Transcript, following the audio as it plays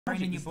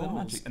Draining your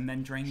balls and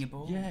then drain your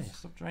balls. Yeah,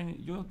 stop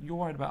draining. You're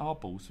worried about our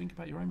balls. Think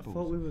about your own balls. I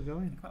thought we were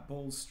going. Think about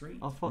Balls Street.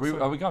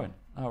 Are we going?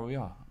 Oh, we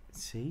are.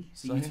 See?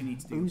 So you two need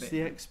to do who's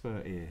the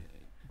expert here?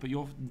 But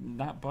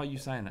by you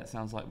saying that, it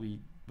sounds like we're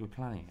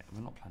planning it.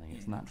 We're not planning it.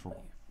 It's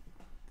natural.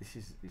 It's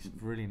a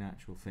really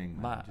natural thing,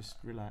 man. Matt, just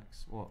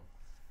relax. What?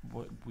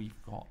 We've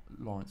got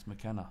Laurence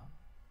McKenna,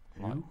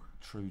 like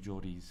True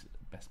Geordie's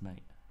best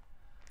mate.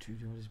 True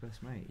Geordie's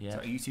best mate. Yeah. So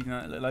are you two doing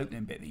that little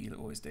opening bit that you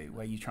always do,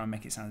 where you try and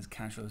make it sound as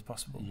casual as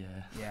possible? Yeah.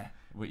 Yeah.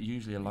 We're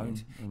usually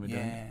alone when we're doing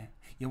it.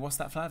 Yeah, what's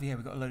that, Flav? Yeah,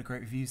 we've got a load of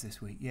great reviews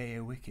this week. Yeah,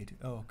 wicked.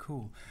 Oh,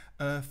 cool.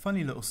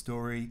 Funny little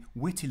story,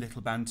 witty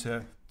little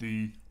banter,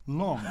 the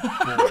long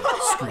Ball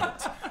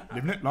Street.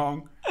 Living it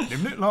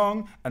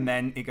long. And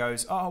then it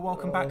goes, oh,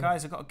 welcome back,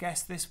 guys. I've got a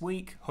guest this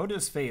week,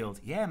 Huddersfield.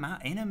 Yeah,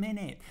 Matt, in a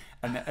minute.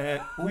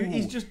 And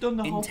he's just done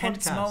the whole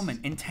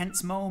podcast.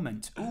 Intense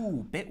moment.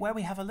 Ooh, bit where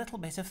we have a little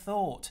bit of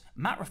thought.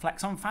 Matt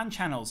reflects on fan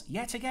channels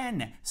yet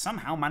again.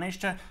 Somehow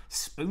managed to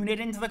spoon it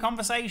into the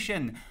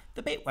conversation.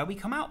 The bit where we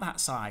come out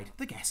that side.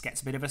 The guest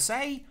gets a bit of a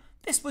say.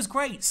 This was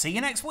great. See you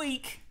next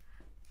week.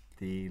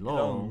 The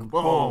long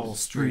Ball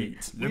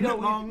Street. We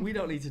don't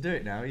need to do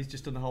it now. He's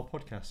just done the whole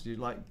podcast. You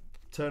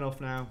turn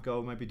off now,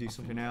 go maybe do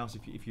something else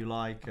if you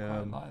like. I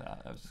like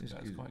that. That's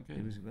quite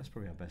good. That's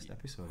probably our best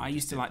episode. I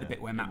used to like the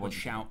bit where Matt would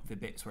shout the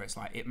bits where it's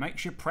like, it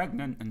makes you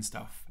pregnant and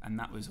stuff, and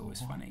that was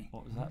always funny.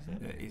 What was that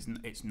bit?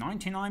 It's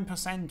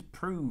 99%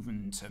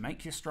 proven to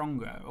make you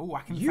stronger. Oh,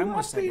 I can. You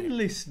have been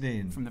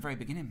listening from the very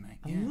beginning, mate.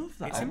 I love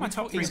that. It's in my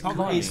top 3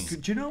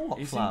 podcasts. Do you know what,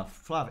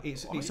 Flav?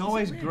 It's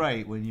always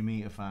great when you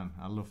meet a fan.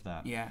 I love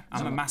that. Yeah,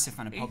 I'm a massive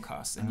fan of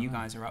podcasts, and you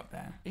guys are up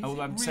there. All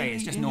I would say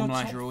is just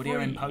normalise your audio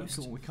in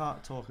post. We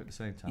can't talk at the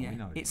same time. We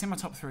know it. It's in my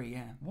top 3,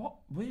 yeah. What?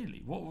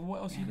 Really?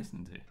 What else are you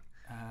listening to?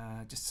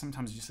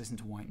 Sometimes I just listen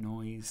to white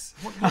noise.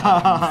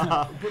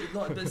 But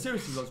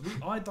seriously, guys,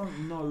 I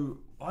don't know.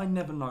 I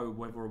never know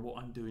whether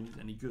what I'm doing is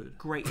any good.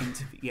 Great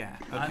interview, yeah.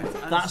 Okay.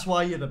 And that's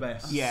why you're the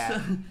best.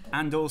 Yeah,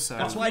 and also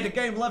that's why the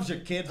game loves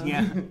you, kid.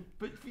 Yeah,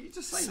 but for you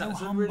to say so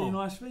that's a really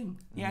nice thing.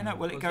 Yeah, no.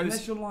 Well, it goes.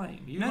 Unless you're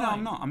lying. No,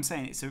 I'm not. I'm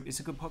saying it's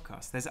a good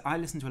podcast. I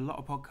listen to a lot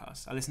of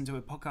podcasts. I listen to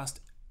a podcast,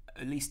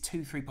 at least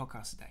 2-3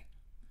 podcasts a day.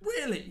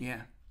 Really?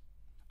 Yeah.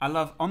 I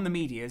love On the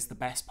Media is the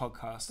best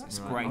podcast. It's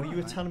great. Oh, you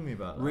were telling me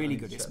about that. Really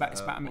good. It's about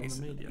On the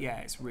Media. Yeah,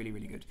 it's really,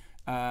 really good.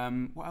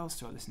 What else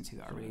do I listen to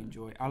that I really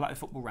enjoy? I like the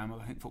Football Ramble.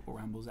 I think Football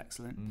Ramble is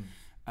excellent.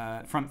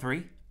 Front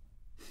Three.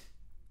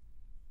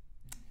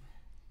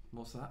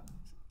 What's that?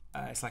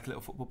 It's like a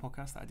little football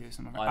podcast that I do with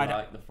some of my I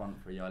like the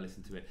Front Three. I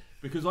listen to it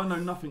because I know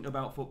nothing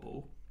about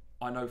football.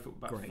 I know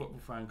about football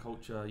fan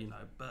culture. You know,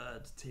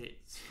 birds,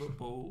 tits,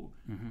 football.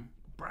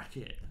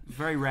 Bracket.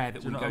 Very rare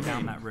that we go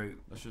down that route.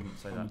 I shouldn't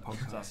say that.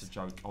 That's a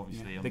joke,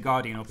 obviously. The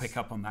Guardian will pick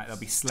up on that. They'll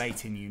be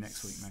slating you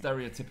next week, mate.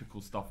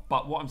 Stereotypical stuff.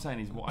 But what I'm saying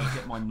is, I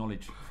get my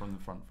knowledge from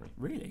the Front Three.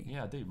 Really?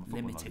 Yeah, I do. My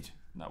Limited.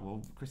 Knowledge. No,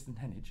 well, Kristen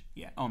Hennage.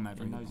 Yeah. Oh no,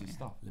 he knows his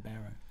stuff.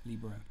 Libero.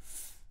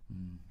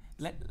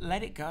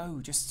 Let it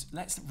go.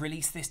 Let's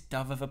release this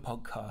dove of a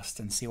podcast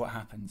and see what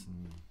happens.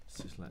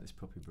 Let's just let this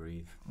puppy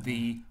breathe.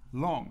 The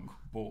long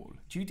ball.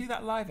 Do you do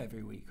that live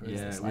every week, or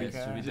is this like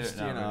we do it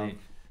now? Really?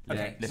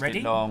 Okay, lift ready?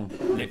 It long.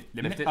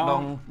 Lift it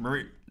long.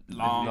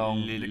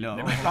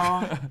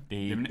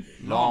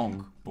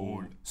 Long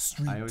Ball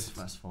Street. I always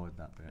fast forward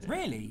that bit.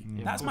 Really?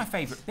 Yeah. That's my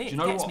favourite bit. It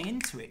gets me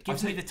into it.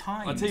 Gives me the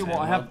time. I'll tell you what,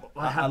 I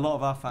have a lot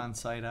of our fans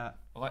say that.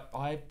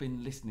 I've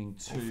been listening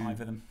to 5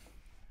 of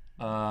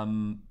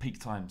them. Peak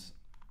Times,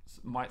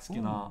 Mike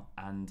Skinner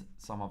and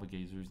some other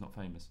geezer who's not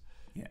famous.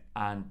 Yeah.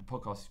 And the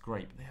podcast is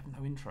great, but they have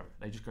no intro.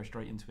 They just go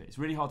straight into it. It's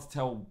really hard to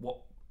tell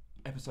what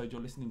episode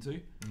you're listening to.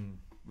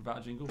 Without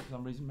a jingle for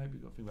some reason. Maybe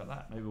we've got to think about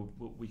that. Maybe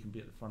we can be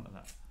at the front of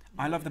that.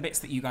 I love the bits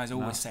that you guys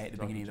always say at the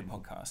beginning of the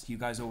podcast. You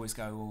guys always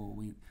go,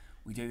 oh,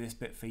 we do this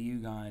bit for you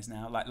guys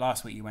now. Like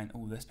last week you went,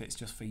 oh, this bit's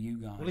just for you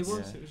guys. Well, it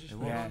was just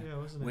for you,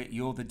 wasn't it?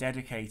 You're the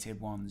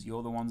dedicated ones.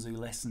 You're the ones who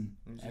listen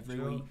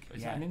every week.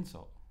 Is that an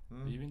insult?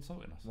 Are you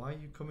insulting us? Why are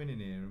you coming in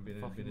here and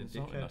being a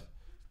dickhead?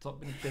 Stop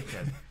being a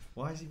dickhead.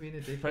 Why is he being a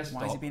dickhead?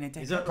 Why is he being a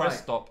dickhead? Is that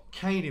Press stop.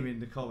 Cane him in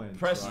the comments.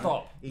 Press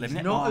stop. He's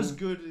not as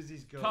good as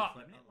his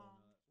girlfriend.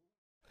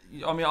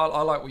 I mean, I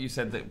like what you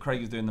said, that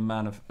Craig is doing the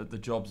man of the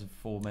jobs of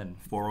 4 men.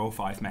 4 or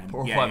 5 men.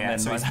 4 or 5 men.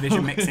 So he's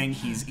vision mixing,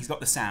 he's got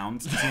the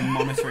sound, he's in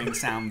monitoring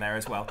sound there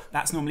as well.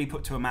 That's normally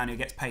put to a man who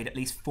gets paid at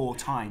least 4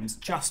 times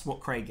just what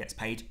Craig gets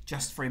paid,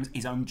 just for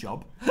his own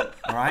job.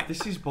 All right?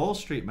 This is Ball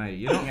Street, mate.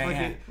 You're not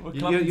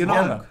You're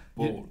not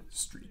Ball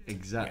Street.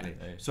 Exactly.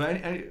 Yeah.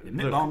 So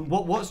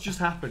look, what's just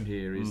happened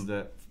here is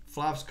that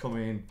Flav's come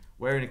in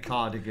wearing a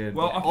cardigan,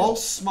 all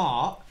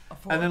smart.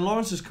 And then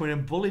Laurence has come in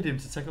and bullied him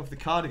to take off the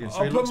cardigan.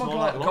 So I'll put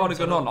my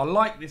cardigan on. I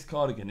like this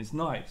cardigan. It's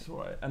nice, all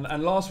right.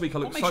 And last week I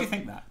looked. What makes you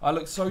think that? I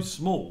looked so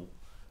small.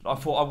 I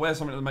thought I'd wear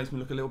something that makes me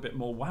look a little bit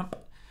more wamp.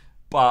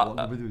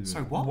 But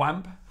so what?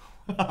 Wamp,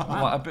 like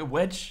a bit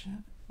wedge.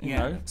 You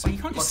know, so you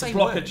can't just say a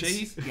block words. of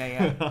cheese.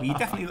 Yeah. Well, you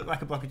definitely look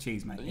like a block of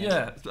cheese, mate.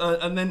 Yeah,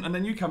 and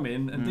then you come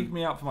in and dig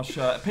me out for my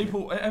shirt.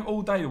 People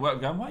all day at work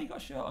going, "Why you got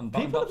a shirt on?"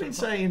 People have been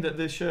saying that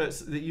the shirts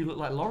that you look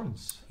like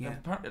Laurence. Yeah,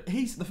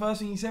 he's the first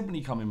thing he said when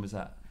he come in was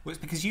that. Well,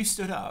 it's because you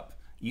stood up.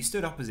 You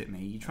stood opposite me.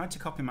 You tried to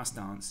copy my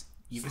stance.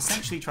 You've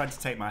essentially tried to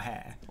take my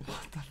hair. What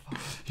the fuck?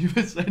 You've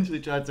essentially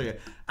tried to take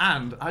it.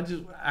 And I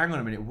just hang on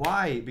a minute.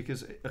 Why?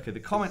 Because the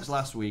comments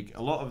last week,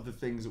 a lot of the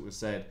things that were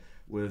said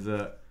were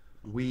that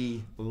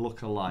we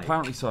look alike.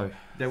 Apparently so.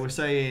 They were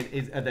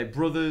saying, are they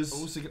brothers? I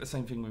also get the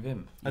same thing with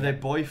him. Are they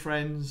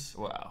boyfriends?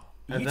 Wow.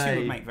 You two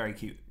would make a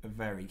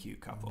very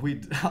cute couple.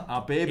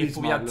 Our babies.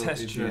 If we had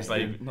test tube,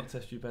 babe, not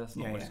test tube. That's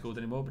not what it's called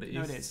anymore, but it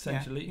is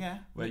essentially. Yeah.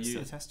 Where you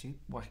still test tube.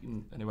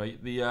 Anyway,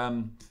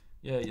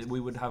 we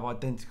would have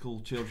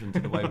identical children to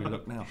the way we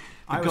look now.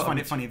 I always find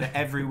it funny that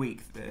every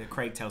week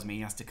Craig tells me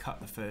he has to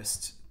cut the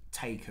first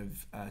take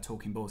of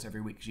Talking Balls every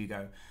week because you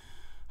go,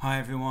 "Hi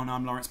everyone,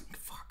 I'm Laurence."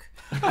 Fuck.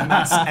 And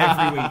that's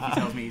every week he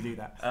tells me you do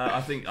that.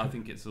 I think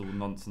it's all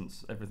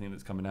nonsense. Everything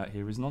that's coming out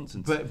here is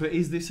nonsense. But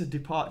is this a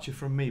departure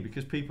from me?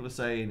 Because people are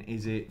saying,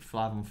 is it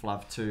Flav and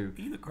Flav 2?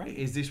 You look great.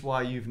 Is this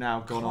why you've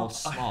now gone all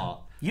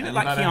smart? You look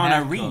like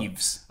Keanu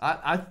Reeves.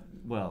 That's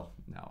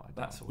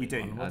what you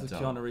do. What does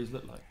Keanu Reeves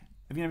look like?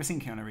 Have you never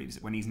seen Keanu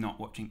Reeves when he's not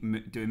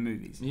doing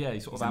movies? Yeah,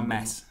 he's sort of a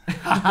mess.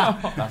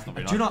 That's not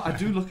very nice.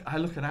 Do you know? I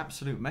look an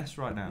absolute mess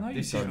right now. No,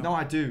 you don't.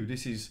 I do.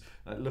 This is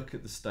look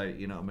at the state.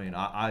 You know what I mean?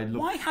 I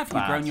look. Why have you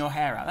grown your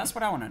hair out? That's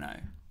what I want to know.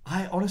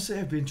 I honestly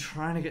have been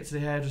trying to get to the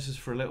hairdressers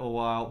for a little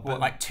while. What,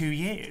 like 2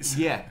 years?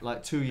 Yeah,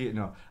 like 2 years.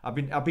 No, I've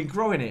been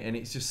growing it, and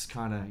it's just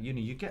kind of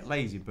you get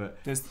lazy.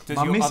 But does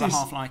your other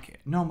half like it?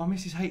 No, my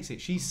missus hates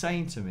it. She's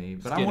saying to me,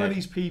 but I'm one of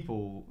these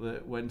people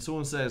that when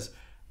someone says,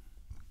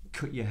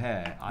 "Cut your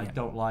hair," I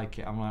don't like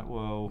it. I'm like,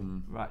 well,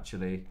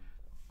 actually,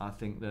 I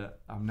think that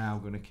I'm now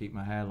going to keep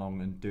my hair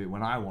long and do it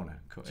when I want to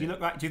cut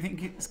it. Do you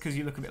think it's because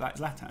you look a bit like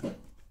Zlatan?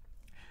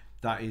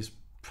 That is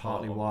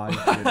partly why.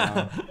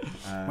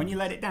 When you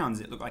let it down,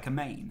 does it look like a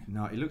mane?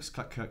 No, it looks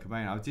like Kurt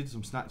Cobain. I did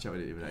some Snapchat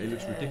with it the other day. It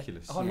looks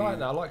ridiculous. I like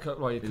that. I like Kurt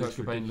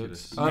Cobain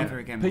looks. Never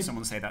again will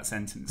someone say that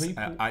sentence.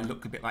 I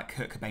look a bit like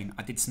Kurt Cobain.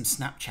 I did some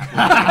Snapchat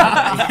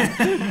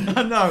with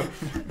it. No,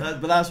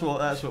 but that's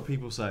what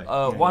people say.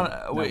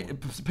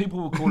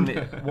 People were calling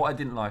it. What I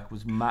didn't like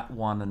was Matt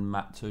 1 and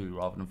Matt 2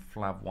 rather than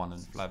Flav 1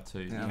 and Flav 2.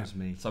 Yeah, that was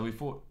me. So we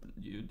thought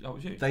that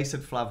was you. They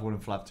said Flav 1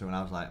 and Flav 2, and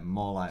I was like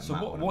more like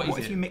Matt 1. What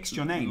if you mixed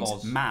your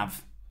names?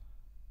 Mav.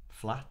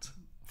 Flat.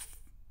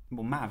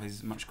 Well, Mav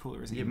is much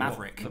cooler, isn't it?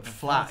 Maverick. But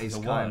flat is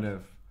kind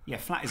of. Yeah,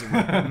 flat is a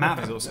word. But Mav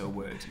is also a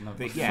word.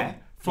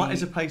 Flat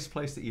is a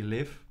place that you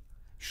live.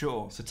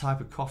 Sure. It's a type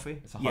of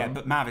coffee. Yeah,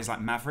 but Mav is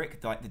like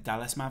Maverick, like the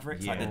Dallas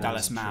Mavericks, like the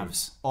Dallas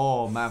Mavs.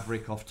 Or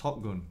Maverick off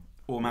Top Gun.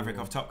 Or Maverick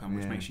off Top Gun,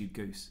 which makes you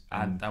goose.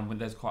 And when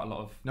there's quite a lot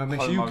of. No, it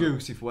makes you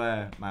goose if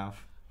we're Mav.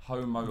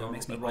 It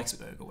makes me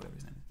Riceberg or whatever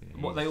his name.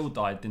 Well, they all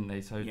died, didn't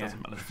they? So it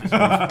doesn't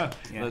matter.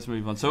 Let's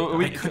move on. So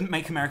they couldn't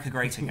make America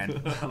great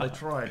again. They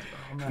tried.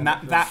 And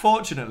that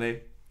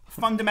fortunately,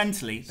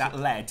 fundamentally, that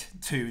led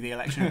to the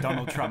election of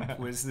Donald Trump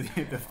was the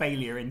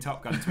failure in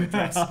Top Gun to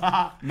address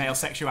male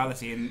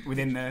sexuality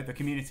within the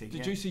community.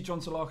 Did you see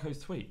John Solako's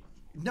tweet?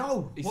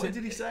 No. What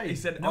did he say? He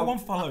said, "No one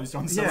follows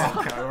John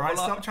Solako. All right,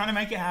 stop trying to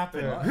make it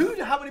happen."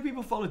 Yeah. How many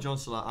people follow John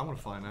Solako? I want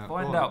to find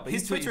out.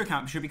 His Twitter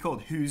account should be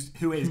called "Who is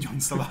John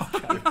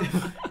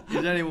Solako?"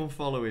 Is anyone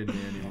following me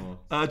anymore?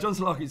 John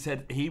Solako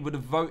said he would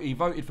have He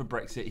voted for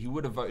Brexit. He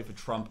would have voted for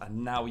Trump,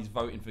 and now he's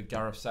voting for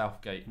Gareth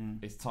Southgate.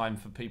 It's time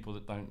for people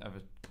that don't have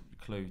a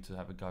clue to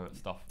have a go at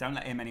stuff. Don't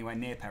let him anywhere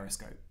near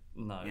Periscope.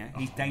 No. Yeah,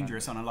 he's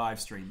dangerous on a live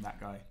stream, that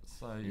guy.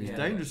 So he's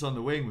dangerous on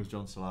the wing, was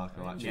John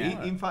Solako, actually.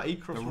 Yeah. In fact, he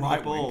crossed one of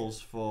the balls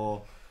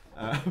for...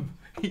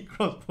 he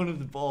crossed one of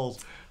the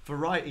balls for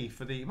righty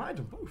for the... He might have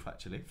done both,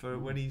 actually, for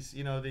when he's,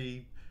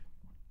 the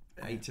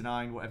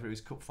 89, whatever it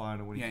was, cup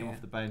final, when he came off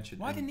the bench.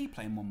 Why didn't he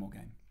play in one more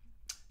game?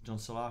 John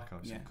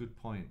Solako, it's a good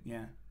point.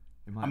 Yeah.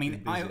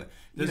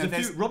 There's a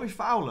few... Robbie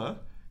Fowler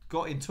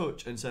got in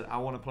touch and said, I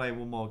want to play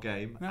one more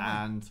game,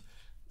 and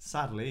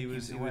sadly, he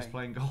was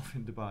playing golf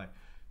in Dubai.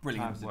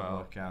 Brilliant. Didn't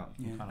work out.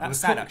 Yeah. That's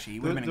sad, actually. He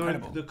would have been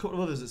incredible. There are a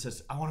couple of others that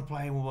says, I want to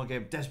play one more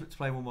game, desperate to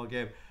play one more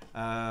game.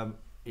 How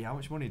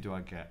much money do I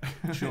get?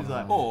 Sure.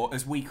 Or,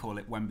 as we call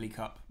it, Wembley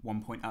Cup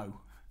 1.0.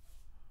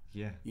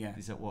 Yeah.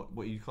 Is that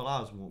what you call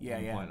ours?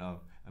 1.0.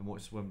 And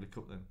what's Wembley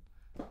Cup then?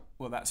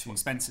 Well, that's what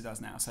Spencer does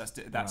now. So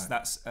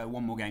that's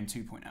one more game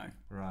 2.0.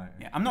 Right.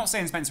 Yeah. I'm not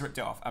saying Spencer ripped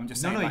it off. I'm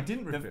just saying he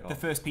didn't rip it off. The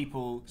first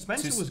people.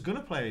 Spencer was going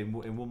to play in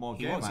one more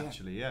game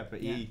actually. Yeah,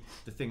 but the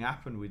thing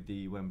happened with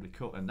the Wembley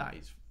Cup, and that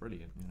is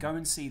brilliant. Go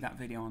and see that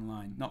video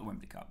online. Not the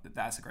Wembley Cup.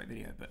 That's a great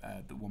video, but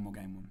the one more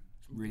game one.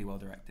 It's really well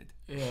directed.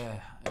 Yeah,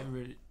 it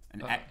really.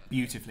 And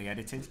beautifully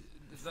edited.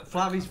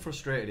 Flavy's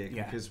frustrated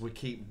here because we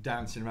keep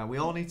dancing around. We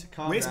all need to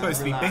calm down. We're supposed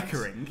to be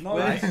bickering. No,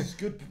 this is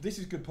good. This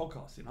is good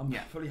podcasting. I'm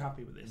fully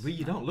happy with this.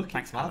 You don't look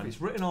at Flav. It's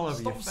written all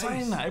over your face. Stop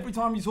saying that. Every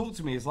time you talk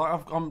to me, it's like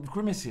I'm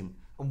grimacing.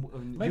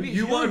 Maybe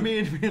you wanted me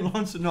and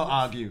Laurence to not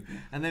argue,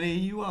 and then here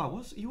you are.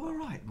 You all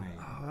right, mate?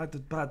 I had the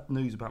bad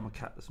news about my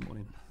cat this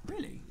morning.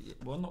 Really?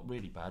 Well, not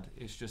really bad.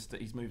 It's just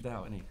that he's moved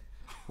out, isn't he?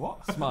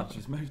 What? Smudge,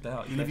 he's moved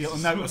out. You leave a little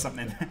note or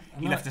something.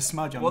 He left a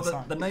smudge on the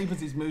side. The neighbours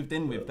he's moved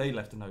in with, they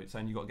left a note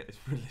saying you got to get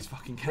rid of this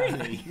fucking cat.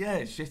 Really? Yeah,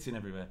 it's shitting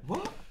everywhere.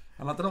 What?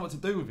 And I don't know what to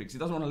do with it because he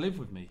doesn't want to live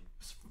with me.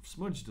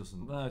 Smudge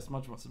doesn't. No,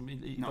 Smudge wants to.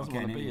 He doesn't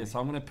want to be here, so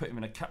I'm going to put him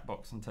in a cat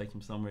box and take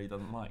him somewhere he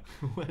doesn't like.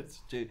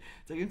 Take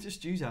him to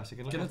Stu's house. I'm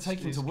going to take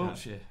him to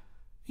Wiltshire.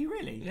 He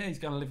really? Yeah, he's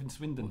going to live in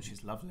Swindon. Which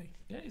is lovely.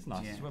 Yeah, it's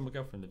nice. Yeah. It's where my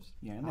girlfriend lives.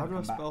 Yeah. How do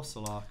I spell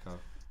Sulaco?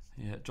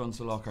 Yeah, John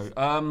Sulaco.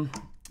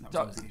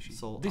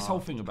 This whole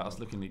thing about us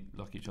looking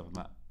like each other,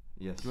 Matt.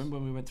 Yes. Do you remember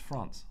when we went to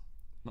France?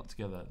 Not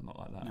together, not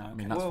like that. No, okay. I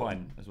mean, that's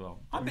fine as well.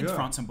 I've been to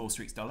France on Ball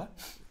Street's dollar.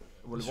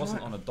 Well, it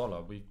wasn't on a dollar.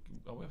 I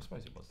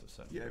suppose it was.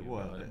 Yeah, it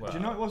was. Do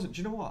you know it wasn't?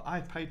 Do you know what? I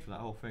paid for that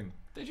whole thing.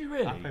 Did you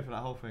really? I paid for that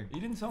whole thing. You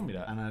didn't tell me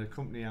that. And the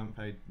company haven't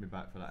paid me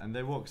back for that, and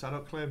they won't because I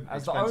don't claim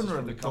as the expenses owner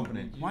from of the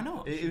company. Why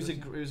not? It was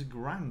a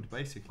grand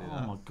basically.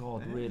 Oh my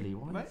god, really?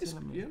 Why Mate, you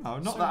me? You know,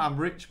 not that I'm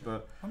rich,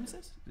 but When was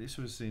this? this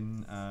was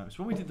in. It's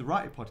when we did the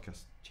Righty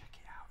podcast. Check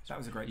it out. That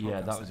was a great podcast.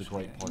 Yeah, that was a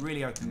great podcast.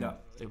 Really opened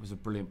up. It was a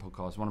brilliant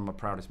podcast. One of my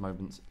proudest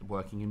moments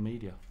working in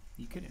media.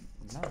 You couldn't.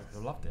 No, I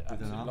loved it.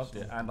 With an Absolutely loved it.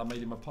 arsenal. And I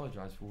made him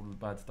apologise for all the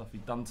bad stuff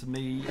he'd done to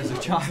me As a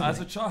child.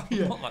 As a child,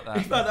 Yeah. not like In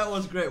that. fact, that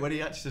was great when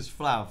he actually says,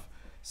 "Flav,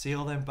 see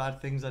all them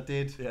bad things I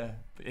did." Yeah,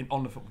 but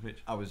on the football pitch.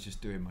 I was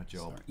just doing my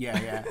job.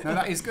 Yeah. No,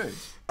 that is good.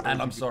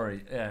 And I'm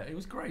sorry. Yeah, it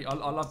was great. I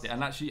loved it.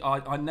 And actually,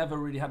 I never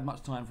really had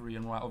much time for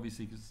Ian Wright,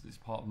 obviously, because it's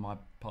part of my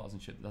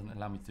partisanship that doesn't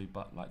allow me to,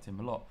 but liked him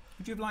a lot.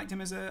 Would you have liked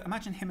him as a...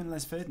 Imagine him and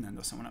Les Ferdinand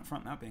or someone up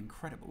front. That would be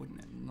incredible, wouldn't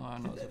it? No,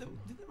 Did not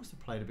they must have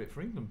played a bit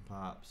for England,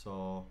 perhaps,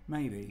 or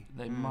Maybe.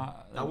 They might.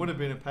 that would have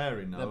been a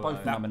pairing. They're though,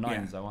 both right? number Yeah.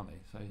 nines, though, aren't they?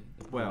 So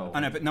Well-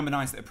 I know, but number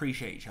 9s that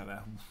appreciate each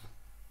other.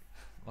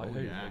 like Oh,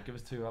 who? yeah. Give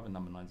us two other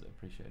number nines that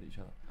appreciate each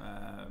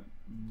other.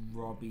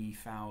 Robbie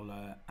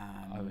Fowler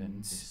and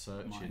Owen.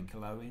 Searching.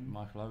 Michael Owen.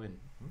 Michael Owen.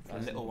 A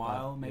little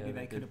while, maybe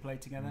they could have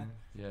played together.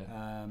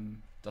 Yeah.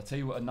 I'll tell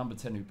you what, a number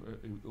 10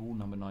 who all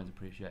number nines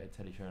appreciated,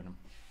 Teddy Sheringham.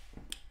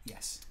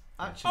 Yes.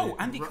 Actually,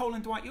 Andy Cole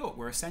and Dwight York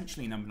were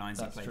essentially number 9s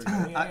that That's played true.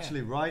 together. Yeah,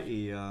 Actually,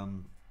 Righty,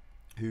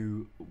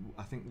 who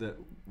I think that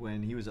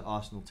when he was at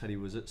Arsenal, Teddy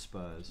was at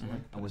Spurs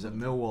and was at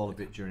Millwall a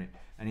bit during it,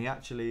 and he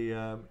actually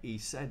he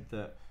said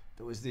that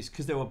there was this,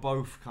 because they were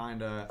both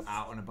kind of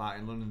out and about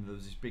in London, there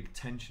was this big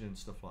tension and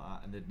stuff like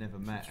that, and they'd never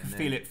met. You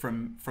feel it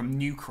from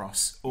New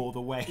Cross all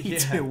the way Yeah.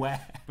 to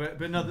where.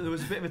 But no, there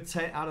was a bit of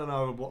a I don't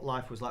know what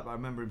life was like, but I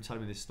remember him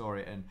telling me this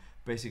story, and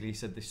basically he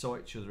said they saw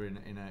each other in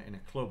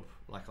a club,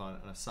 like on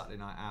a Saturday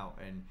night out,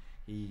 and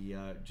he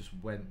just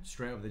went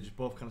straight over. They just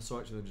both kind of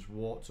saw each other and just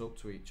walked up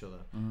to each other,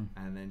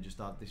 and then just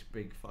had this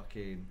big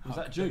fucking Was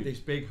hug, that Jude? this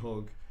big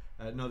hug.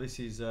 No, this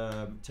is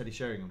Teddy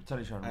Sheringham.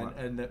 Teddy Sheringham, right.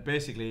 And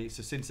basically,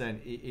 so since then,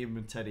 him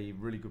and Teddy,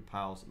 really good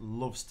pals,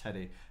 loves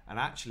Teddy. And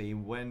actually,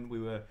 when we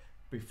were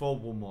before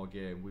one more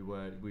game, we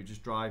were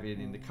just driving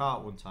in the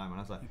car one time, and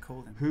I was like, You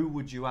called him. who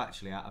would you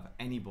actually, out of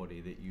anybody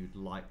that you'd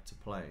like to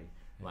play,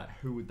 like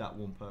who would that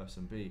one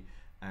person be?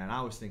 And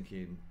I was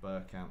thinking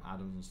Bergkamp,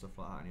 Adams and stuff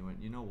like that, and he went,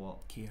 you know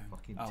what? Keown.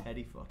 Fucking Oh.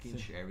 Teddy fucking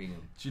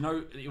Sheringham. Do you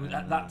know, it was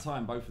at that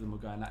time both of them were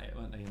going at it,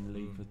 weren't they, in the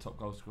league for top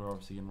goal scorer,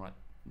 obviously, and Wright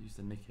used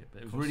to nick it.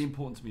 But it was really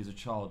important to me as a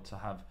child to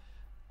have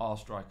our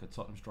striker,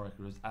 Tottenham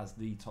striker, as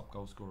the top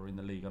goal scorer in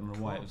the league. I don't know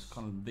why, it was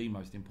kind of the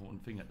most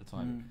important thing at the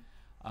time.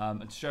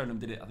 And Sheringham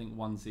did it, I think,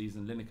 one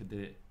season. Lineker did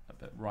it,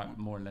 but Wright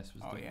more or less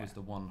was was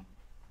the one.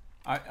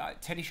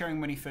 Teddy Sheringham,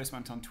 when he first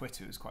went on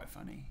Twitter, was quite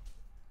funny.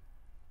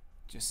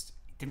 Just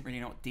didn't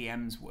really know what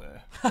DMs were.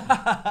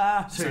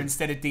 So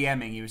instead of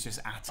DMing, he was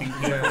just atting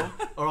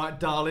people. All right,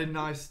 darling,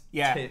 nice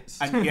tits.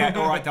 And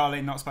all right,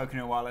 darling, not spoken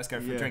in a while, let's go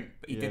for a drink.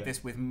 But he Yeah. did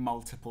this with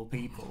multiple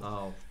people.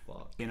 Oh,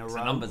 fuck. In a It's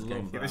row. a numbers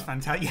game. It was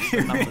fantastic.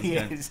 It really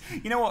is.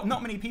 You know what?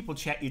 Not many people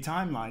check your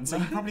timeline, so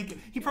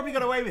he probably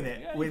got away with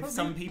it with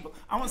some people.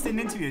 I once did an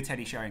interview with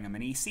Teddy Sheringham,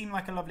 and he seemed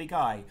like a lovely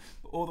guy,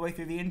 but all the way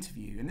through the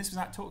interview, and this was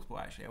at TalkSport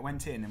actually. I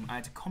went in and I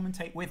had to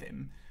commentate with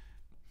him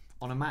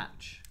On a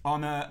match?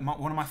 on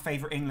one of my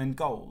favourite England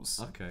goals.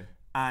 Okay.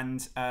 And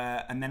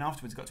then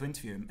afterwards got to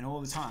interview him, and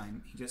all the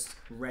time he just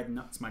read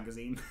Nuts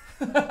magazine,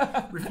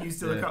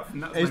 refused to look up from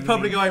Nuts He's magazine.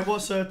 probably going,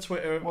 what's her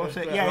Twitter? What's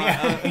it?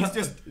 Yeah. He's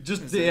just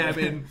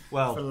DMing.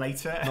 Well, for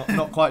later.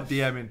 not quite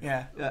DMing.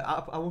 Yeah.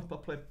 I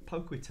played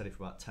poker with Teddy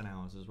for about 10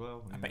 hours as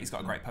well. I bet he's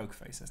got a great poker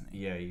face, hasn't he?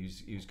 Yeah,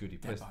 he was good. He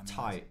plays by me.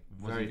 tight,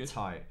 Was he very good?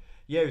 tight.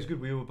 Yeah, it was good.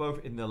 We were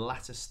both in the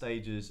latter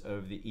stages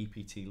of the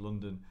EPT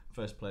London,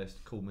 first place,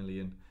 cool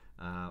million.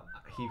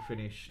 He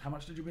finished. How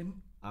much did you win?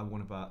 I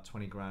won about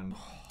 20 grand.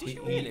 Did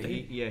you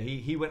really?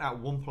 He went out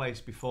one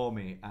place before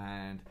me,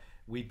 and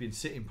we'd been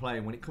sitting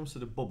playing. When it comes to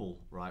the bubble,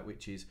 right,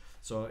 which is,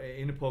 so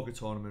in a poker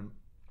tournament,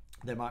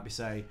 there might be,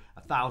 say,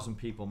 1,000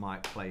 people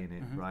might play in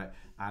it, right,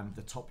 and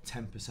the top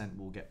 10%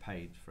 will get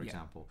paid, for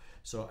example.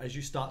 So as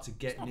you start to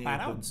get near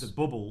the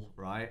bubble,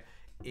 right,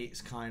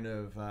 it's kind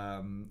of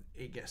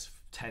it gets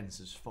tense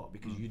as fuck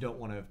because you don't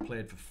want to have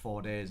played for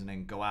 4 days and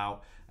then go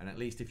out, and at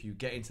least if you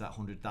get into that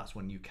 100, that's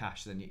when you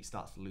cash, then it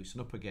starts to loosen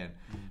up again.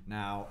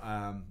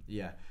 Now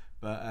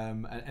but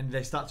and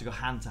they start to go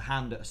hand to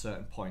hand at a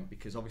certain point,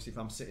 because obviously if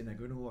I'm sitting there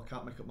going, I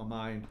can't make up my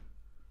mind,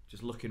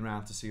 just looking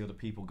around to see other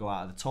people go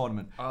out of the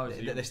tournament,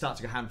 they start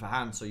to go hand for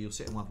hand. So you'll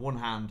sit and have one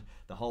hand,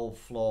 the whole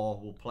floor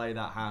will play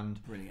that hand.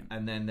 Brilliant.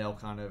 And then they'll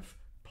kind of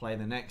play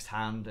the next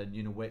hand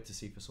and wait to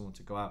see for someone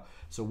to go out.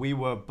 So we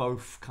were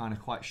both kind of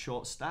quite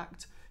short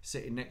stacked,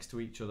 sitting next to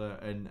each other,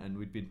 and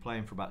we'd been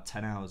playing for about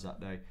 10 hours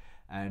that day.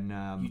 And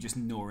you just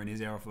gnawing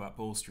his ear off about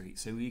Ball Street.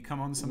 So will you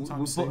come on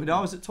sometime soon? No,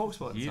 I was at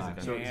TalkSport at the time.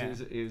 So I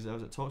was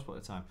at TalkSport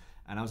at the time,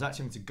 and I was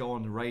actually having to go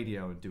on the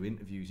radio and do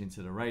interviews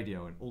into the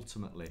radio, and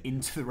ultimately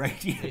into the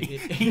radio.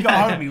 He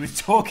got home. He was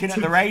talking at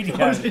the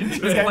radio. He's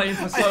been playing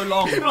for so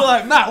long. People are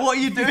like, Matt, what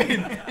are you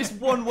doing? It's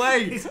one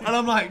way, and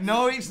I'm like,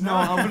 no, it's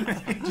not. I'm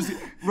just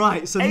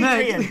right. So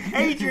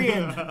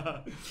Adrian.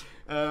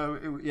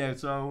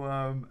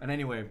 And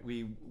anyway,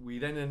 we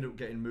then ended up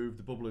getting moved.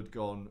 The bubble had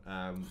gone.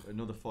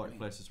 Another 40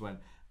 places went,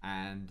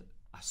 and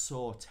I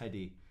saw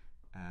Teddy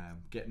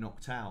get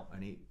knocked out,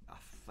 and I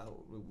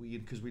felt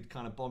weird because we'd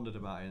kind of bonded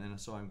about it, and then I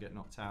saw him get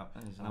knocked out,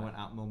 and I went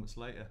out moments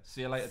later.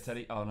 See you later,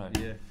 Teddy. Oh no.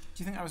 Yeah. Do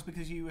you think that was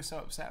because you were so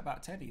upset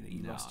about Teddy that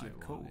you lost your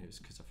cool? It was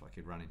because I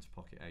fucking ran into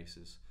pocket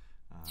aces.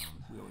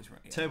 We always run.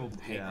 Table.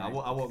 I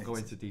won't go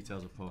into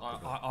details of poker.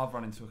 I've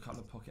run into a couple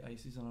of pocket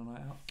aces on a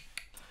night out.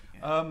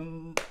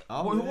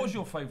 Yeah. What was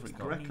your favourite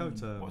goal?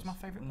 What was my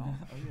favourite goal?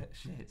 Oh yeah,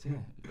 shit.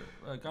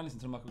 Yeah. Go and listen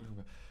to Michael.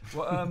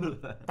 Well,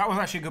 that was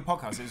actually a good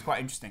podcast. It was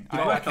quite interesting.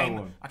 I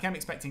came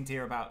expecting to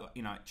hear about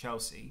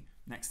Chelsea.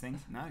 Next thing,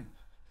 no,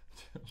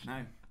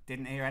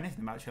 didn't hear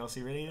anything about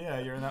Chelsea really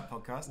during that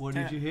podcast. What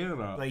did you hear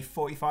about? Like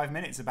 45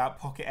 minutes about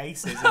pocket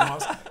aces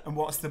and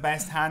what's the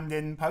best hand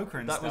in poker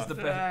and stuff. That was the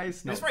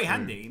best. It was very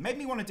handy. It made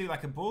me want to do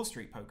like a Ball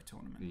Street poker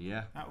tournament.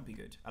 Yeah, that would be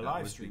good. A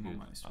live stream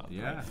almost.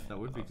 That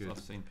would be good. I've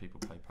seen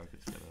people play poker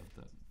together.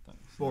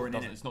 Boring,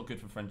 isn't it? It's not good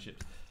for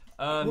friendships.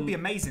 It would be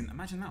amazing.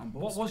 Imagine that on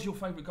Ball Street. What was your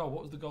favourite goal?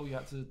 What was the goal you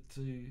had to?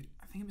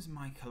 I think it was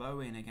Michael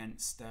Owen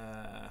against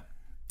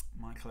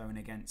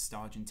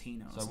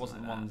Argentina. So it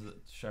wasn't the ones that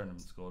Sheringham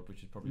scored, which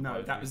is probably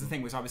no. That was the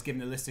thing. Was I was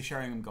given a list of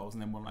Sheringham goals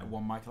and then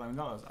one Michael Owen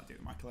goal. I was like, I'll do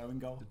the Michael Owen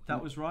goal.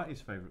 That was right.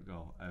 His favourite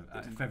goal,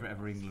 favourite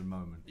ever England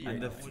moment. Yeah,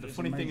 and the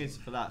funny thing is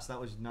for that, so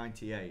that was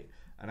 '98,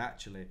 and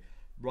actually,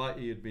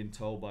 Wrighty had been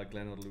told by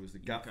Glenn Hoddle, who was the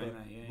gaffer,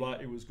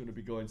 Wrighty was going to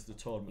be going to the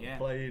tournament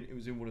playing. It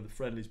was in one of the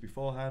friendlies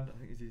beforehand. I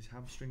think it was his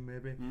hamstring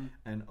maybe,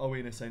 and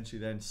Owen essentially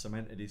then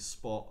cemented his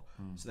spot.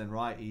 So then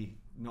Wrighty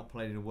not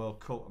playing in a World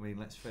Cup. I mean,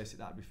 let's face it,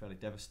 that'd be fairly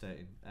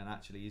devastating. And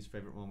actually, his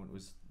favourite moment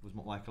was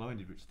what Michael Owen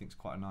did, which I think is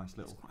quite a nice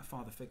little. He's quite a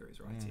father figure, is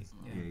Wrighty.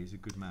 Yeah, he's a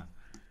good man.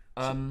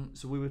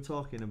 So we were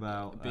talking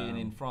about being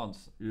in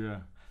France.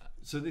 Yeah.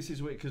 So this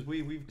is weird because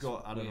we've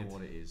got I don't know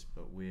what it is,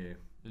 but we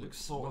look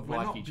sort of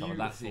like each other.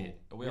 That's it.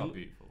 We are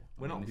beautiful.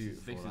 We're not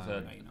beautiful. This is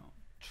a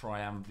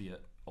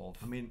triumvirate of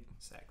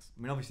sex.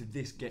 I mean, obviously,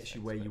 this gets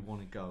you where you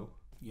want to go.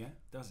 Yeah,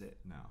 does it?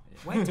 No.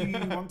 Where do you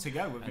want to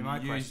go? Would be my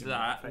question. Use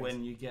that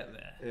when you get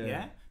there.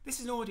 Yeah. This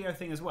is an audio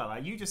thing as well.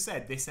 You just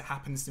said this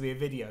happens to be a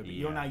video, but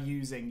you're now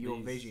using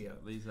your video.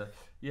 These are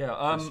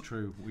that's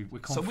true. We're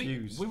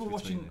confused. So we were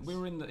watching. We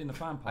were in the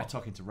fan park. I'm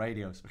talking to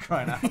radios. We're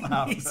crying out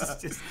loud.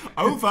 It's just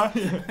over.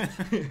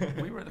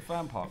 We were at the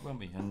fan park, weren't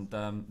we? And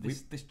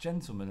this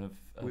gentleman of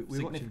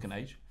significant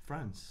age,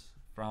 France.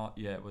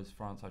 Yeah, it was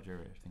France,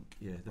 Algeria, I think.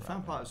 Yeah, the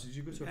fan park. Did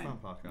you go to a fan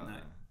park out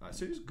there? Right,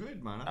 so it was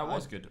good, man. It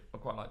was good. I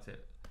quite liked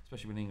it,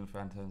 especially when an England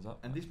fan turns up.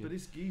 And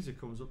this geezer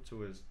comes up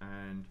to us,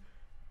 and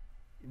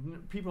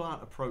people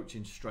aren't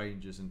approaching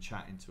strangers and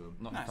chatting to them.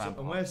 Not fan park.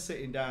 And we're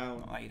sitting down,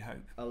 not like you'd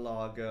hope. A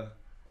lager,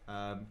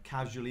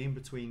 casually in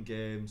between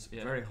games.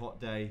 Very hot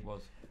day. It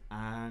was.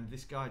 And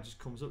this guy just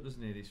comes up,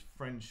 doesn't he? This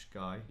French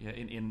guy. Yeah,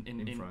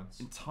 in France.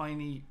 In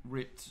tiny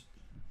ripped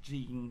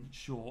jean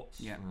shorts.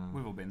 Yeah,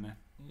 we've all been there.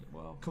 Yeah,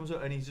 well, comes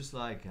up and he's just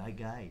like, "Hi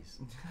guys."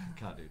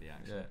 Can't do the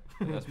accent.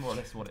 Yeah, that's more or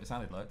less what it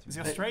sounded like. Was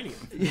he Australian?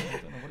 Yeah. I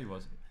don't know what he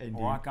was. Indian.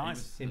 All right,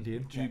 guys.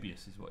 Indian.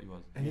 Dubious is what he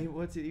was. And he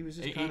was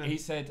just he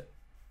said,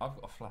 "I've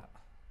got a flat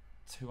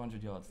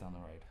 200 yards down the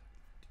road.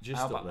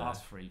 Just how about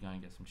us three go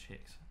and get some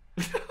chicks?"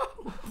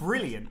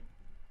 Brilliant.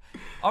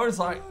 I was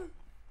like,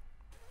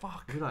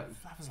 fuck. I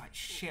was like,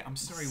 shit, I'm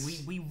sorry,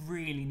 we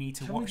really need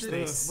to watch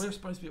this. We're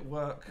supposed to be at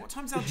work. What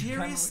time's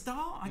Algeria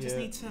start? I just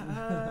need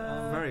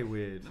to... Very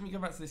weird. Let me go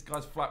back to this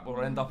guy's flat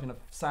where I end up in a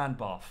sand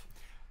bath.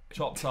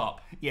 Chopped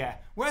up. Yeah.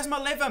 Where's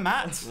my liver,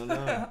 Matt? I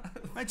know.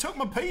 They took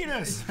my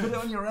penis. Put it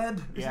on your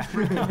head. Yeah.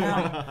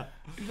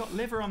 You got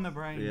liver on the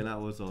brain. Yeah, that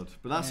was odd.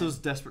 But that's us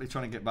desperately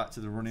trying to get back to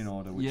the running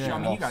order. Which I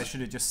mean, you guys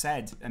should have just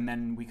said, and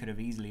then we could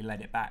have easily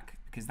led it back.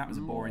 Because that was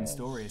a boring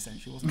story,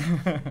 essentially,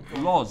 wasn't it?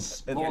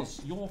 Loz, you've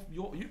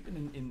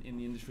been in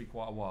the industry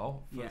quite a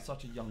while. For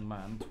such a young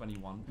man,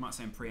 21. You might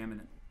say I'm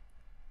preeminent.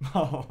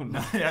 Oh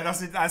no! Yeah,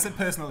 that's a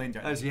personal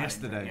injury. That was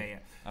yesterday.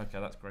 Yeah. Okay,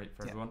 that's great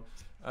for everyone.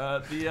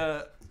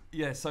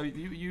 So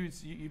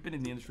you've been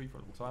in the industry for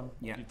a long time.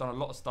 Yeah. You've done a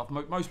lot of stuff.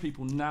 Most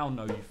people now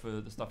know you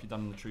for the stuff you've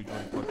done in the True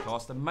Geordie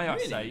podcast. And may I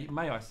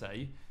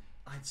say,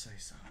 I'd say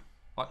so.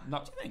 No,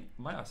 do you think?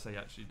 May I say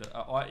actually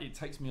that it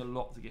takes me a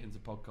lot to get into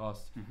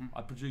podcasts. Mm-hmm.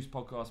 I produce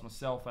podcasts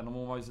myself, and I'm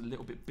always a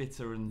little bit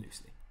bitter and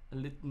a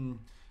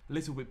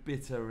little bit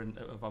bitter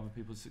of other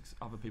people's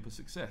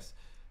success.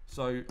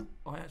 So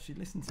I actually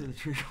listen to the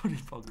True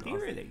Geordie podcast. Do you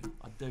really?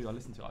 I do. I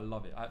listen to it. I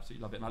love it. I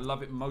absolutely love it, and I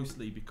love it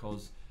mostly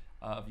because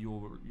of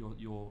your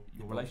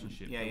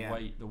relationship.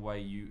 The way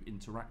you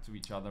interact with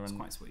each other. It's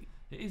quite sweet.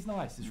 It is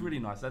nice. It's really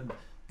nice. And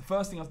the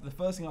first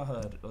thing I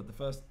heard,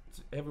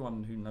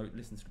 everyone who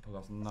listens to the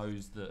podcast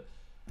knows that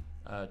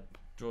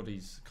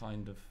Geordie's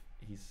kind of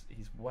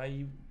his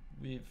way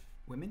with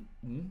women.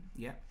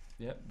 Yeah,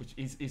 which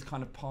is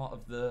kind of part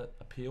of the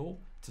appeal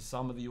to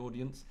some of the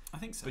audience. I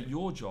think so. But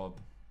your job,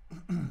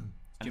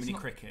 Jiminy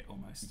Cricket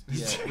almost.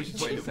 Yeah, which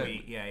is what you said.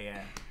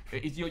 Yeah.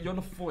 You're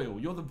the foil.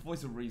 You're the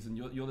voice of reason.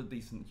 You're the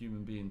decent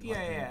human being.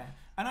 Yeah.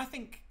 And I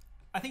think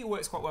it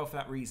works quite well for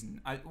that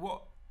reason.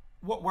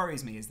 What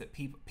worries me is that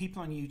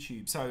people on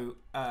YouTube. So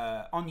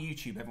on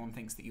YouTube, everyone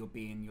thinks that you're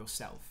being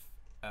yourself.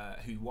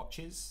 Who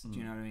watches? Do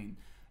you know what I mean?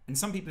 And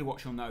some people who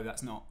watch will know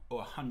that's not, or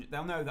 100.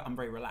 They'll know that I'm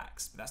very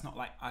relaxed, but that's not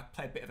like I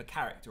play a bit of a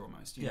character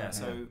almost. You know?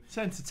 So it's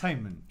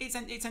entertainment. It's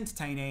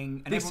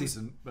entertaining. And this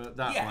isn't, but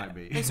that might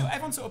be.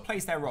 Everyone sort of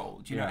plays their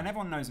role. Do you know? And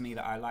everyone knows me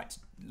that I like to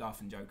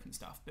laugh and joke and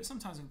stuff, but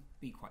sometimes I'll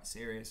be quite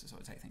serious. I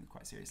sort of take things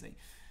quite seriously.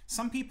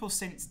 Some people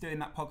since doing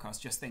that podcast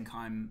just think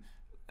I'm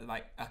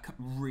like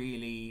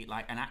really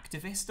like an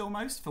activist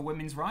almost for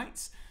women's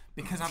rights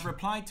because I've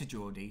replied to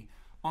Geordie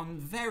on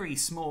very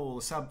small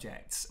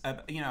subjects,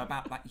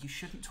 about like you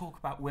shouldn't talk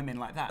about women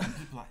like that, and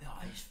people are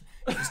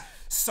like, it's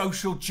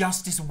social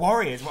justice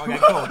warriors, what I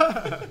get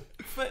called.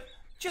 But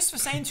just for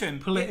saying to him,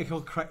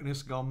 political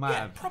correctness gone mad.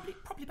 Yeah,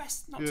 probably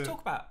best not to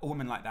talk about a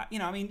woman like that.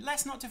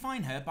 Let's not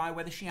define her by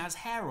whether she has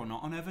hair or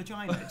not on her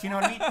vagina. Do you know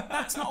what I mean?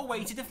 That's not a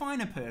way to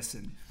define a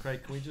person.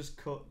 Craig, can we just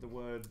cut the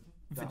word?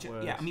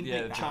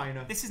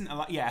 China. This isn't a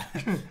lot. Yeah.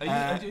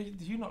 Do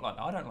you not like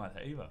that? I don't like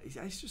that either.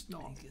 It's just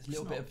not. It's a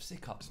little bit of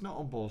sick up. It's not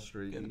on Ball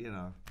Street.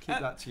 Keep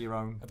that to your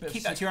own.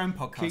 Keep that to your own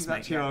podcast. Keep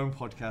that to your own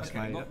podcast,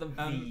 mate. Not the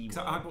V.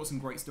 So I brought some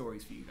great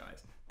stories for you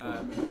guys.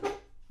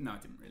 No, I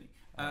didn't really.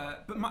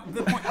 But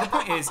the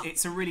point is,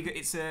 it's a really good.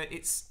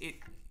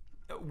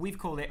 We've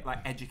called it like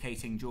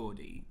educating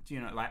Geordie. Do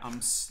you know? Like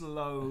I'm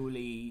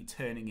slowly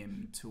turning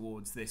him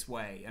towards this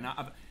way, and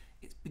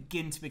it's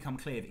begin to become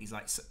clear that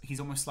he's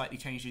almost slightly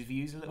changed his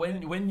views a little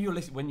bit. When you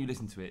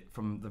listen to it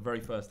from the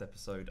very first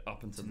episode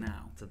up until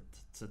now,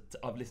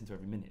 I've listened to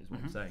every minute. Is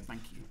what I'm saying.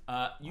 Thank you.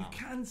 You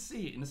can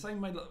see it in the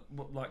same way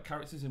like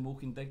characters in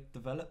Walking Dead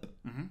develop.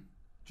 Mm-hmm.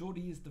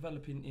 Geordie is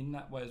developing in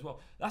that way as well.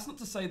 That's not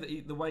to say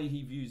that the way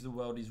he views the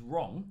world is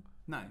wrong.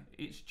 No,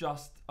 it's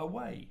just a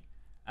way,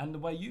 and the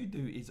way you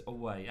do is a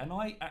way. And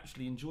I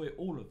actually enjoy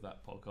all of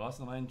that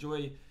podcast, and I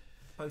enjoy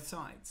both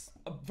sides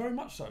very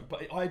much so.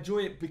 But I enjoy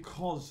it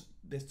because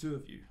there's two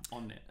of you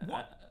on it,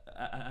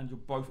 and you're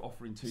both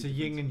offering two. It's a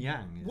yin and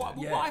yang. What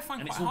I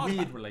find quite hard, it's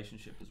a weird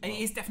relationship as well. It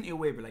is definitely a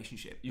weird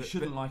relationship. You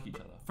shouldn't like each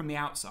other from the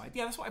outside.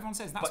 Yeah, that's what everyone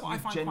says. That's what I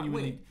find quite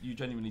weird. You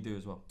genuinely do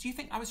as well. Do you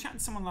think? I was chatting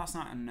to someone last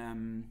night,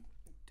 and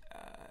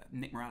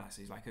Nick Morales,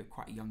 who's like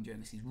quite a young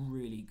journalist. He's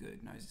really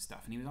good, knows his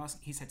stuff, and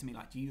he said to me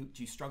like, do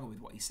you struggle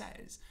with what he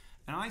says?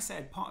 And I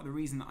said part of the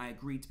reason that I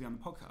agreed to be on the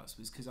podcast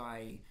was because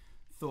I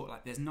thought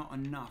like there's not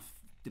enough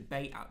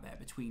debate out there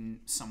between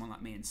someone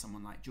like me and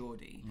someone like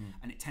Geordie,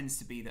 and it tends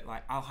to be that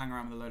like I'll hang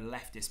around with a load of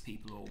leftist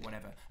people or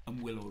whatever,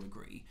 and we'll all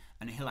agree,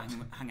 and he'll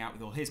hang out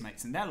with all his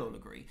mates and they'll all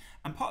agree.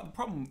 And part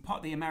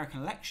of the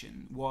American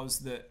election was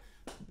that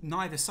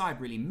neither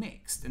side really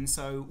mixed, and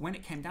so when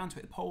it came down to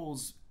it, the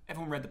polls.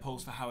 Everyone read the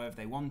polls for however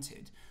they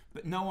wanted,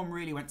 but no one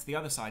really went to the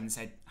other side and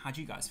said, how do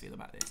you guys feel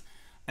about this?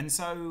 And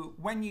so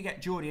when you get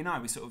Geordie and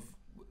I,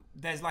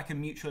 there's like a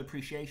mutual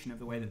appreciation of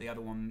the way that the other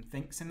one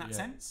thinks in that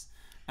sense.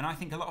 And I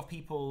think a lot of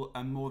people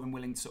are more than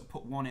willing to sort of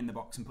put one in the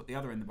box and put the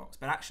other in the box,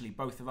 but actually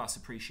both of us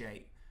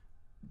appreciate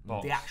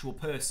the actual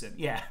person.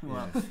 Yeah,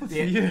 well,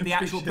 the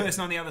actual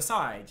person on the other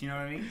side, you know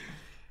what I mean?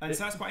 And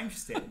so that's quite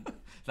interesting.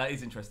 That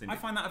is interesting. I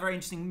find that a very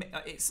interesting.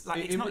 It's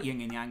like it's not yin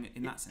and yang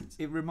in that sense.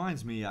 It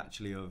reminds me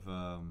actually of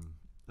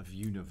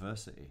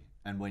university,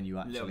 and when you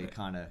actually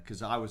kind of,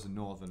 because I was a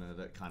northerner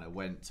that kind of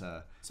went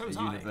to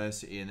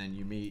university, and then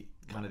you meet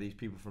kind of these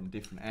people from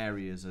different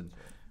areas, and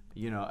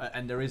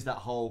and there is that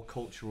whole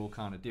cultural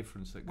kind of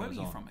difference that goes on. Where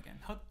are you from again?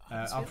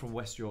 I'm from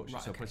West Yorkshire,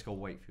 right, so a place called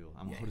Wakefield.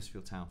 I'm a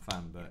Huddersfield Town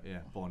fan, but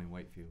born in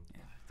Wakefield.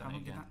 Yeah. How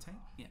long did that take?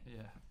 Yeah.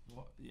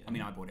 What? Yeah. I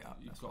mean, I brought it up.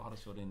 You've got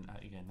Huddersfield in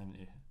again, haven't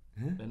you?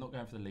 They're not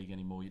going for the league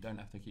anymore. You don't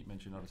have to keep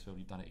mentioning Huddersfield.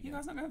 You've done it again. You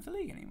guys not going for the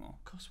league anymore?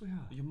 Of course we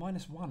are. You're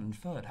 -1 and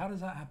third. How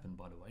does that happen,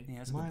 by the way?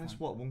 Yeah, minus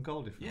what? 1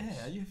 goal difference?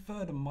 Yeah, you're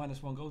third and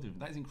 -1 goal difference.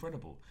 That is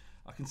incredible.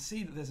 I can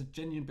see that there's a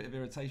genuine bit of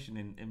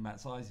irritation in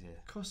Matt's eyes here.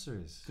 Of course there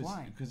is.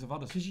 Why? Because of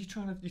others. Because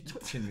you're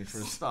touching me for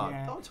a start.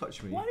 Yeah. Don't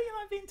touch me. Why do you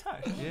like being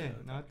touched? Yeah,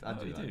 no, I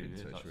do. you I do.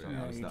 didn't touch you.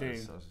 Yeah, you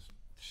do.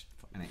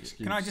 An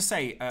excuse. Can I just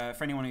say,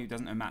 for anyone who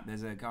doesn't know Matt,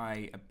 there's a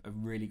guy, a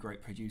really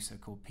great producer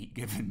called Pete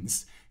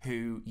Givens,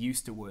 who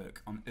used to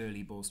work on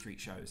early Ball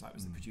Street shows, like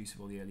was the producer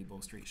of all the early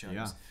Ball Street shows.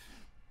 Yeah.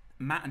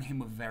 Matt and him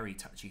were very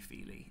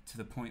touchy-feely to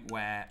the point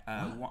where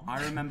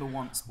I remember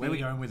once... Where are we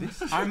going with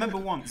this? I remember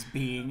once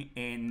being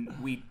in...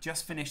 We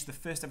just finished the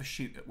first ever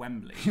shoot at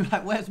Wembley. You're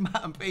like, where's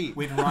Matt and Pete?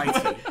 With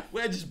Righty.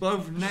 We're just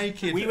both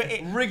naked, We were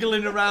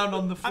wriggling around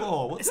on the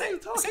floor. What are you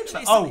talking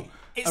about? Oh,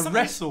 a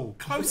wrestle.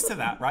 Close to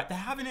that, right? They're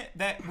having it...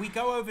 We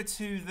go over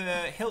to the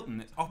Hilton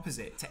that's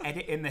opposite to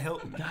edit in the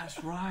Hilton.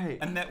 That's right.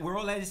 And we're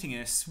all editing in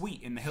a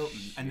suite in the Hilton.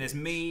 And there's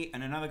me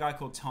and another guy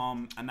called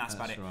Tom, and that's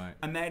about it. Right.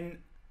 And then...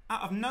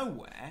 out of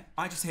nowhere,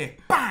 I just hear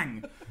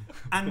bang,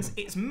 and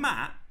it's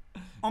Matt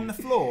on the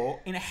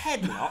floor in a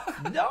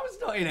headlock. No, it's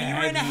not in a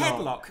headlock. You're in a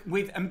headlock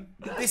with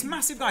this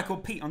massive guy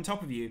called Pete on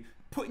top of you,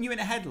 putting you in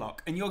a headlock,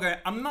 and you're going,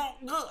 I'm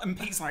not good. And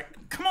Pete's like,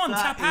 come on,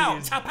 tap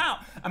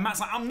out. And Matt's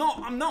like, I'm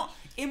not.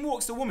 In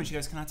walks the woman. She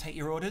goes, can I take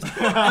your orders?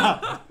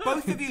 And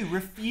both of you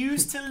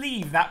refuse to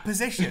leave that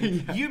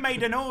position. You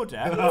made an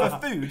order for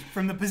food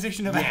from the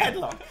position of a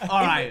headlock.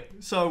 All right.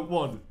 So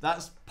one,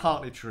 that's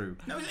partly true.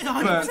 No,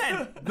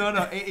 100%.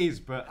 No, it is.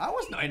 But I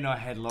was not in no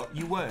headlock.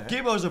 You were.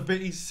 Gibbo's a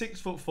bit. He's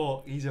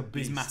 6'4". He's a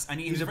beast. He's massive.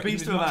 And he's a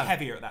beast. He was much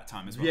heavier at that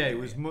time as well. Yeah, he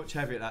was much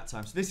heavier at that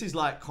time. So this is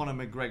like Conor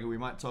McGregor. We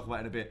might talk about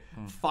it in a bit.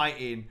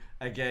 Fighting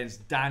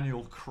against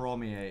Daniel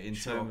Cormier in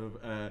terms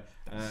of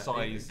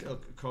size.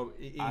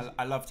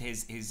 I loved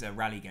his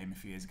rally game a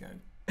few years ago.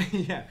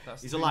 Yeah,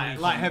 he's a light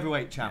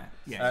heavyweight champ.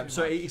 Yeah.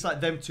 So it's like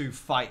them two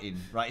fighting,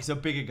 right? He's a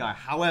bigger guy.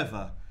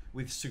 However,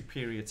 with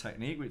superior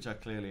technique, which I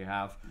clearly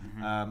have,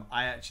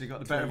 I actually got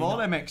the better of all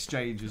them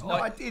exchanges. No,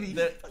 I did.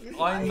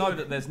 I know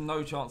that there's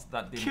no chance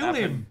that didn't Kill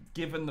happen, him.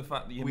 given the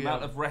fact the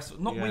amount of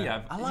wrestle. Not we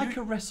have. I like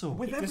a wrestle.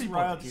 With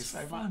everybody. It's so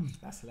fun.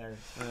 That's hilarious.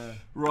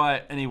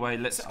 Right. Anyway,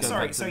 let's go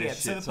back to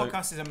this shit. So the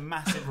podcast is a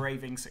massive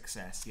raving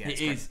success. Yeah,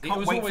 it is.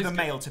 Can't wait for the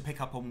mail to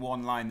pick up on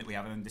one line that we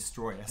have and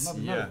destroy us.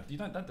 No, you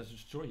don't. That doesn't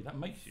destroy you. That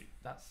makes you.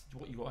 That's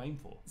what you got to aim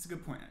for. It's a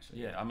good point,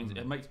 actually. Yeah, I mean,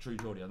 it makes True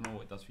Geordie. I don't know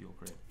what it does for your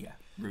career. Yeah,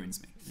 ruins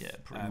me. Yeah,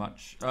 pretty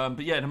much. But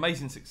yeah, an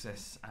amazing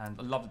success, and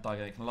I love the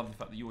dynamic, and I love the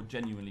fact that you're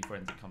genuinely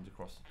friends. It comes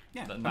across.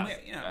 Yeah,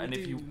 and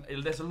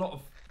there's a lot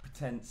of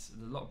pretense,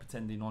 a lot of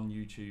pretending on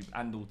YouTube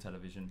and all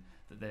television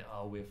that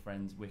we're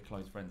friends, we're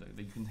close friends.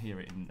 That you can hear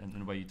it in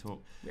the way you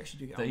talk. We actually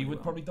do get that he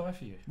would probably die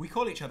for you. We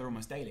call each other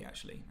almost daily,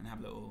 actually, and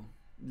have little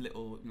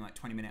like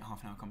 20-minute,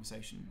 half-an-hour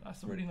conversation.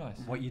 That's really nice.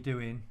 What you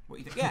doing? What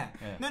you do? Yeah.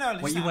 No.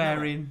 What you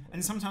wearing?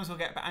 And sometimes we'll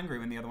get a bit angry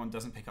when the other one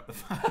doesn't pick up the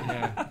phone.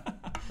 Yeah.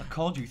 I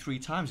called you 3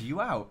 times. Are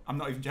you out? I'm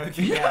not even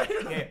joking.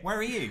 Yeah. Where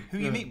are you? Who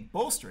are you meeting?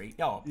 Ball Street.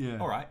 Oh, yeah.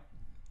 All right.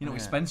 You're not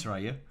with Spencer, are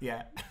you?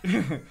 Yeah.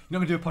 You're not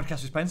going to do a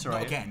podcast with Spencer, are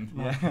you? Again.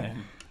 Yeah.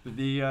 But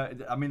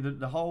I mean,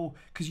 the whole,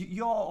 because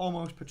you're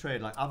almost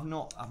portrayed like I've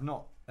not.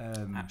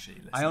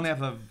 Actually, I only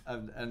have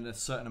a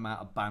certain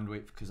amount of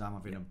bandwidth because I'm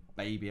having a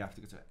baby. I have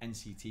to go to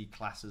NCT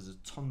classes. There's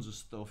tons of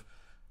stuff,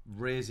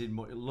 raising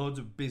money, loads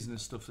of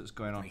business stuff that's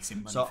going on.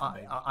 So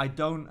I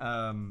don't.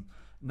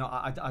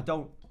 I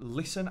don't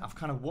listen. I've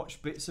kind of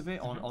watched bits of it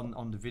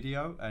on the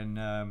video,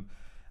 and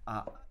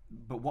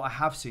but what I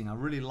have seen, I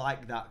really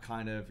like that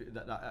kind of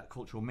that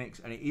cultural mix,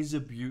 and it is a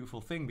beautiful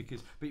thing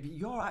because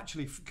you're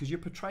actually, because you're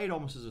portrayed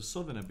almost as a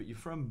southerner, but you're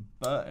from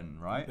Burton,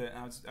 right?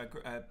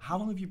 But how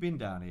long have you been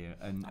down here?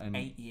 And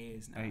 8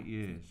 years now. 8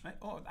 years.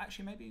 Or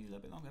actually maybe a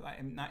little bit longer,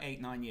 like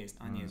 9 years,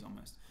 9 years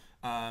almost.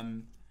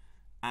 And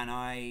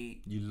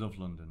you love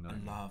London,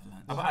 don't you? I love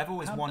London. But I've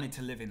always wanted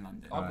to live in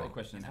London. I've got a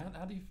question.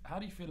 How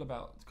do you feel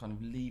about kind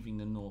of leaving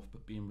the north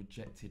but being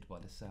rejected by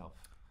the south?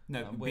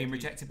 No, being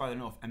rejected by the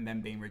north and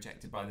then being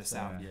rejected by the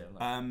south.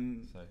 Yeah,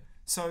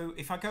 so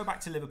if I go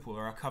back to Liverpool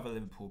or I cover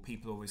Liverpool,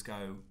 people always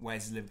go,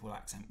 "Where's his Liverpool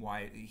accent?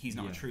 Why he's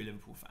not a true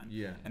Liverpool fan?"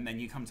 Yeah. And then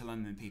you come to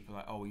London, and people are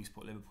like, "Oh, well, you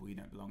support Liverpool, you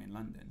don't belong in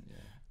London." Yeah.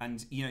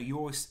 And you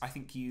always, I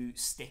think you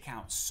stick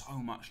out so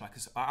much. Like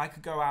I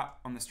could go out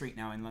on the street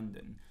now in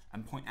London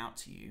and point out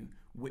to you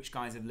which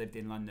guys have lived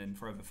in London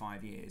for over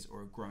 5 years or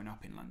have grown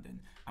up in London,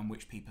 and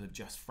which people have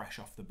just fresh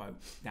off the boat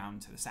down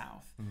to the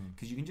south.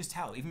 Because you can just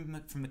tell, even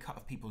from the cut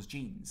of people's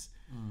jeans.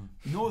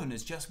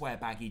 Northerners just wear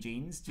baggy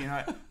jeans. Do you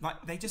know?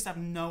 Like they just have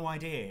no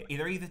idea.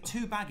 Either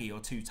too baggy or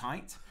too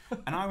tight.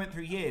 And I went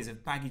through years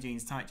of baggy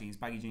jeans, tight jeans,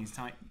 baggy jeans,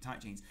 tight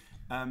jeans.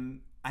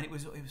 And it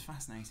was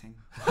fascinating.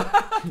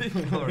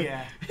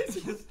 Yeah, it's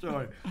a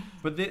story.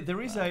 But it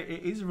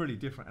is really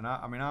different. And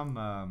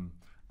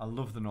I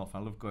love the north. I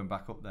love going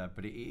back up there,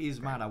 but it is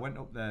mad. I went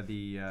up there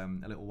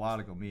a little while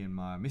ago. Me and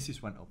my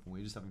missus went up, and we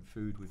were just having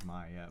food with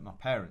my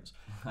parents,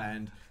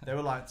 and they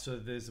were like, so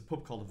there's a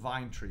pub called the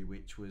Vine Tree,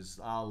 which was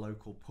our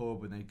local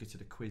pub, and they go to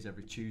the quiz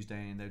every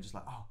Tuesday, and they were just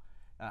like, oh.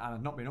 And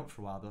I'd not been up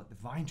for a while. The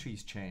Vine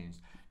Tree's changed.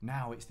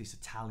 Now it's this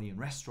Italian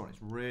restaurant.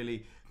 It's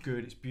really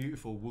good. It's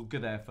beautiful. We'll go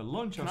there for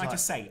lunch. Can I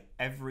just say,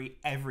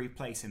 every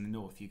place in the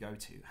north you go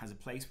to has a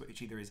place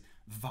which either is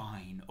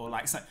Vine, or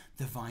like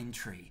the Vine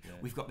Tree. Yeah.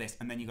 We've got this,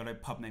 and then you've got a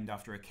pub named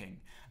after a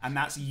king, and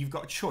you've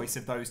got a choice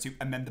of those two,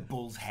 and then the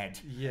Bull's Head.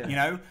 Yeah. You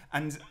know,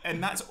 and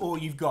that's all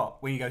you've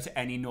got when you go to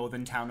any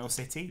northern town or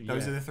city.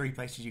 Those are the three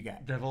places you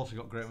get. They've also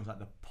got great ones like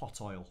the pot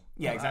oil.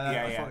 Yeah,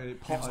 exactly.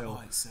 Pot oil.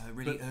 Oh, it's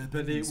really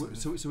urban.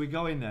 So we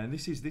go in there, and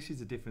this is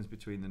the difference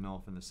between the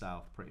north and the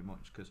south, pretty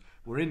much, because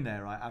we're in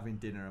there, right, having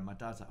dinner, and my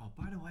dad's like, "Oh,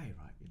 by the way,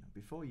 right, you know,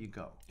 before you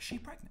go." Is she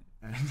pregnant?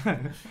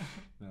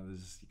 No, you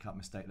can't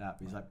mistake that.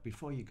 But he's like,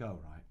 before you go,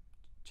 right,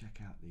 check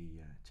out the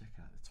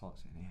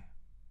toilets in here.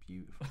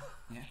 Beautiful.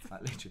 Yeah.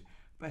 Like literally,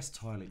 best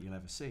toilet you'll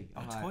ever see.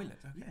 Toilet.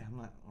 Okay. Yeah. I'm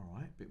like, all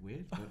right, bit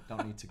weird, but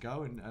don't need to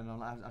go. And I'm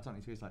like, I don't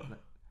need to. He's like,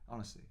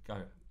 honestly, go.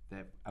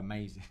 They're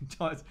amazing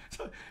toilets.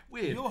 So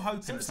weird. You're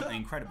hoping for something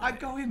incredible. I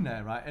go in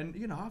there, right, and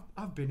you know,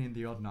 I've been in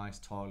the odd nice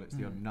toilets,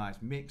 the odd nice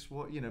mix,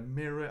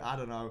 mirror. I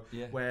don't know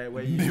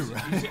where you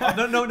mirror.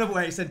 No,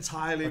 where it's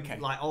entirely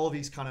like all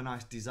these kind of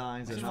nice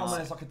designs. And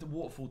it's like the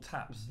waterfall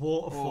taps.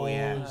 Waterfall. Oh,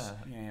 yeah.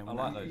 I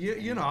like those.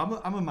 You know,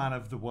 I'm a man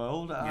of the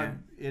world. Yeah.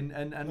 And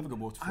love a good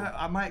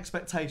waterfall. My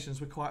expectations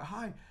were quite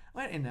high. I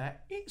went in there.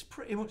 It's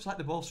pretty much like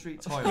the Ball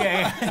Street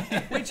toilet,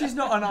 which is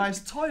not a nice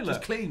toilet.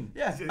 Just clean.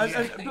 Yeah,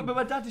 but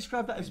my dad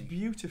described that as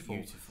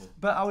beautiful.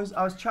 But I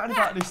was chatting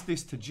about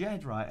this to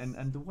Jed, right,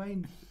 and the way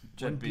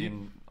Jed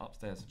being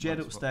upstairs.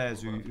 Jed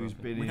upstairs, who's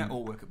been. We don't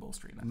all work at Ball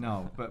Street.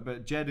 No,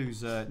 but Jed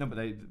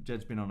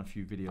Jed's been on a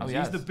few videos.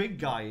 He's the big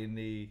guy in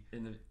the.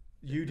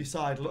 You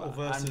decide little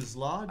versus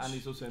large. And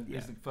he's also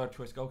he's the third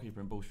choice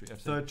goalkeeper in Ball Street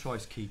FC. Third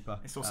choice keeper.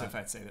 It's also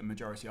fair to say that the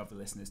majority of the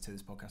listeners to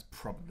this podcast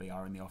probably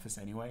are in the office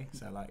anyway.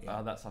 So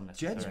that's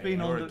unnecessary. Jed's been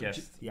on a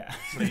guest. Yeah.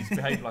 Please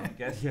behave like a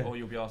guest or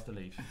you'll be asked to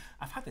leave.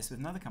 I've had this with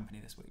another company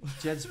this week.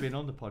 Jed's been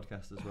on the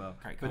podcast as well.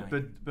 Great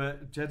guy.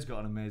 But Jed's got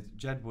an amazing.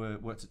 Jed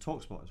worked at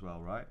TalkSport as well,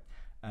 right?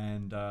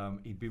 And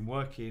he'd been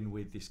working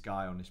with this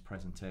guy on this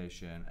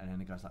presentation, and then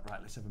the guy's like,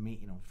 right, let's have a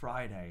meeting on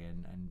Friday,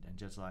 and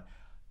Jed's like,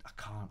 I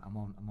can't. I'm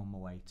on my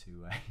way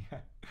to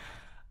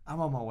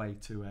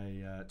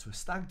a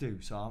stag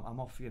do. So I'm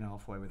off,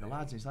 halfway with the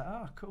lads. And he's like,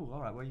 oh, cool. All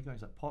right, where are you going?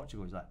 He's like,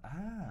 Portugal. He's like,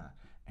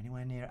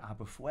 anywhere near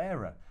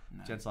Albufeira?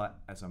 No. Jed's like,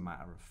 as a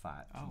matter of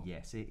fact,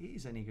 yes, it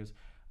is. And he goes,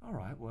 all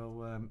right,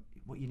 well,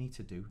 what you need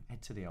to do,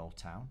 head to the old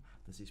town.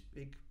 There's this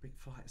big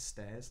flight of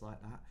stairs like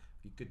that.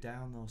 You go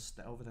down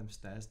over them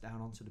stairs,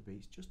 down onto the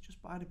beach,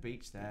 just by the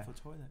beach there.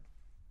 Beautiful toilet.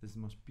 There's the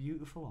most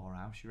beautiful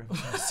whorehouse you're ever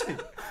going to see.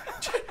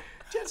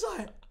 Jed's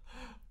like.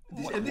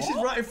 This is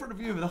right in front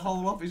of you with the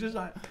whole office. Just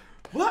like,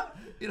 what?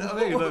 You know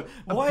what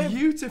I mean?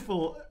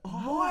 Beautiful.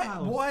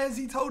 Why has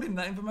he told him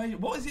that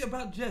information? What is it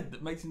about Jed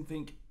that makes him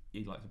think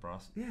he likes a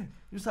brass? Yeah.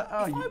 He was like,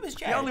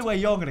 the only way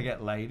you're going to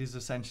get laid is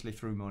essentially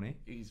through money.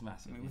 He's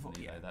massive, isn't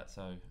he? That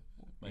so.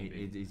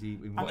 Maybe. Is he?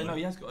 No,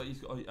 he's got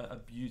a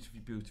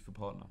beautiful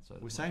partner. So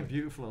we're saying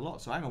beautiful a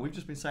lot. So hang on, we've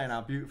just been saying how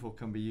beautiful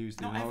can be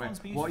used in a way.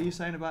 What are you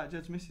saying about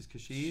Jed's missus?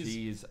 Because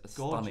she is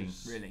gorgeous.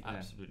 Stunning, really,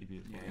 absolutely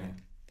beautiful. Yeah.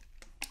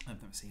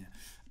 I've never seen it.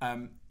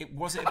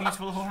 Was it a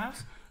beautiful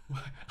whorehouse?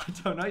 I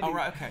don't know. Oh,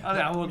 right, okay.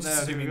 I'm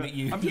just assuming that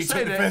you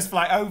took the first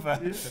flight over.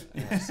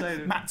 Yeah.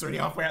 Matt's already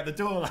halfway out the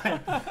door. Like,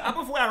 I'm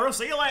off where, I'll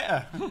see you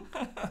later.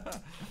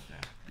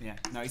 Yeah.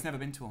 No, he's never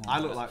been to a whorehouse. I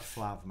look like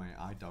Flav, mate.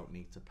 I don't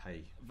need to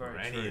pay for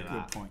any of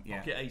that. Good point, yeah.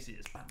 Pocket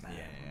ACs, bam.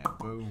 Yeah,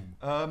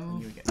 boom.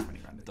 You would get 20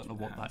 rand. Don't know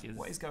what that is.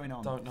 What is going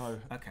on? Don't know.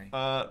 Okay.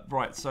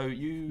 Right, so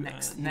you...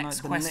 Next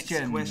question.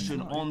 Next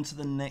question, on to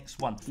the next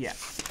one. Yeah.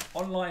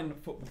 Online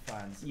football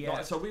fans. Yeah.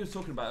 Like, so we were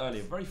talking about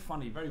earlier, very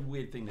funny, very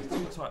weird thing. There's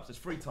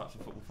three types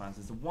of football fans.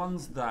 There's the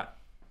ones that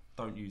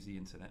don't use the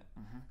internet.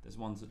 There's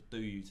ones that do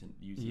use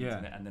the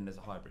internet, and then there's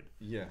a hybrid.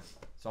 Yeah.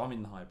 So I'm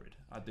in the hybrid.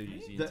 I do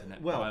use the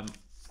internet. Well,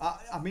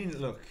 I mean,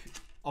 look,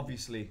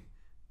 obviously,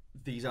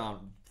 these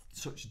aren't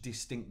such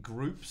distinct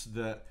groups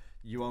that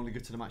you only go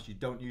to the match. You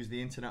don't use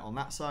the internet on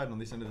that side, and on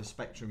this end of the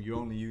spectrum, you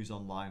only use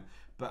online.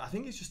 But I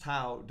think it's just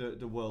how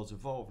the world's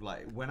evolved.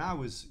 Like, when I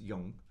was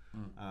young,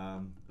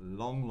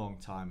 long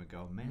time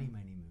ago, many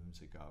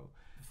moons ago,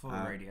 before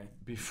the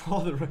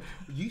radio.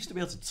 We used to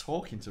be able to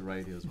talk into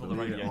radios, but the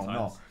radio times.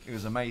 not. It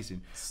was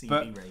amazing.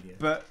 CB radio.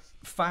 But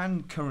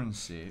fan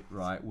currency,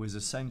 right, was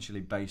essentially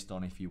based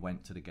on if you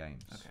went to the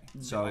games. Okay.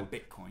 So like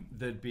Bitcoin.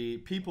 There'd be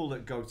people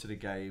that go to the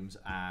games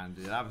and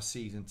they'd have a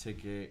season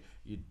ticket,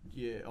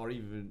 or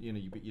even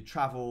you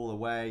travel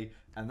away,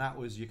 and that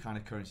was your kind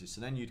of currency.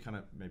 So then you'd kind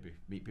of maybe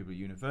meet people at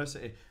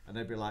university, and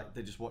they'd be like,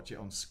 they just watch it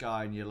on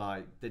Sky, and you're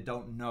like, they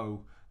don't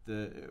know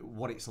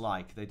what it's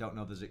like. They don't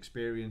know there's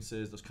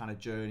experiences, those kind of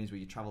journeys where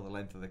you travel the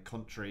length of the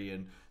country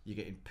and you're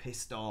getting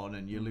pissed on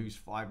and you lose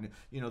 5,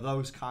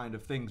 those kind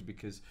of things,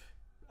 because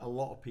a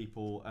lot of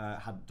people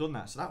had done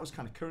that. So that was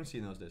kind of currency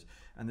in those days.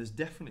 And there's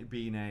definitely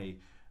been a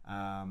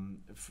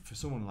for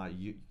someone like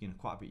you,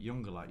 quite a bit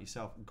younger like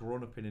yourself,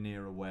 grown up in an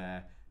era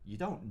where you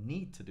don't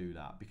need to do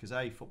that, because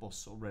football's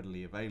so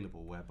readily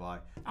available, whereby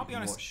you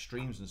can watch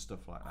streams and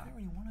stuff like that. I don't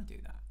really want to do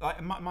that.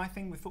 Like my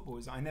thing with football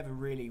is I never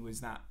really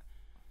was that.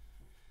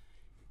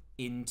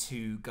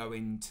 into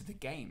going to the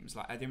games.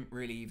 Like I didn't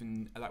really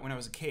even like when I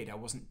was a kid, I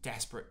wasn't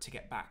desperate to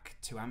get back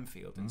to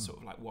Anfield and sort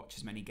of like watch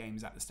as many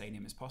games at the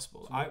stadium as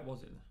possible. So what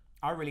was it?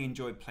 I really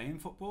enjoyed playing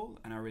football,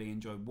 and I really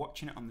enjoyed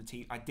watching it on the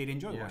TV. I did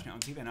enjoy watching it on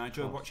TV, and I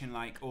enjoyed watching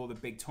like all the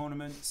big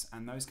tournaments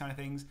and those kind of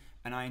things,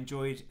 and I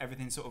enjoyed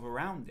everything sort of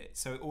around it.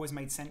 So it always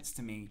made sense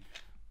to me,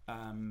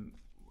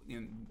 you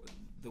know,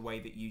 the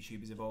way that YouTube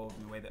has evolved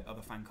and the way that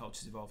other fan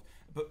cultures evolved.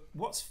 But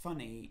what's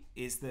funny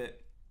is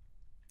that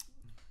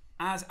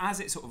as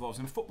it sort of evolves,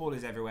 and football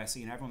is everywhere, so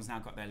you know everyone's now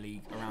got their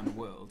league around the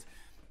world.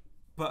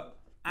 But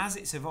as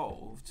it's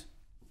evolved,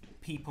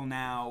 people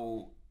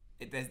now.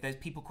 There's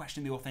people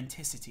questioning the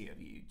authenticity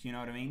of you. Do you know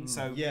what I mean?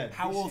 So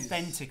how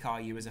authentic are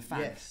you as a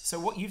fan? Yes. So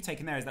what you've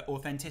taken there is that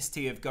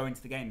authenticity of going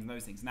to the games and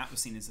those things, and that was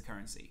seen as the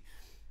currency.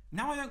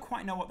 Now I don't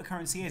quite know what the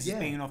currency is as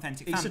being an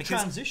authentic fan. It's a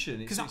transition.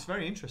 It's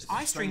very interesting.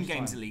 I stream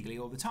games illegally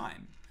all the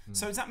time.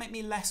 So does that make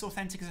me less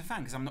authentic as a fan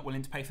because I'm not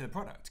willing to pay for the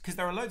product? Because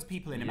there are loads of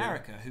people in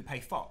America who pay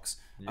Fox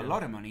a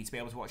lot of money to be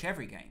able to watch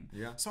every game.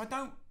 So I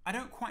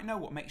don't quite know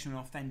what makes you an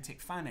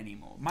authentic fan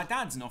anymore. My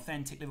dad's an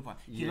authentic Liverpool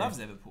fan. He loves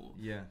Liverpool.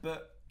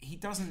 But he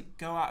doesn't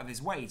go out of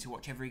his way to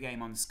watch every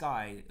game on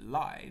Sky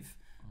live,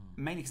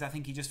 mainly because I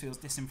think he just feels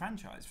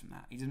disenfranchised from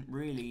that. He doesn't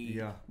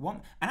really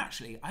want... And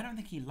actually, I don't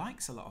think he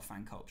likes a lot of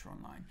fan culture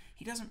online.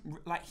 He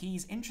doesn't... Like,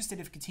 he's interested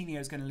if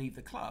Coutinho's going to leave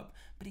the club,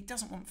 but he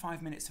doesn't want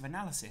 5 minutes of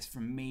analysis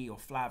from me or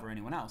Flav or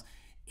anyone else.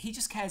 He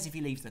just cares if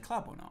he leaves the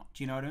club or not.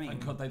 Do you know what I mean?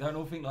 Thank God they don't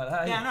all think like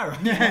that. Yeah, I know.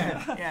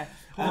 Yeah.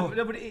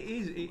 No, but it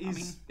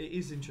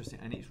is interesting,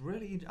 and it's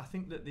really... I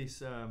think that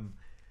this...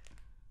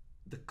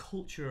 the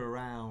culture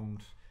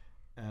around...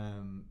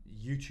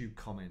 YouTube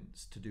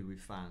comments to do with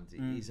fans,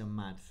 it is a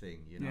mad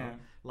thing, you know.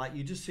 Like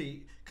you just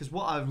see, because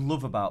what I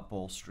love about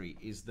Ball Street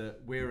is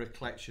that we're a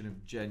collection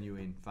of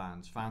genuine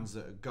fans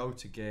that go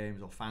to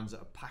games, or fans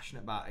that are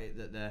passionate about it,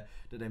 that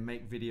they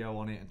make video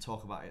on it and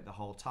talk about it the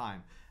whole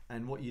time.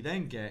 And what you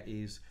then get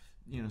is,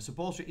 you know, so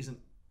Ball Street isn't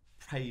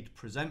paid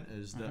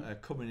presenters that are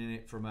coming in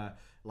it from an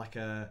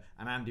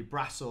Andy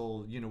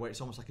Brassel, you know, where it's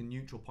almost like a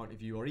neutral point of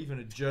view, or even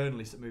a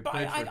journalist that maybe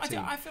played for a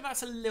team. I feel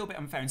that's a little bit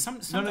unfair. And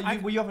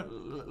you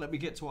haven't. Let me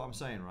get to what I'm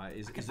saying.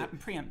 Right? I'm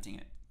preempting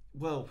it.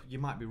 Well, you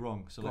might be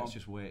wrong, so let's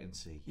just wait and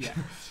see. Yeah.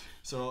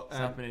 So it's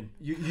happening.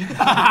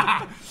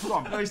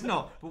 No, it's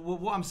not. But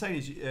what I'm saying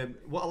is,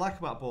 what I like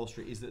about Ball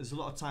Street is that there's a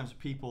lot of times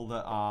people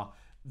that are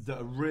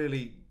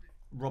really.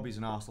 Robbie's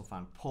an Arsenal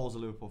fan, Paul's a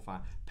Liverpool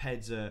fan,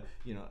 Ped's an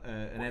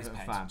Everton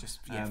fan. Just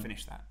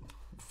finish that.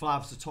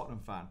 Flav's a Tottenham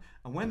fan.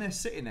 And when they're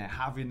sitting there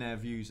having their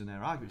views and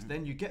their arguments,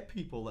 then you get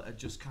people that are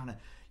just kind of,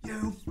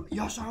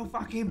 you're so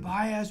fucking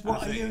biased,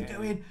 what are you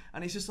doing?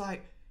 And it's just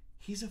like,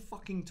 he's a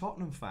fucking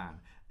Tottenham fan.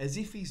 As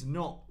if he's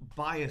not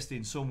biased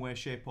in some way,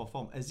 shape or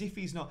form. As if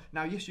he's not...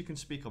 Now, yes, you can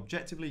speak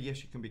objectively.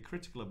 Yes, you can be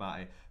critical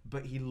about it.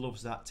 But he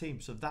loves that team.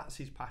 So that's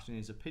his passion,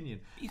 his opinion.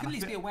 You can at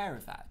least be aware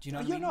of that. Do you know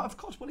what I mean? No, of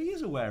course. Well, he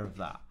is aware of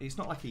that. It's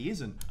not like he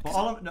isn't. But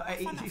I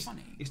find that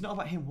funny. It's not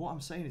about him. What I'm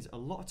saying is, a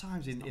lot of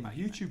times in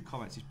YouTube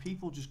comments, is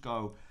people just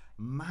go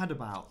mad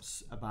about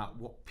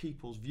what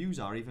people's views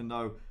are, even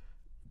though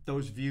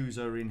those views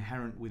are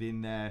inherent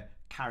within their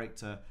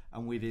character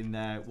and within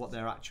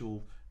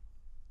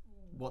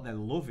what their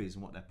love is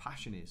and what their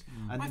passion is.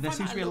 And there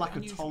seems to be a lack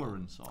of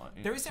tolerance.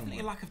 There is definitely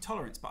a lack of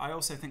tolerance, but I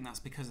also think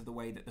that's because of the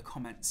way that the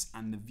comments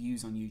and the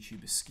views on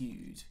YouTube are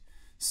skewed.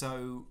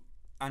 So,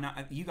 and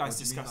you guys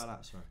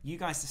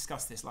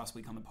discussed this last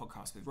week on the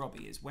podcast with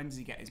Robbie, is when does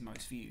he get his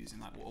most views,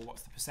 and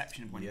what's the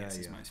perception of when he gets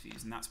his most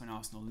views, and that's when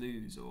Arsenal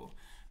lose,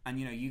 and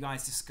you know, you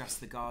guys discussed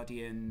the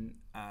Guardian,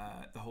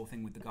 the whole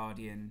thing with the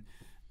Guardian.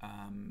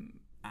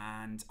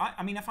 And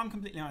I mean, if I'm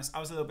completely honest, I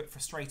was a little bit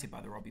frustrated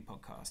by the Robbie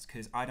podcast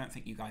because I don't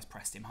think you guys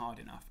pressed him hard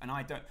enough. And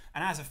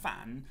as a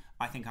fan,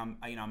 I think I'm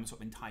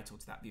sort of entitled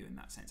to that view in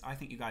that sense. I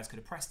think you guys could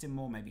have pressed him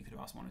more. Maybe you could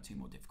have asked one or two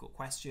more difficult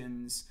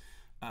questions,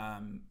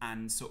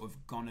 and sort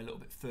of gone a little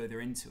bit further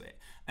into it.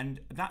 And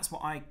that's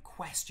what I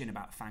question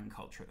about fan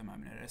culture at the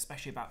moment,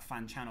 especially about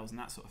fan channels and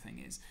that sort of thing.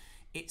 Is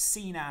it's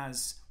seen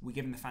as we're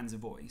giving the fans a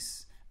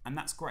voice. And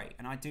that's great,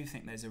 and I do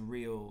think there's a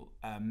real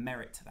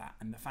merit to that,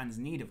 and the fans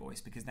need a voice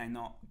because they're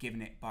not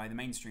given it by the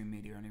mainstream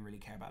media, and they really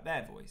care about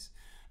their voice.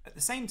 At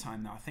the same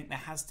time, though, I think there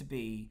has to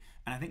be,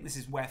 and I think this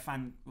is where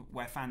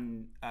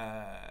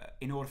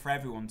in order for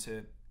everyone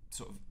to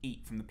sort of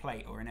eat from the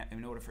plate, or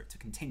in order for it to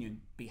continue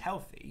and be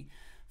healthy,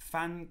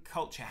 fan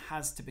culture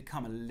has to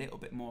become a little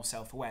bit more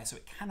self-aware. So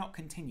it cannot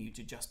continue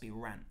to just be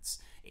rants.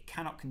 It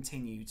cannot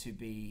continue to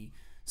be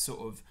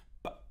sort of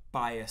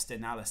biased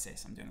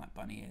analysis. I'm doing like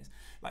bunny ears,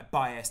 like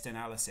biased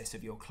analysis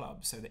of your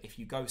club, so that if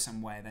you go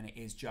somewhere, then it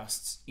is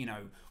just, you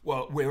know,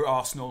 well, we're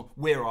Arsenal,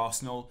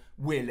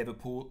 we're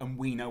Liverpool, and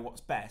we know what's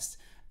best.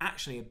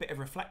 Actually, a bit of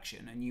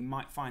reflection, and you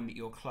might find that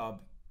your club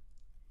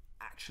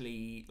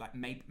actually, like,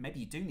 maybe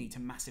you do need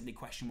to massively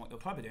question what your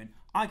club are doing.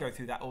 I go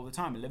through that all the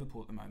time with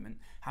Liverpool at the moment,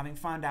 having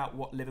found out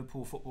what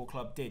Liverpool Football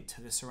Club did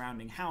to the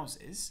surrounding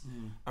houses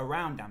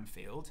around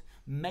Anfield,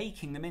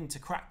 making them into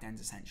crack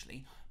dens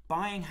essentially,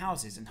 buying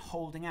houses and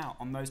holding out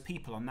on those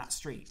people on that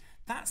street.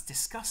 That's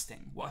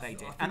disgusting what they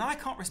did. And I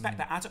can't respect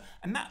that at all.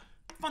 And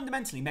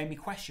fundamentally made me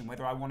question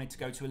whether I wanted to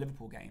go to a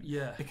Liverpool game.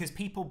 Yeah. Because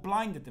people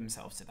blinded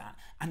themselves to that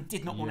and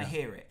did not want to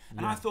hear it.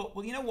 And I thought,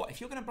 well, you know what? If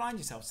you're going to blind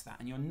yourself to that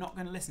and you're not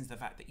going to listen to the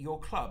fact that your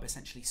club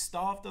essentially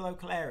starved the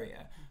local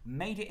area,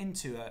 made it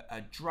into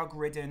a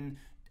drug-ridden,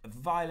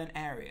 violent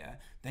area,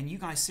 then you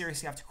guys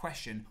seriously have to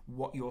question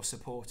what you're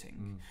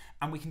supporting.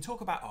 And we can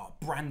talk about,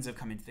 brands have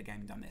come into the game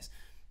and done this.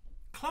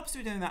 Clubs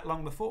were doing that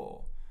long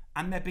before.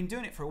 And they've been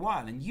doing it for a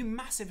while, and you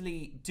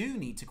massively do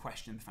need to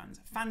question the fans.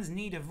 Fans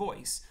need a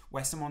voice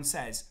where someone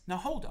says, no,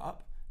 hold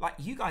up, like,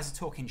 you guys are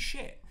talking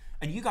shit,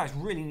 and you guys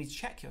really need to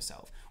check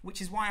yourself, which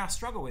is why I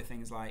struggle with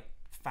things like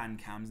fan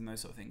cams and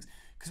those sort of things.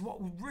 Because what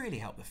would really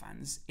help the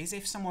fans is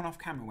if someone off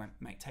camera went,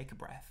 mate, take a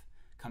breath,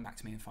 come back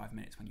to me in 5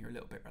 minutes when you're a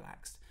little bit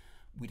relaxed.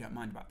 We don't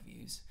mind about the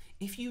views.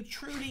 If you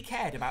truly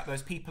cared about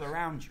those people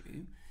around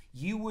you,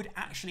 you would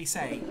actually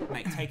say,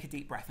 mate, take a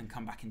deep breath and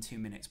come back in 2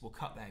 minutes. We'll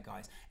cut there,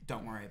 guys.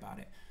 Don't worry about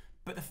it.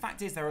 But the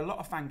fact is, there are a lot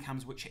of fan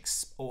cams which,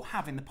 or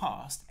have in the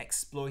past,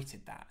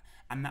 exploited that,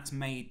 and that's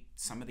made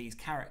some of these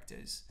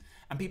characters.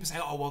 And people say,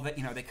 oh, well,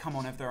 they come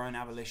on of their own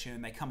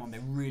abolition, they come on, they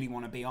really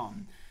want to be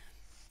on.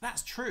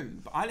 That's true,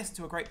 but I listened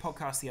to a great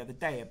podcast the other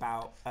day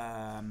about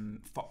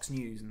Fox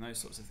News and those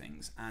sorts of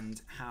things,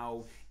 and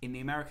how in the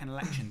American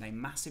election they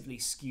massively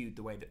skewed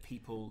the way that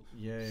people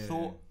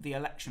thought the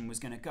election was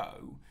going to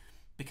go,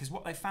 because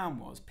what they found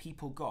was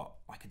people got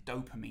like a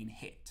dopamine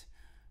hit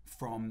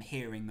from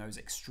hearing those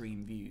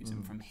extreme views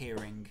and from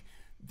hearing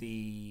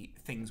the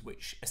things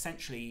which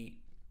essentially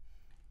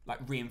like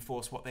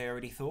reinforce what they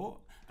already thought.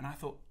 And I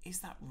thought,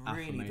 is that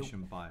really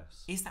affirmation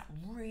bias? Is that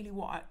really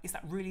is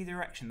that really the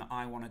direction that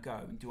I want to go?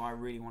 And do I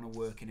really want to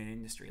work in an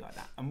industry like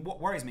that? And what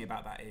worries me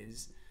about that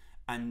is,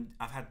 and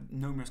I've had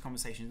numerous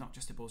conversations, not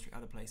just at Ball Street,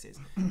 other places,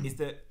 is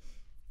that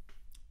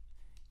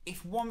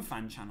if one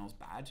fan channel's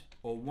bad,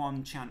 or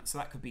one channel, so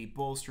that could be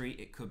Ball Street,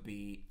 it could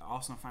be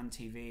Arsenal Fan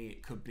TV,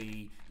 it could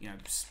be,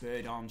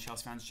 Spurred On,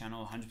 Chelsea Fans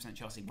Channel, 100%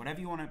 Chelsea, whatever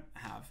you want to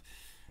have,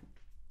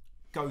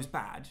 goes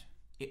bad,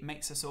 it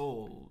makes us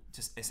all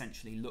just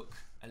essentially look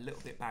a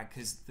little bit bad,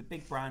 because the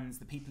big brands,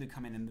 the people who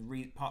come in,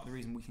 and part of the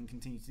reason we can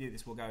continue to do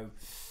this, will go,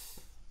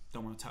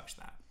 don't want to touch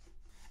that.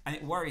 And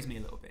it worries me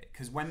a little bit,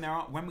 because when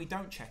we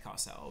don't check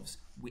ourselves,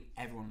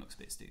 everyone looks a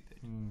bit stupid.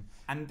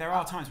 And there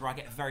are times where I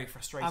get very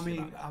frustrated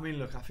about that. I mean,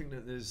 look, I think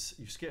that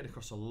you've skated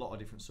across a lot of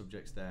different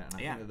subjects there, and I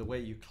think that the way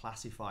you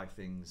classify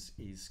things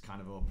is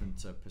kind of open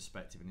to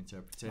perspective and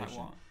interpretation. Like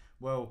what?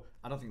 Well,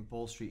 I don't think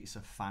Ball Street is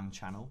a fan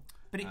channel.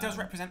 But it does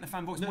represent the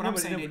fan voice.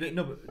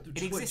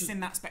 It exists in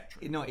that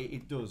spectrum. No,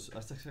 it does.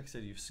 As I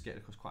said, you've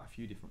skated across quite a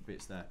few different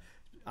bits there.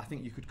 I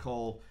think you could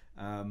call,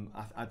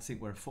 I'd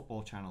think we're a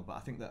football channel, but I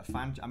think that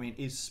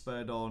is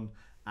Spurred On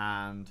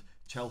and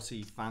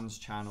Chelsea Fans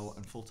Channel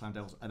and Full Time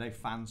Devils, are they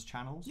fans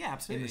channels? Yeah,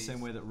 absolutely. In the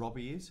same way that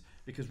Robbie is?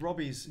 Because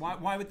Robbie's...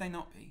 Why would they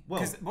not be?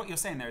 Because what you're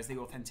saying there is the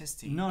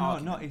authenticity. No,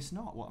 it's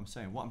not what I'm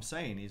saying. What I'm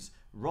saying is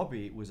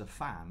Robbie was a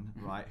fan,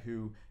 right,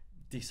 who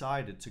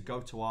decided to go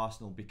to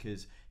Arsenal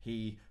because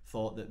he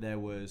thought that there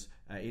was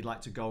he'd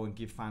like to go and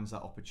give fans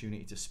that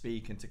opportunity to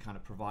speak and to kind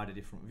of provide a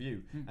different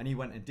view, and he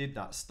went and did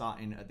that,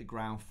 starting at the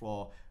ground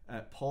floor.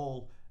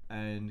 Paul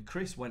and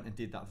Chris went and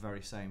did that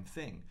very same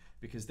thing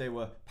because they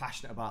were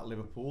passionate about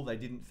Liverpool. They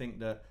didn't think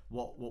that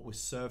what was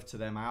served to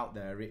them out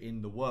there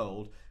in the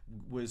world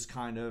was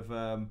kind of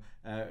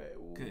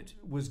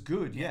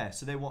good. Yeah.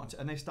 So they wanted to,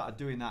 and they started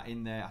doing that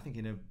in their, I think,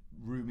 in a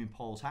room in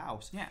Paul's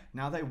house. Yeah.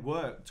 Now they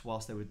worked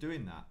whilst they were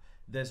doing that.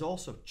 There's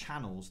also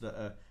channels that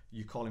are,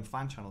 you call them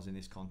fan channels in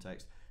this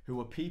context,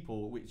 who are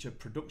people which are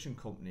production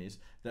companies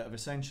that have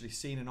essentially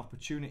seen an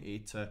opportunity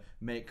to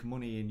make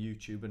money in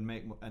YouTube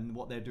and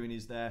what they're doing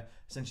is they're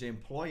essentially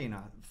employing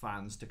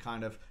fans to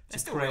kind of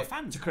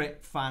to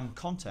create fan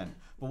content.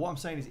 But what I'm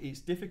saying is it's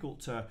difficult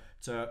to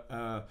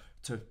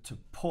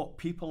put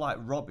people like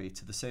Robbie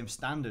to the same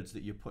standards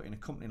that you put in a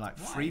company like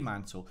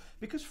Fremantle,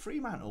 because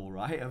Fremantle,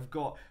 right, have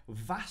got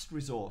vast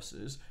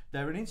resources.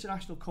 They're an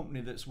international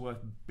company that's worth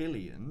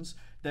billions.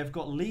 They've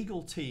got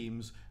legal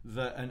teams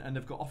and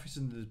they've got offices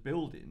in the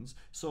buildings,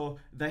 so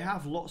they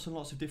have lots and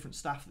lots of different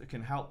staff that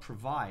can help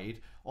provide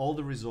all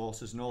the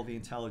resources and all the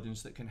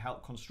intelligence that can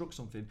help construct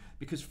something.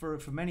 Because for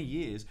many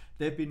years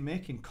they've been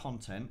making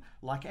content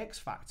like X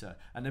Factor,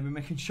 and they've been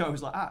making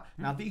shows like that.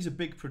 Now these are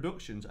big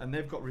productions, and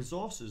they've got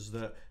resources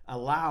that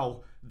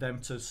allow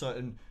them to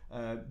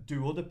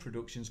do other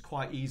productions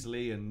quite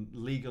easily and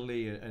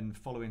legally and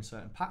following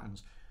certain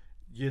patterns.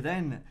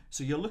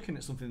 So you're looking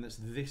at something that's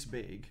this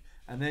big,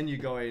 and then you're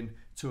going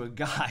to a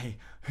guy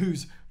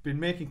who's been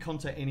making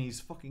content in his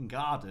fucking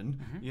garden,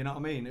 you know what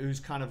I mean? Who's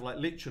kind of like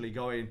literally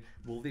going,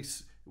 will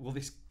this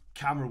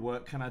camera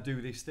work? Can I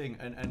do this thing?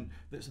 And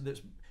that's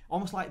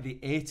almost like the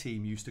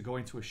A-team used to go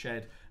into a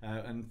shed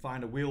and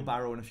find a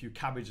wheelbarrow and a few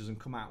cabbages and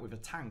come out with a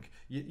tank.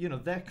 You know,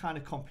 they're kind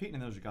of competing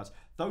in those regards.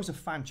 Those are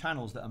fan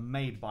channels that are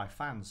made by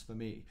fans for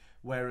me.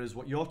 Whereas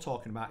what you're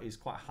talking about is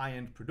quite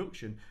high-end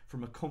production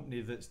from a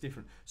company that's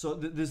different. So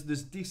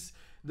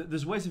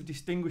there's ways of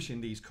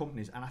distinguishing these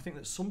companies, and I think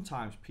that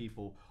sometimes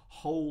people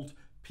hold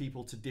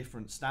people to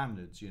different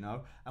standards, you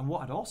know. And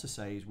what I'd also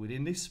say is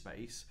within this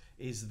space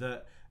is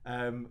that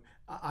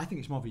I think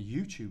it's more of a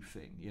YouTube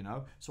thing, you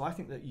know. So I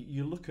think that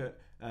you look at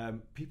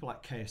people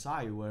like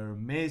KSI, who are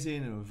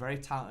amazing and are very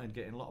talented,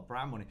 getting a lot of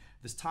brand money.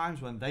 There's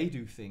times when they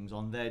do things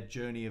on their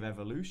journey of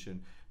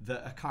evolution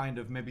that are kind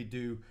of maybe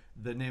do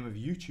the name of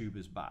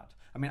YouTubers bad.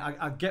 I mean,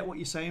 I get what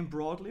you're saying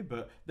broadly,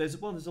 but there's a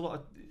lot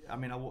of, I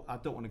mean, I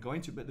don't want to go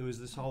into it, but there was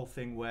this whole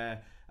thing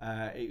where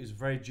it was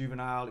very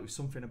juvenile. It was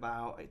something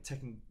about it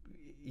taking,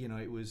 you know,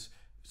 it was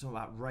something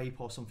about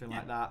rape or something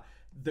like that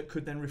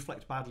could then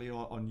reflect badly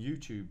on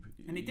YouTube.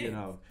 And it did. You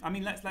know. I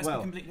mean, let's be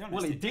completely honest.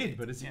 Well, it did,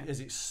 but as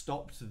it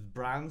stopped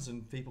brands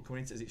and people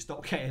coming into it, as it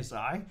stopped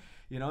KSI,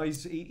 you know,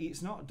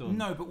 it's not done.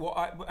 No,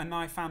 but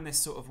I found this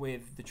sort of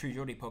with the True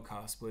Geordie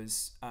podcast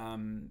was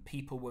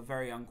people were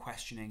very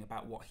unquestioning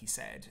about what he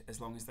said as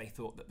long as they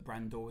thought that the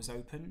brand door was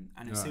open.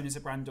 And as soon as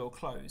the brand door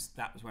closed,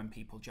 that was when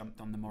people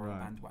jumped on the moral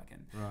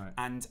bandwagon. Right.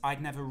 And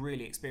I'd never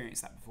really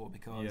experienced that before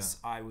because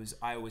I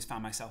always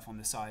found myself on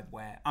the side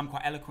where I'm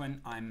quite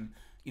eloquent.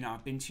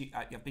 I've been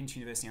to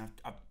university and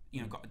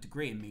I've got a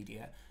degree in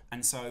media,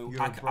 and so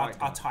I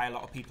tie a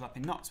lot of people up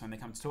in knots when they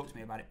come to talk to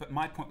me about it. But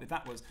my point with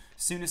that was,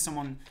 as soon as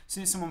someone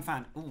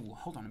found, oh,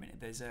 hold on a minute,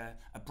 there's a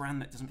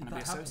brand that doesn't want to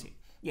be associated.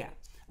 Yeah,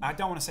 I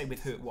don't want to say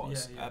with who it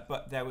was,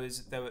 but there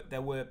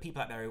were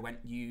people out there who went,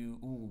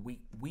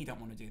 we don't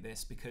want to do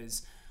this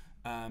because.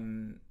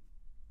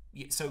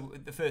 So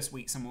the first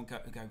week, someone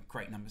would go,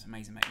 great numbers,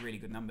 amazing, mate, really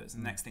good numbers.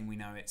 And the next thing we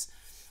know, it's.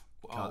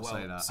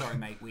 Say that. Sorry,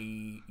 mate.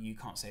 You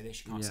can't say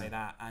this. You can't say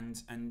that.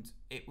 And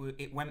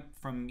it went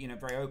from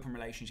very open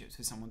relationships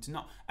with someone to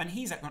not. And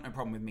he's got no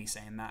problem with me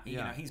saying that. You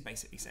know, he's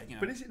basically said,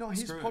 But is it not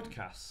his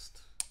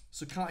podcast?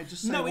 So can't he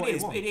just say no? What it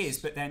is. He wants? It is.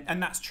 But then,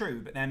 and that's true.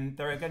 But then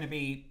there are going to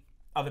be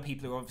other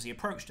people who obviously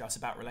approached us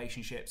about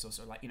relationships, or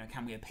sort of like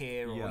can we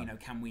appear, or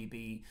can we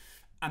be?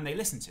 And they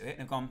listened to it and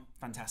have gone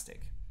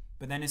fantastic.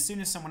 But then as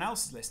soon as someone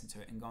else has listened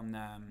to it and gone,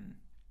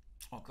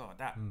 oh god,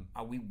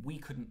 we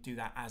couldn't do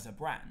that as a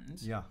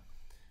brand. Yeah.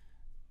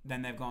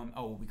 Then they've gone,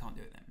 oh, we can't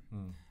do it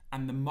then.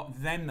 And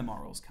then the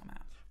morals come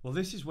out. Well,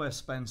 this is where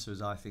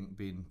Spencer's, I think,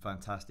 been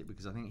fantastic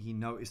because I think he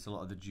noticed a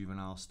lot of the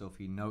juvenile stuff.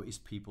 He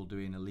noticed people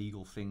doing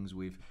illegal things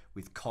with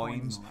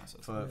coins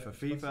for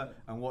FIFA.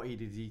 And what he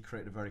did, he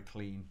created a very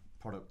clean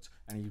product.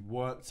 And he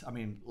worked, I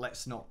mean,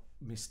 let's not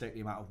mistake the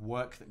amount of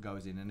work that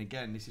goes in. And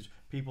again, this is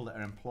people that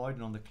are employed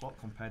and on the clock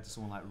compared to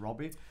someone like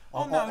Robbie.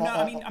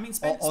 I mean,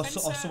 Spencer, or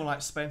someone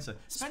like Spencer.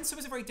 Spencer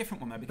was a very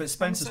different one though. But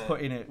Spencer's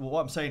put in it. Well,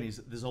 what I'm saying is,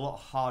 there's a lot of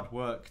hard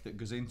work that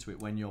goes into it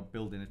when you're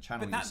building a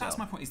channel. But that's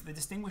my point. Is the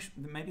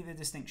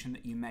distinction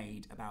that you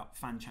made about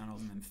fan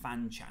channels and then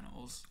fan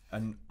channels.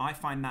 And I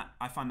find that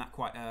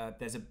quite.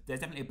 There's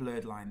definitely a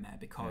blurred line there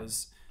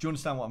because. Do you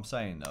understand what I'm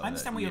saying though? I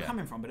understand where you're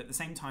coming from, but at the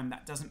same time,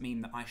 that doesn't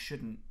mean that I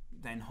shouldn't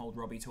then hold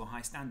Robbie to a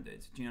high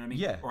standard. Do you know what I mean?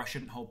 Yeah. Or I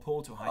shouldn't hold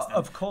Paul to a high standard.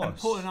 Of course. And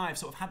Paul and I have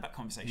sort of had that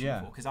conversation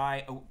before because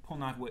Paul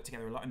and I have worked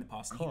together a lot in the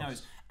past, and he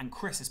knows, and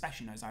Chris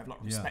especially knows, I have a lot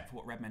of respect for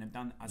what Redmen have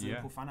done. As a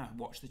Liverpool fan, I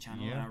watch the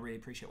channel and I really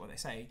appreciate what they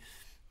say.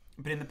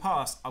 But in the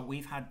past,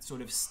 we've had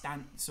sort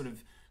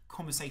of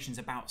conversations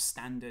about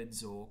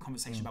standards or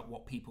conversations about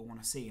what people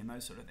want to see and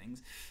those sort of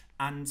things,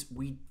 and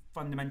we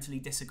fundamentally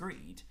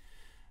disagreed.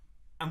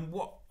 And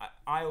what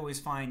I always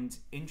find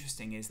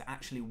interesting is that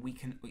actually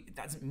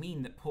that doesn't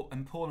mean that Paul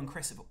and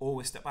Chris have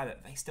always stuck by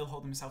that. They still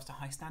hold themselves to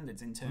high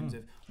standards in terms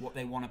of what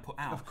they want to put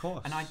out. Of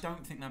course. And I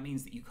don't think that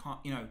means that you can't,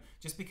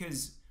 just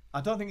because...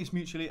 I don't think it's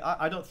mutually...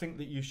 I don't think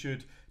that you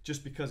should,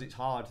 just because it's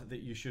hard,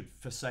 that you should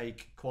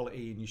forsake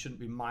quality and you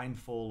shouldn't be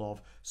mindful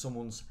of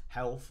someone's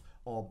health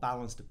or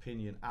balanced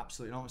opinion.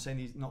 Absolutely. I'm not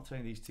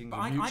saying these things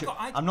are mutually...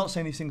 I'm not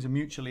saying these things are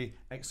mutually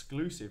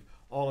exclusive.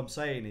 All I'm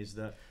saying is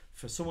that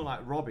for someone like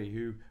Robbie,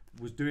 who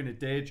was doing a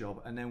day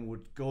job and then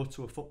would go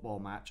to a football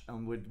match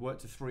and would work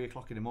to 3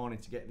 o'clock in the morning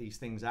to get these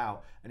things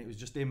out, and it was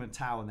just him and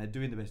Tao, and they're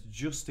doing the best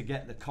just to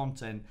get the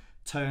content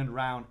turned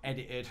around,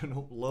 edited and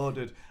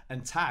uploaded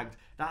and tagged.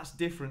 That's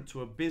different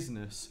to a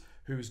business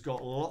who's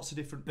got lots of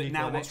different people. But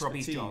now that's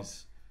Robbie's job.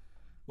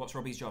 What's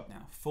Robbie's job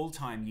now?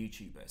 Full-time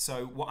YouTuber.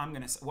 So what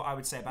I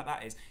would say about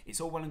that is,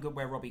 it's all well and good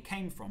where Robbie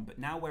came from, but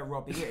now where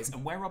Robbie is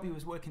and where Robbie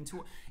was working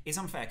to is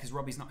unfair because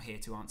Robbie's not here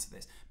to answer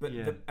this. But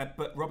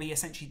but Robbie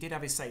essentially did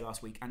have his say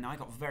last week, and I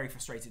got very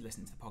frustrated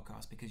listening to the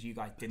podcast because you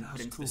guys didn't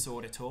put him to the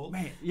sword at all.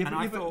 Mate,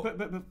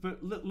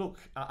 but look,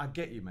 I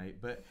get you, mate,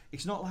 but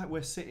it's not like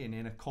we're sitting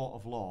in a court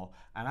of law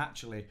and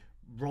actually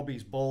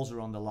Robbie's balls are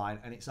on the line,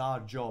 and it's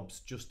our jobs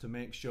just to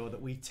make sure that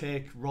we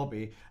take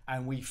Robbie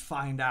and we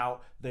find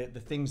out the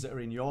things that are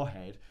in your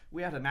head.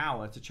 We had an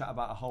hour to chat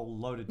about a whole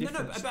load of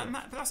different stuff.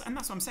 That's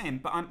what I'm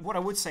saying. But what I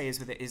would say is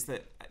with it is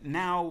that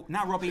now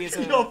Robbie is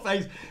your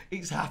face.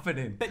 It's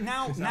happening. But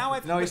now it's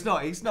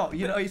not. It's not.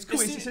 You know, it's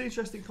cool. It's an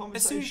interesting conversation.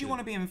 As soon as you want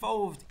to be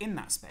involved in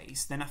that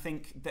space, then I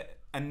think that,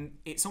 and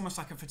it's almost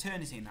like a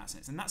fraternity in that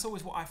sense. And that's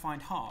always what I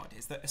find hard,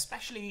 is that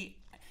especially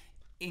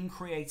in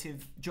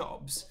creative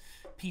jobs,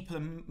 people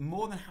are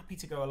more than happy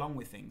to go along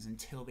with things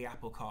until the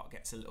apple cart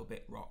gets a little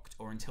bit rocked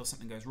or until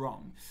something goes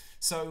wrong.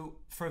 So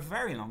for a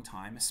very long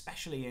time,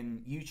 especially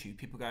in YouTube,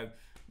 people go,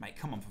 mate,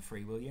 come on for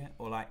free, will you?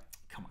 Or like,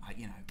 come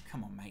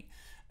on, mate.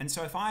 And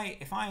so if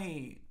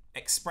I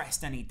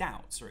expressed any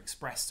doubts or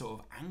expressed sort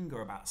of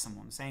anger about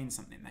someone saying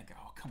something, they go,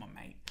 "Oh, come on,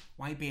 mate,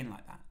 why are you being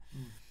like that?"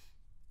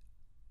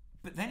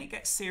 But then it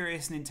gets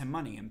serious and into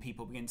money, and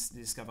people begin to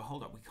discover,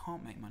 hold up, we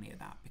can't make money at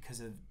that because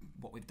of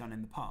what we've done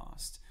in the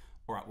past.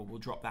 All right, well, we'll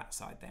drop that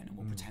side then, and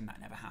we'll pretend that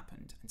never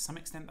happened. And to some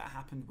extent, that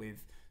happened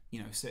with,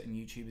 you know, certain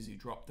YouTubers who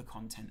dropped the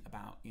content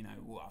about, you know,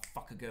 well,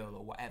 fuck a girl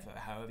or whatever,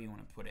 however you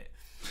want to put it.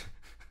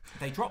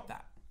 They dropped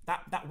that.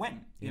 That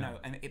went, you know,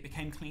 and it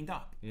became cleaned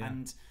up. Yeah.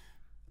 And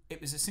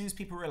it was as soon as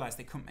people realised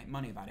they couldn't make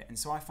money about it. And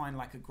so I find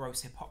like a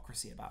gross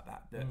hypocrisy about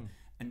that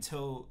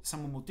until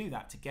someone will do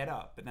that to get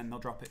up, but then they'll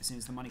drop it as soon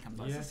as the money comes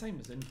out. It's the same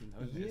as anything,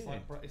 though, isn't it?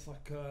 It's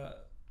like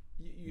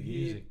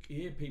you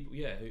hear people,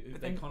 who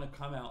they kind of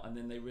come out and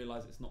then they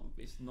realise it's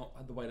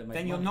not the way they make.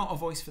 Then you're not a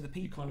voice for the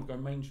people. You kind of go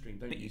mainstream,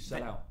 don't you?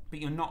 Sell out. But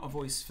you're not a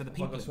voice for the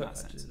people in that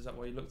sense. Is that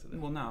why you looked at them?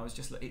 Well, no, I was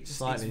just it's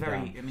slightly very.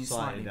 Down. I mean,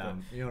 slightly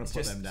down. You want to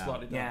put them down.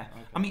 Slightly down. Yeah.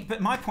 Okay. I mean,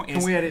 but my point is.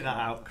 Can we edit that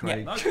out,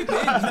 Craig?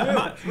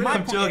 Yeah.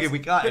 I'm joking. We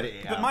can't edit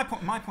it But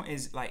out. my point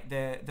is like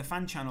the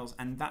fan channels,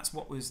 and that's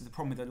what was the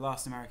problem with the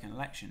last American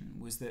election,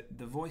 was that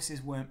the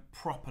voices weren't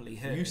properly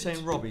heard. Are you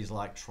saying Robbie's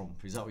like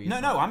Trump? Is that what you're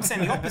saying? No, I'm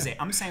saying the opposite.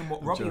 I'm saying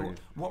what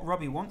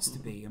Robbie wants to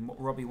be and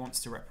what Robbie wants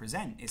to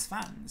represent is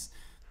fans.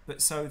 But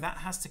so that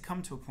has to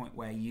come to a point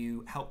where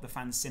you help the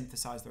fans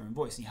synthesize their own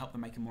voice and you help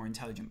them make a more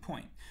intelligent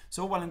point.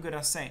 So all well and good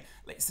us saying,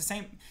 like, it's the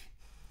same.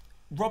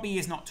 Robbie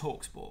is not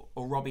TalkSport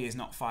or Robbie is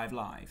not 5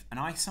 Live, and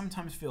I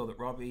sometimes feel that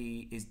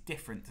Robbie is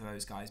different to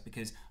those guys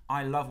because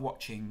I love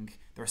watching.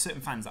 There are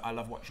certain fans that I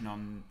love watching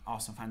on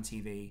Arsenal Fan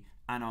TV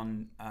and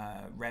on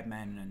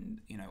Redmen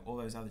and, you know, all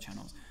those other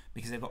channels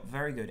because they've got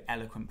very good,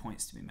 eloquent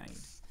points to be made.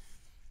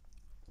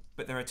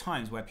 But there are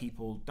times where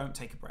people don't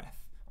take a breath,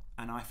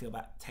 and I feel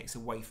that takes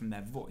away from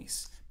their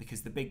voice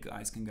because the big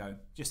guys can go,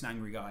 just an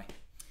angry guy.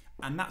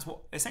 And that's what,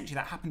 essentially,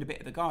 that happened a bit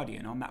at The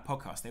Guardian on that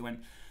podcast.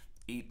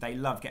 They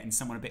love getting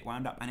someone a bit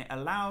wound up, and it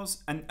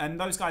allows, and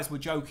those guys were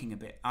joking a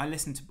bit. I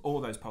listened to all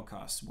those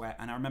podcasts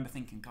and I remember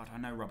thinking, God, I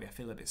know Robbie, I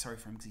feel a bit sorry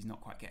for him because he's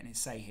not quite getting his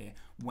say here.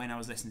 When I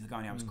was listening to The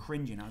Guardian, I was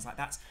cringing. I was like,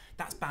 that's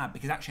bad,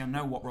 because actually I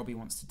know what Robbie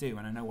wants to do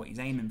and I know what he's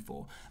aiming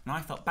for. And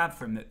I felt bad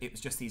for him that it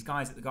was just these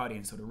guys at The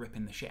Guardian sort of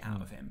ripping the shit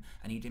out of him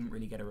and he didn't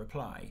really get a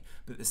reply.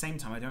 But at the same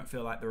time, I don't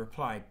feel like the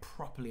reply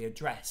properly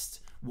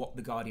addressed what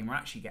The Guardian were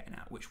actually getting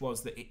at, which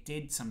was that it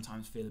did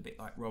sometimes feel a bit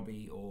like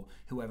Robbie or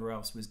whoever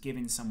else was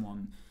giving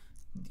someone,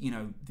 you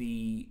know,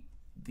 the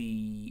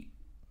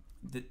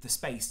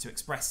space to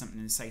express something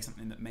and say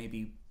something that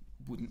maybe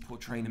wouldn't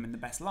portray them in the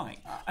best light.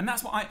 And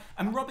that's what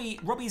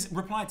Robbie's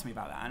replied to me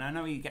about that, and I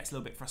know he gets a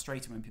little bit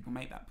frustrated when people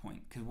make that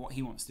point because what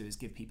he wants to do is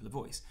give people a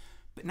voice.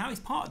 But now he's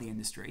part of the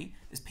industry.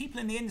 There's people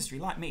in the industry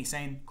like me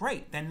saying,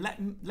 great, then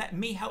let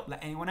me help,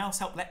 let anyone else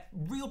help, let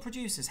real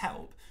producers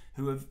help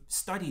who have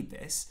studied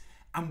this,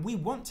 and we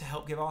want to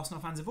help give Arsenal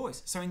fans a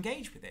voice. So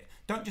engage with it.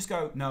 Don't just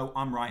go, no,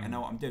 I'm right, I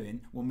know what I'm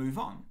doing, we'll move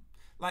on.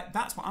 Like,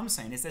 that's what I'm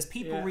saying, is there's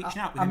people reaching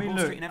out within Wall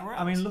Street and everywhere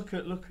else. I mean, look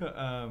at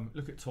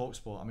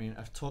TalkSport. I mean,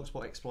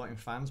 TalkSport exploiting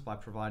fans by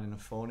providing a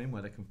phone in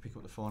where they can pick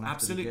up the phone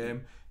after the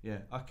game. Yeah,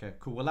 okay,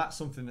 cool. Well, that's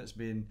something that's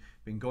been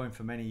going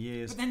for many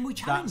years. But then we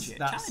challenge it.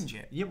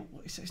 Yeah,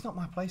 but it's not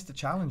my place to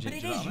challenge it.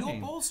 But it is. You're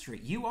Wall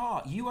Street. You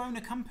own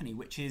a company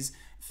which is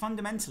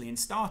fundamentally and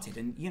started.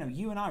 And you know,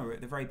 you and I were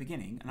at the very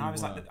beginning, and I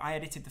was like, I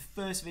edited the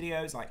first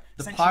videos, like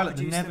the pilot,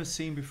 the never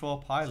seen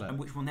before pilot, and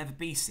which will never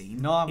be seen.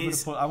 No, I've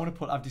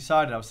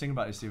decided. I was thinking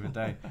about this the other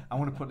day. I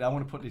want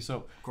to put this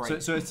up.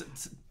 Great. So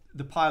it's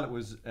the pilot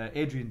was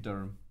Adrian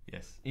Durham.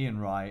 Yes. Ian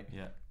Wright.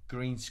 Yeah.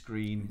 Green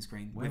screen.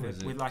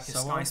 With like a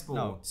Sky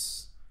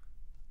Sports.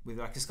 With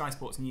like a Sky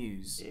Sports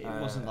News. It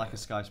wasn't like a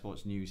Sky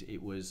Sports News.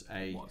 It was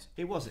a.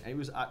 It wasn't. It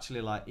was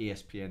actually like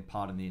ESPN.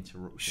 Pardon the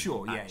interruption.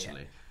 Sure. Yeah.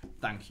 Actually,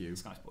 thank you.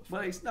 Sky Sports.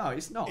 Well, it's not.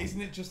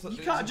 Isn't it just that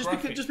you can't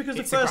just because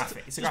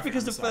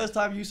the first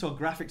time you saw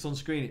graphics on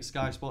screen at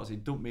Sky Sports,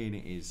 it don't mean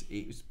it is.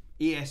 It was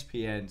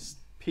ESPN's.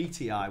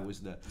 PTI was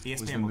the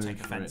ESPN will take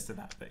offence to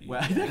that, but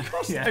well, of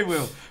course they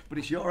will. But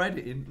it's your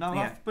editing.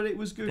 No, but it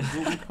was good.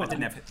 We'll put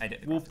that up.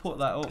 We'll put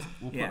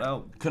that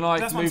up. Can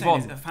I move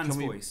on? A fan's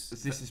voice.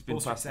 This has been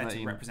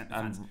fascinating,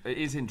 and it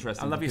is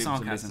interesting. I love your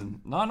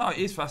sarcasm. No, it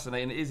is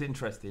fascinating. It is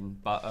interesting,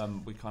 but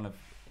we kind of.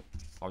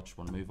 I just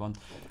want to move on.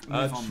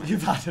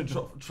 You've had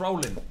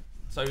trolling.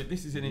 So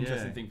this is an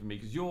interesting thing for me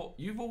because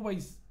you've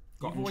always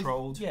gotten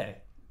trolled. Yeah,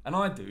 and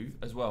I do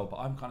as well. But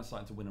I'm kind of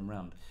starting to win them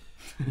round.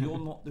 You're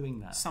not doing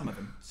that. Some of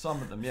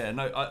them, yeah.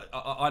 No,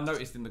 I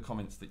noticed in the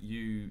comments that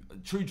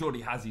True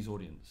Geordie has his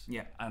audience.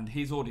 Yeah. And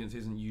his audience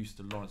isn't used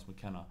to Laurence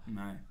McKenna.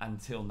 No.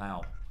 Until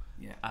now.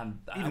 Yeah. And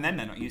even then,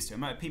 they're not used to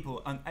him.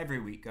 People every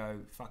week go,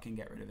 fucking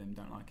get rid of him,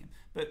 don't like him.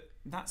 But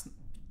that's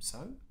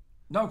so.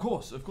 No, of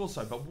course so.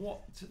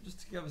 But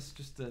just to give us,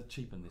 just to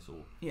cheapen this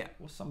all. Yeah.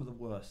 What's some of the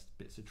worst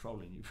bits of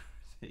trolling you've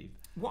received?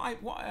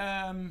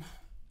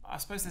 I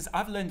suppose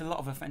I've learned a lot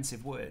of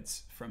offensive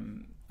words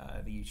from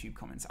the YouTube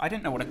comments. I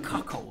didn't know what a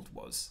cuckold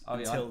was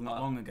until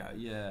not long ago.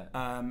 Yeah.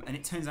 And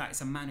it turns out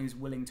it's a man who's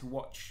willing to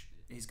watch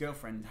his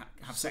girlfriend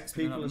have sex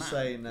with another man. People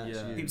are saying that.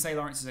 Yeah. People say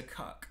Laurence is a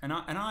cuck, and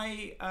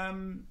I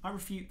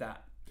refute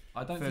that.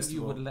 I don't think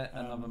you would let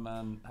another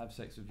man have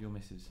sex with your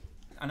missus.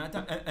 And I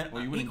don't.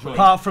 Or you wouldn't enjoy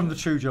apart from the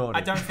True Geordie.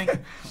 I don't think.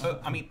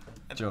 I mean,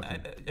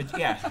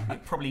 yeah, you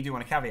probably do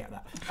want to caveat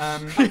that.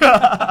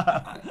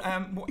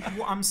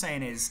 What I'm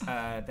saying is,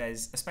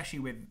 there's, especially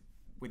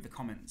with the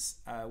comments,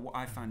 what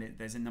I found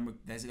there's a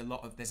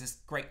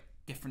great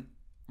different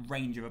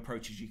range of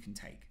approaches you can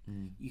take.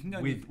 You can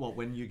go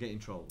when you're getting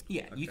trolled.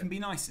 Yeah, okay. You can be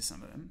nice to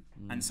some of them,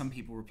 and some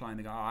people reply and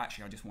they go, "Oh,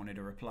 actually, I just wanted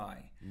a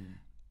reply."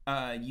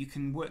 You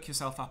can work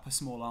yourself up a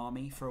small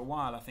army. For a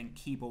while, I think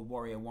Keyboard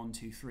Warrior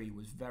 123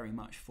 was very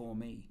much for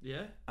me.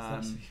 Yeah.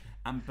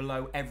 And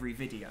below every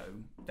video,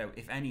 though,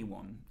 if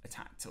anyone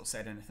attacked or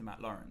said anything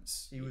about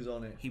Laurence, he was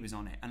on it. He was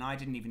on it, and I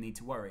didn't even need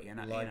to worry. And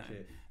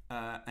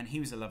and he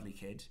was a lovely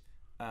kid.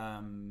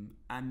 And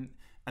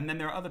then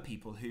there are other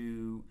people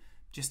who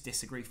just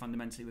disagree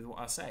fundamentally with what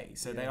I say.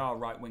 So they are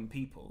right-wing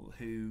people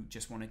who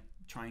just want to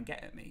try and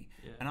get at me.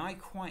 Yeah. And I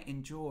just quite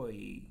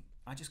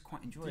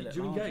enjoy that.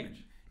 Do you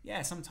engage?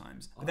 Yeah,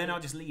 sometimes. But then I'll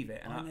just leave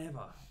it. And I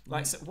never.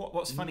 Like, so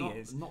what's funny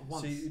is... Not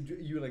once. So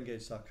you'll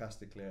engage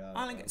sarcastically.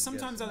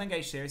 Sometimes I'll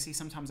engage seriously.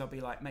 Sometimes I'll be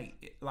like,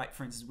 mate... Like,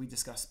 for instance, we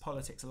discussed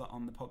politics a lot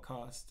on the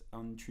podcast,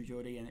 on True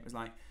Geordie, and it was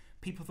like,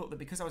 people thought that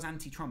because I was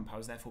anti-Trump, I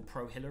was therefore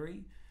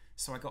pro-Hillary.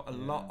 So I got a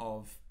lot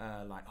of,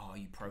 like, oh,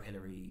 you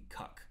pro-Hillary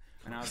cuck.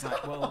 And I was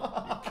like,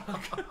 well...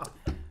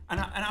 And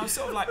I was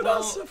sort of like,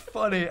 well... That's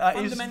funny. That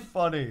is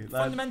funny.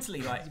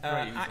 Fundamentally, like,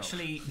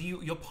 actually,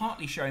 you're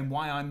partly showing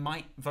why I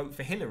might vote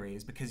for Hillary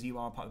is because you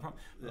are part of the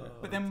problem.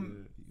 But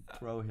then...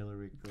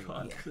 Pro-Hillary.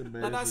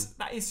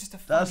 That is just a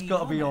funny That's got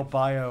to be your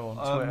bio on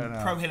Twitter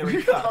now.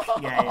 Pro-Hillary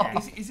cuck. Yeah.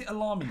 Is it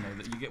alarming,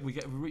 though, that we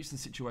reached the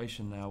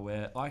situation now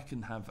where I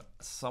can have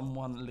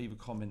someone leave a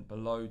comment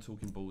below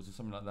Talking Balls or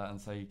something like that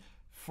and say,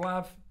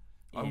 Flav,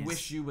 I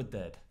wish you were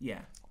dead. Yeah.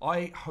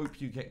 I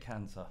hope you get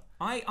cancer.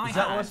 Is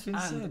that what's been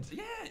said?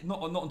 Yeah, not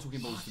on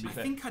Talking Balls, to be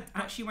fair. I think I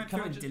actually went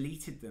through and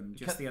deleted them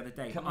just the other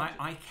day.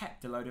 I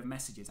kept a load of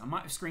messages. I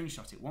might have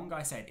screenshot it. One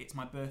guy said, "It's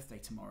my birthday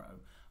tomorrow.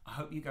 I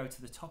hope you go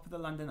to the top of the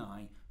London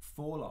Eye,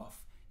 fall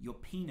off, your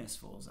penis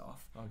falls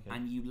off,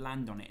 and you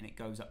land on it and it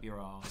goes up your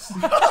arse."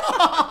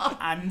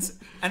 and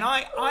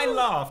I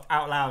laughed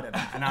out loud at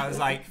that, and I was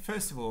like,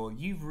 first of all,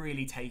 you've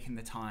really taken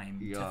the time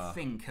to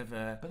think of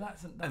a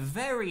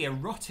very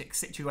erotic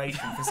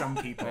situation for some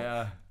people.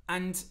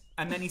 And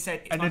then he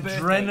said, it's an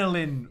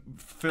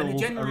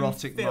adrenaline-filled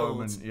erotic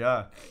moment,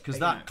 because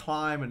that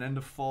climb and then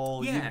the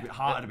fall, your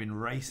heart would have been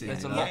racing.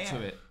 There's a lot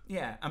to it.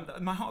 Yeah,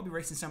 my heart would be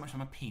racing so much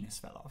my penis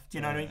fell off. Do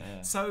you know what I mean?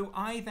 Yeah. So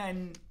I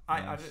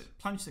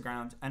plunged to the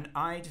ground and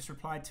I just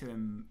replied to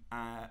him,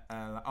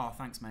 "Oh,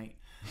 thanks, mate."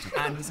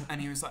 And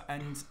he was like, I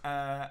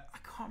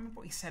can't remember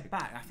what he said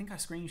back. I think I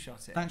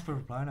screenshot it. Thanks for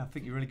replying. I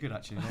think you're really good,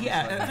 actually.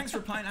 Thanks for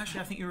replying.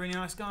 Actually, I think you're a really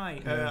nice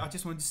guy. I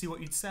just wanted to see what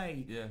you'd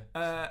say.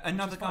 Yeah.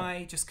 Another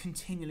guy just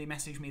continually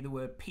messaged me the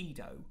word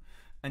pedo.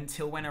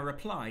 Until when I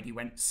replied, he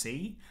went,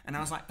 "See?" And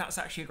I was like, that's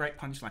actually a great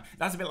punchline.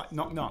 That's a bit like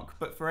knock knock,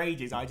 but for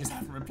ages I just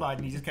haven't replied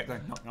and he just kept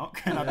going knock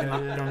knock. And I've been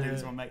like, don't do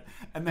this one, mate.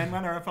 And then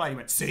when I replied, he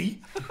went,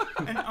 "See?"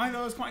 And I thought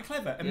it was quite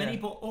clever. And then he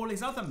brought all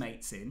his other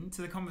mates in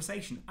to the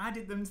conversation,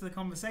 added them to the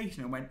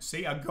conversation and went,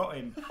 "See, I got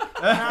him."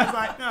 And I was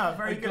like, no,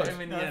 very good.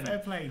 Fair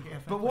play. Yeah,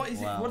 but what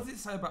is it? What does it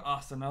say about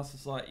us and our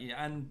society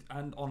and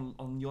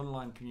on the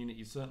online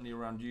community, certainly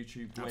around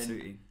YouTube,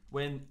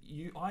 when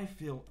I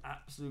feel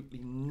absolutely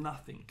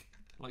nothing.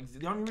 Like,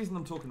 the only reason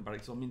I'm talking about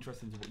it is I'm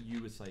interested in what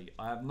you would say.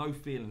 I have no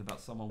feeling about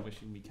someone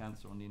wishing me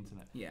cancer on the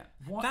internet. Yeah,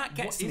 that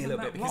gets me a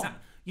little bit because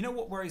you know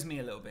what worries me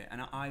a little bit,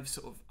 and I've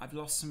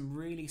lost some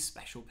really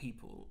special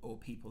people or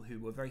people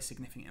who were very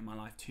significant in my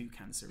life to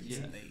cancer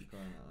recently.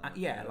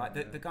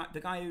 The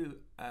guy who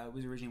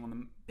was originally one of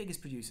the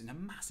biggest producers and a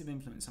massive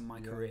influence on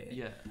my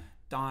career.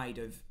 Died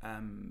of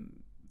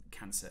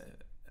cancer.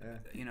 Yeah.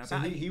 You know, so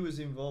he was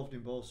involved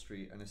in Ball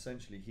Street, and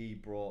essentially he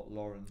brought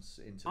Laurence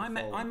into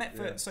the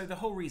fold. So the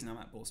whole reason I'm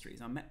at Ball Street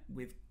is I met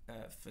with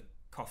for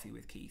coffee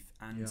with Keith,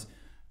 and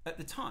at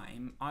the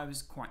time I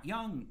was quite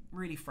young,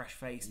 really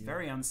fresh-faced,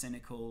 very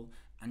uncynical,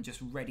 and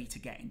just ready to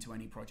get into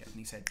any project. And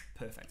he said,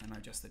 "Perfect, I know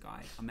just the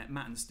guy." I met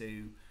Matt and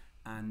Stu,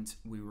 and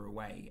we were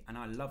away, and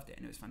I loved it,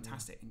 and it was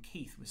fantastic. And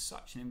Keith was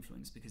such an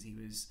influence because he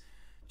was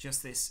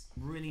just this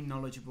really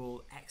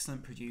knowledgeable,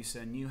 excellent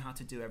producer, knew how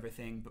to do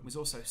everything, but was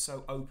also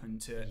so open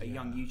to a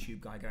young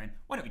YouTube guy going,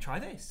 "Why don't we try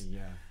this?"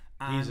 Yeah,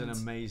 he's an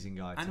amazing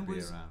guy to be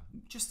around.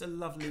 Just a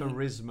lovely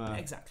charisma.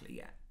 Exactly,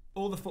 yeah.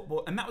 All the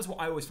football, and that was what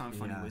I always found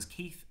funny was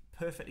Keith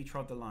perfectly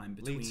trod the line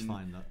between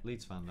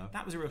Leeds fan though.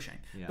 That was a real shame.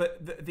 Yeah.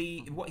 But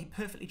what he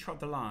perfectly trod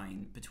the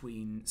line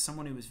between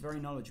someone who was very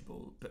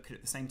knowledgeable but could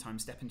at the same time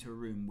step into a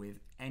room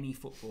with any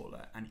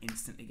footballer and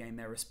instantly gain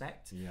their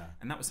respect. Yeah.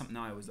 And that was something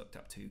I always looked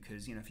up to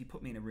because, you know, if you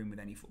put me in a room with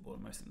any footballer,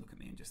 most of them look at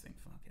me and just think,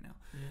 "Fucking hell."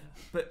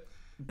 Yeah.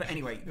 But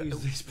anyway,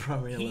 who's this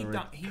pro he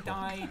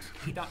died.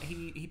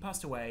 He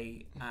passed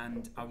away,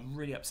 and I was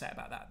really upset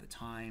about that at the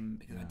time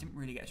because I didn't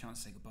really get a chance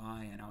to say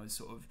goodbye, and I was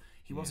sort of.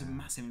 He was a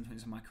massive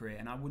influence on my career,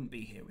 and I wouldn't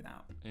be here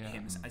without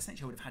him.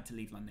 Essentially, I would have had to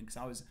leave London because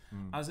I was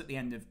at the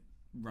end of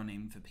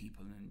running for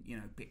people and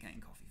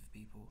getting coffee for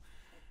people.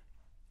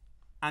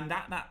 And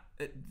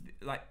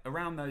like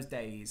around those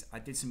days, I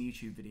did some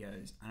YouTube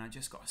videos, and I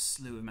just got a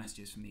slew of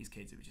messages from these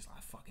kids that were just like,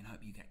 "I fucking hope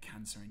you get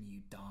cancer and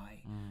you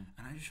die." And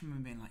I just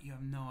remember being like, "You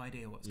have no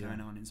idea what's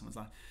going on in someone's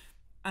life."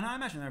 And I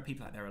imagine there are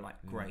people out there who are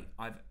like, "Great."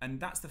 And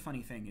that's the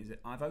funny thing is that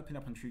I've opened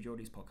up on True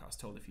Geordie's podcast,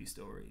 told a few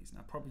stories, and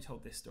I've probably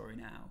told this story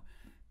now.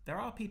 There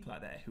are people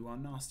out there who are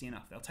nasty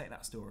enough. They'll take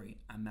that story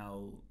and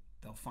they'll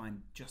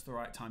find just the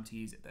right time to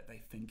use it that they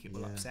think it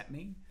will upset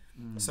me.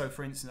 So,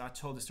 for instance, I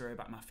told a story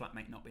about my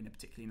flatmate not being a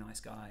particularly nice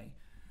guy.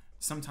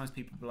 Sometimes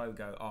people below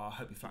go, "Oh, I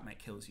hope your flatmate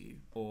kills you,"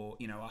 or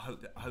I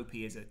hope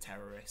he is a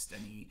terrorist,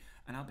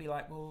 and I'll be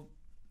like, "Well,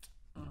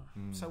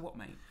 so what,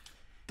 mate?"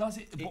 Does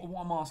it?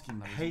 What I'm asking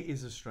though, hate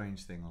is a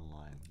strange thing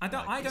online. I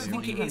don't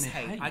think it is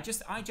hate.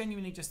 I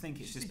genuinely just think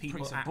it's just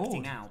people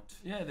acting out.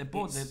 Yeah, they're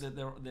bored.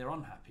 They're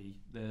unhappy.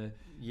 But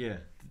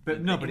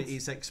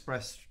it's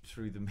expressed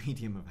through the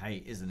medium of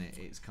hate, isn't it?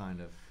 It's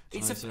kind of.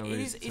 It's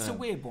a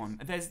weird one.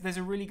 There's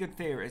a really good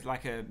theory. It's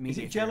like a media. Is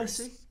it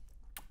jealousy? Theorist.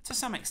 To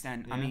some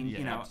extent, I mean,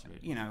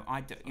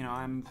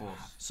 I'm.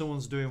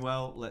 Someone's doing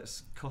well.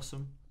 Let's cuss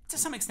them. To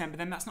some extent, but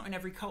then that's not in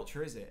every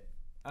culture, is it?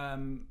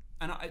 And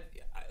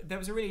there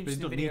was a really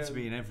interesting video. But it doesn't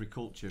need to be in every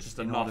culture just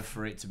in order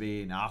for it to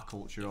be in our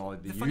culture or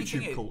the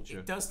YouTube culture.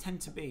 It does tend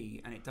to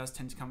be, and it does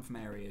tend to come from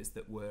areas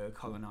that were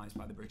colonised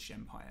by the British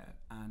Empire,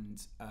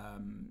 and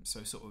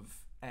so sort of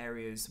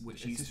areas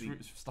which used to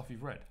be stuff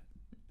you've read.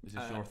 Is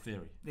this your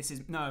theory? This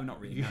is not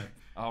really. No.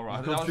 All right.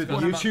 I've gone through the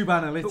YouTube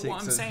analytics. But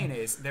what I'm saying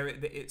is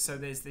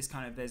there's this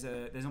kind of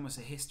there's almost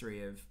a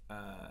history of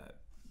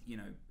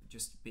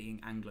just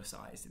being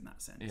anglicised in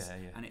that sense.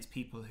 Yeah. And it's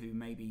people who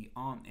maybe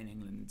aren't in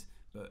England,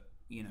 but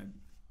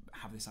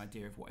have this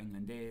idea of what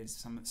England is.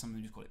 Some of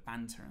them just call it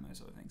banter and those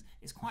sort of things.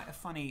 It's quite a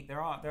funny. There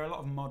are a lot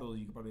of models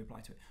you could probably apply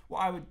to it.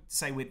 What I would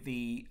say with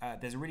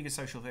there's a really good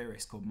social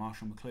theorist called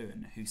Marshall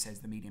McLuhan who says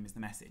the medium is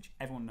the message.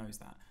 Everyone knows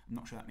that. I'm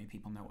not sure that many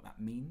people know what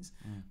that means.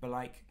 But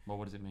well,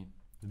 what does it mean?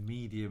 The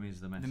medium is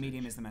the message. The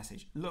medium is the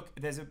message. Look,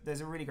 there's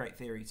a really great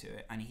theory to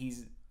it, and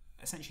he's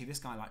essentially this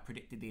guy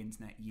predicted the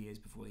internet years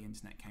before the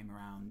internet came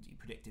around. He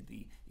predicted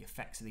the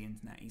effects of the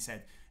internet. He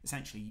said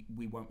essentially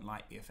we won't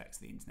like the effects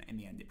of the internet. In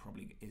the end, it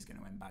probably is going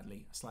to end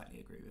badly. I slightly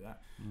agree with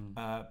that,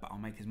 but I'll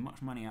make as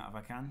much money out of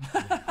I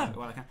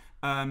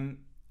can.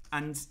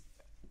 And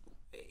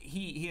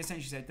he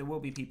essentially said there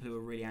will be people who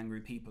are really angry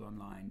people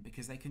online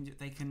because they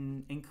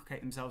can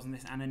inculcate themselves in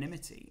this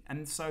anonymity,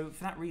 and so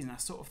for that reason I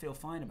sort of feel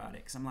fine about it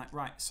because I'm like,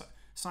 right, so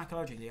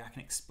psychologically I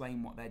can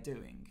explain what they're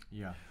doing.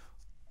 Yeah.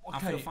 Okay.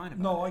 I feel fine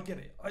about it. I get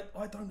it.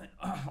 I don't know.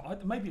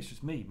 Maybe it's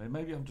just me.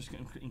 Maybe I'm just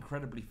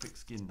incredibly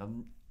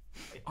thick-skinned.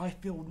 I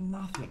feel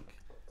nothing.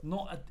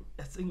 Not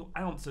a single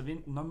ounce of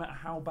no matter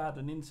how bad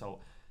an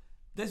insult.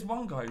 There's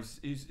one guy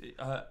who's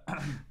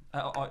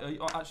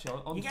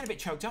actually... You're getting a bit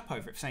choked up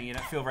over it, saying you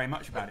don't feel very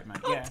much about it, mate.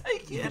 Yeah.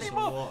 Take it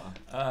anymore.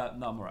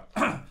 No, I'm alright.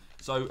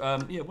 So,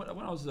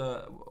 when I was...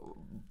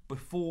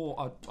 before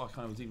I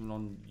kind of was even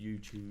on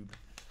YouTube...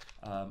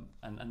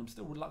 and I'm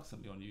still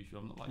reluctantly on YouTube.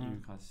 I'm not like you who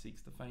kind of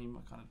seeks the fame.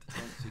 I kind of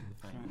don't seek the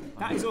fame.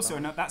 That is also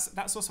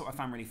that's also what I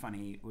found really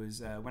funny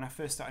was when I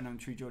first started on the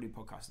True Geordie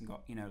podcast and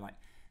got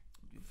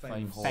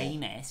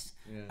famous.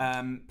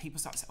 Yeah. People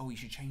started to say, "Oh, you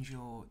should change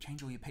all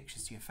your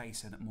pictures to your face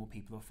so that more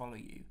people will follow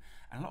you."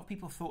 And a lot of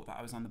people thought that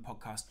I was on the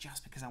podcast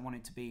just because I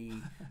wanted to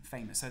be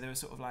famous. So they were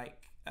sort of like,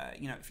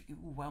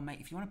 well, mate,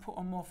 if you want to put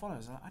on more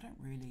followers, I don't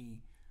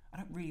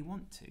really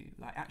want to.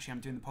 Like, actually,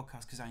 I'm doing the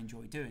podcast because I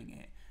enjoy doing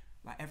it.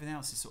 Like everything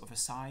else is sort of a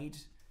side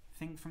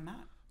thing from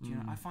that. Do you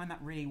know? I find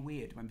that really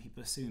weird when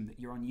people assume that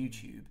you're on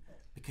YouTube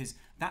because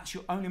that's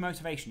your only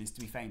motivation is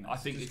to be famous. I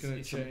think it's going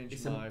to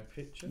change my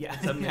picture. Yeah,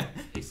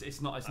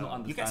 it's not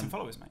understanding. You get some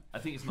followers, mate. I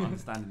think it's not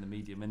understanding the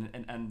medium,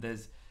 and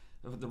there's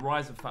the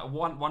rise of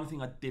one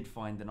thing I did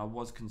find, and I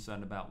was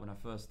concerned about when I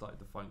first started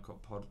the Phone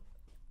Cop Pod.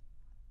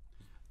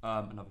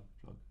 Another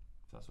plug,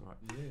 if that's all right.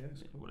 Yeah.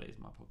 Cool. Well, it is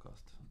my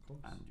podcast, of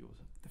course, and yours.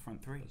 The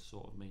Front Three. That's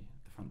sort of me.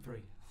 The Front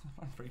Three.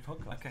 Front Three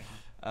podcast. Okay.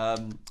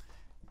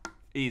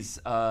 Is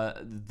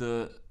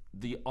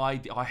the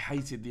idea? I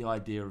hated the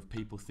idea of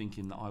people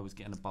thinking that I was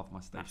getting above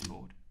my station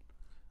board.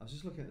 I was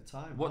just looking at the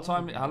time. What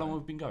time? How long have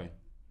we been going?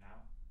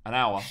 An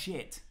hour.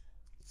 Shit.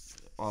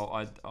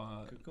 Well,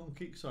 go on,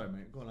 keep. Sorry,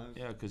 mate. Go on.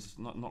 Yeah, because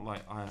not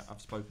like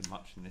I've spoken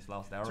much in this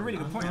last hour. It's a really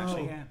good point,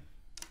 actually. Yeah.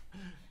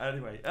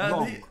 Anyway,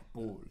 Long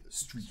Ball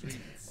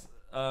Streets.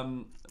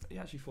 He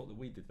actually thought that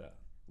we did that.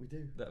 We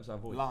do. That was our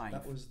voice. Live.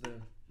 That was the.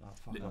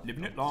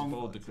 Living it long.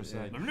 The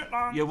crusade. Living it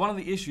long. Yeah, one of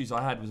the issues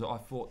I had was that I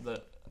thought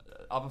that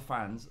other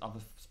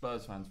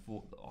Spurs fans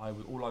thought that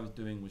all I was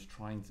doing was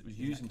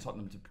using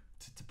Tottenham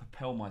to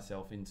propel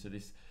myself into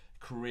this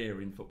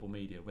career in football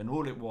media, when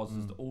all it was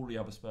that all the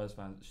other Spurs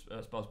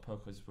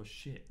podcasts were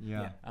shit.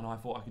 Yeah. And I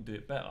thought I could do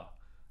it better.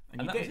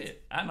 And that was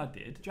it. And I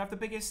did. Do you have the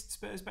biggest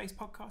Spurs-based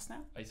podcast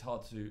now? It's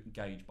hard to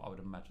gauge, but I would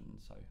imagine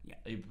so.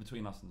 Yeah.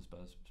 Between us and the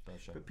Spurs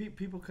show. But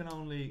people can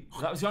only...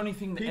 That was the only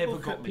thing that ever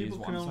got me, is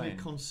what I'm saying. People can only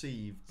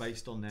conceive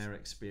based on their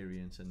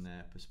experience and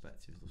their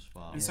perspective thus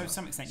far. And so to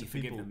some extent you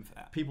forgive them for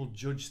that. People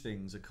judge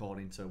things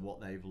according to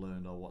what they've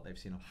learned or what they've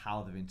seen or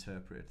how they've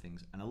interpreted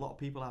things. And a lot of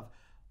people have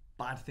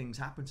bad things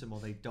happen to them or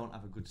they don't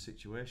have a good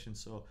situation,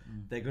 so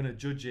they're going to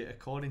judge it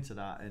according to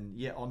that. And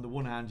yet on the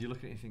one hand you look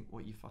at it and think,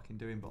 what are you fucking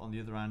doing? But on the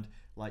other hand,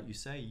 like you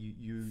say,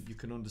 you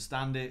can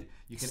understand it,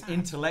 you can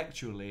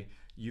intellectually,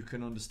 you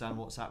can understand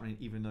what's happening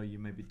even though you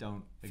maybe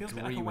don't feels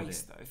agree a bit like a with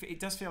waste it. though. It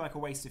does feel like a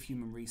waste of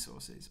human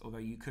resources,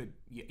 although you could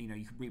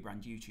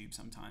rebrand YouTube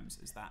sometimes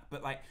as that.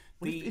 But like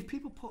if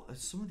people put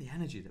some of the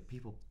energy that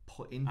people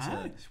put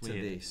into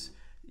this,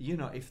 you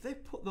know, if they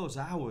put those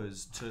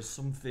hours to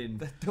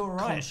something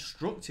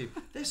constructive,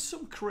 there's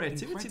some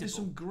creativity, there's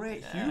some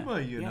great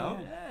humour, you know.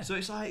 So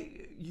it's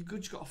like you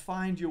just got to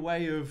find your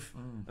way of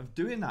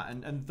doing that,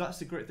 and that's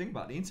the great thing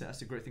about the internet. That's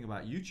the great thing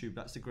about YouTube.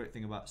 That's the great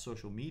thing about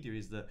social media,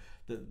 is that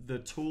the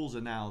tools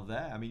are now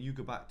there. I mean, you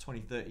go back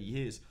 20, 30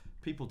 years.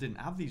 People didn't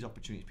have these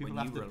opportunities. People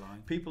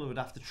would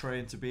have to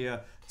train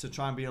to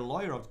try and be a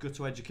lawyer or go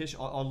to education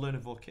or learn a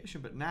vocation.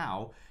 But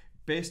now,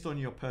 based on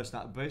your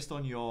personality, based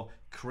on your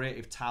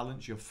creative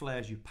talents, your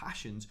flares, your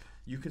passions,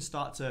 you can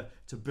start to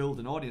build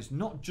an audience,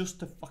 not just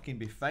to fucking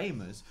be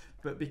famous,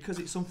 but because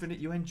it's something that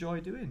you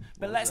enjoy doing.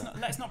 But let's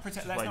not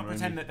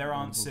pretend that there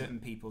aren't certain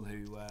people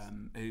who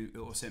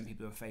or certain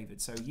people who are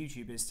favoured. So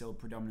YouTube is still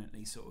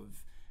predominantly sort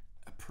of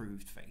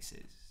approved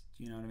faces.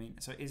 Do you know what I mean?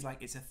 So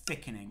it's a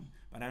thickening,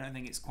 but I don't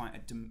think it's quite a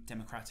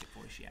democratic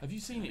voice yet. Have you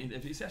seen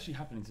it? It's actually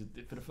happening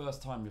for the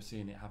first time. You're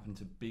seeing it happen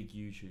to big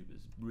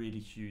YouTubers, really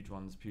huge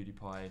ones,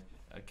 PewDiePie,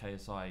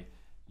 KSI.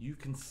 You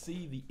can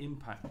see the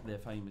impact their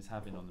fame is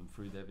having on them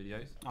through their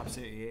videos.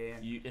 Absolutely,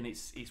 yeah. And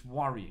it's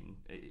worrying.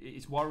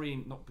 It's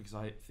worrying, not because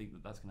I think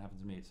that that's going to happen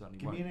to me. It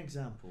certainly won't. Give me an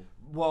example.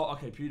 Well,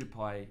 okay,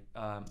 PewDiePie.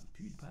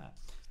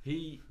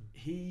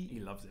 He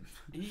loves him.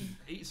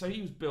 So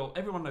he was built.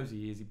 Everyone knows who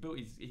he is. He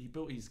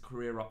built his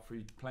career up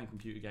through playing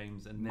computer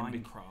games and then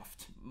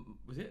Minecraft.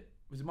 Was it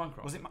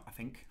Minecraft? Was it? I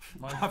think.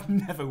 Minecraft. I've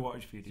never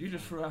watched PewDiePie. You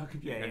just threw out a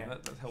computer game. Yeah.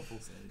 That's helpful.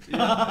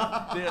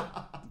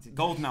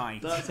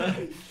 GoldenEye. That's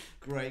a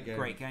great game.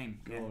 Great game.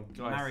 Go Yeah. on,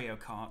 guys. Mario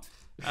Kart.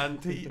 And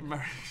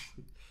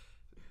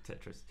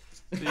Tetris.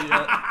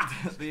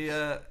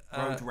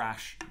 Road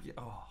Rash. Yeah,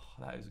 oh,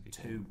 that was a good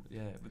 2. game.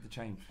 Yeah, with the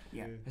chain.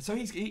 Yeah. So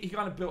he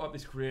kind of built up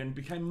this career and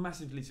became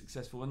massively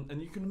successful,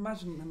 and you can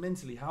imagine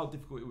mentally how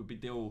difficult it would be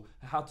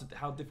how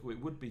difficult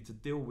it would be to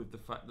deal with the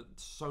fact that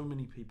so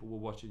many people were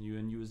watching you,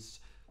 and you was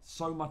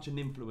so much an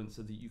influencer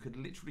that you could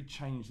literally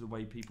change the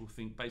way people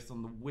think based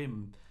on the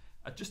whim,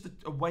 just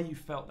a way you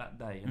felt that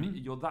day. I mean,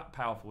 you're that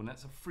powerful, and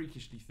that's a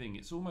freakishly thing.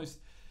 It's almost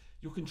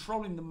you're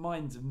controlling the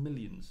minds of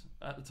millions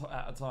at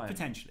a time.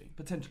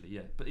 Potentially,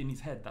 yeah. But in his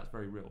head, that's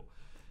very real.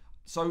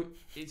 So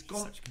it's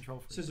gone. Such control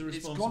freak. So it's a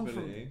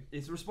responsibility.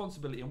 It's a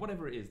responsibility, and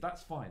whatever it is,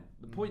 that's fine.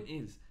 The point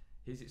is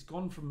it's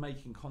gone from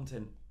making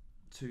content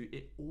to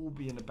it all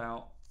being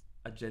about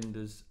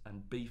agendas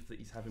and beef that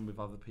he's having with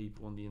other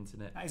people on the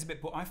internet. That is a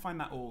bit. I find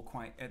that all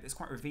quite. It's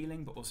quite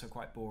revealing, but also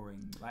quite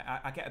boring. Like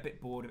I get a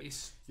bit bored of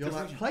it. You're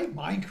like, play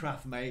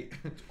Minecraft, mate.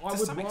 I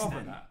would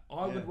rather that.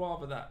 I would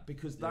rather that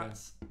because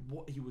that's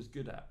what he was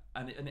good at,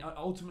 and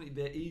ultimately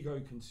their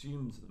ego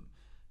consumes them,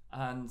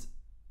 and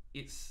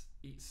it's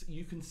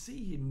you can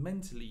see him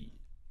mentally.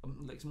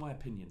 It's my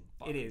opinion.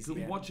 But it is.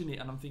 Watching it,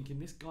 and I'm thinking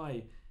this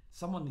guy.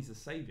 Someone needs to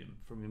save him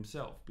from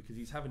himself because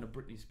he's having a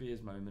Britney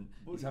Spears moment,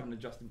 he's having a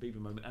Justin Bieber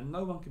moment, and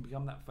no one can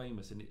become that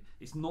famous, and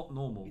it's not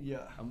normal.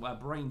 Yeah. And our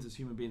brains as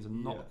human beings are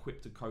not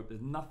equipped to cope. There's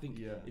nothing.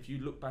 Yeah. If you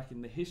look back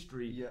in the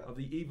history of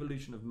the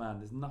evolution of man,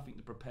 there's nothing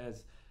that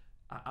prepares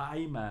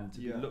a man to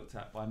be looked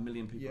at by a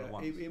million people at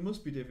once. It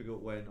must be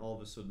difficult when all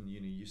of a sudden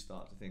you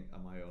start to think,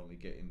 am I only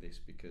getting this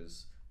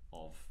because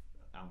of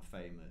I'm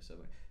famous?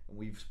 And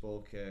we've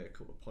spoke a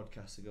couple of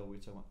podcasts ago. We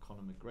were talking about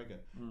Conor McGregor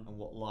and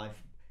what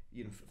life.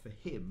 For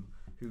him,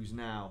 who's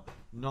now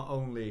not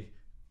only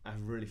a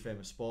really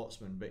famous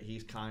sportsman, but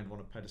he's kind of on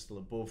a pedestal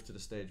above to the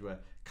stage where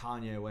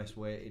Kanye West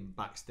waiting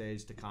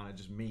backstage to kind of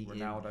just meet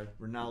Ronaldo. him.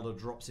 Ronaldo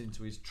drops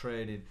into his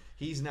training.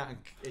 He's now,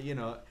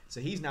 so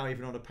he's now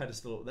even on a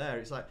pedestal up there.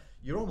 It's like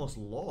you're almost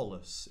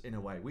lawless in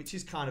a way, which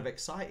is kind of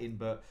exciting.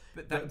 But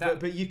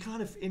you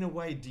kind of, in a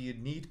way, do you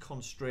need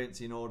constraints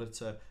in order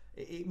to?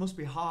 It must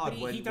be hard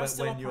but he does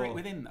still operate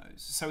within those.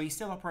 So he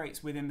still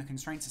operates within the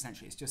constraints,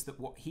 essentially. It's just that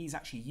what he's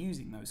actually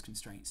using those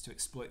constraints to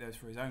exploit those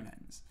for his own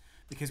ends.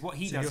 Because what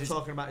he does you're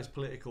talking about his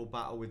political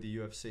battle with the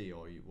UFC,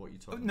 or what you're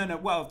talking about? No.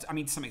 Well, I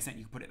mean, to some extent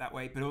you can put it that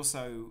way, but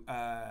also,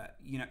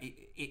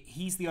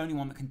 he's the only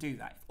one that can do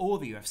that. If all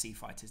the UFC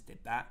fighters did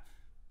that,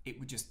 it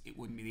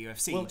wouldn't be the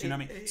UFC. Well, do you know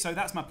what I mean? So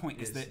that's my point.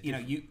 Is that you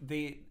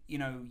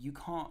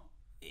can't.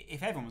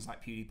 If everyone was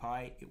like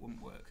PewDiePie, it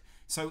wouldn't work.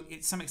 So,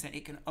 to some extent,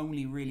 it can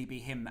only really be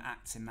him that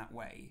acts in that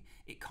way.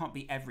 It can't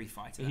be every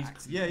fighter that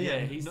acts.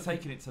 He's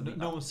taking it to the...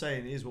 No one's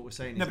saying it is what we're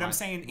saying. No, but I'm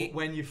saying...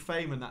 when you're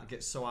fame and that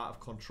gets so out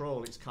of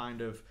control, it's kind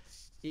of...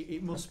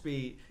 It must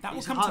be... That will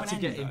it's come hard to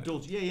an to end, get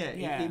indulged.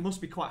 It must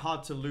be quite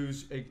hard to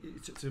lose...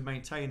 to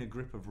maintain a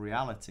grip of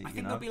reality. I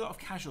think there'll be a lot of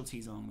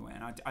casualties along the way,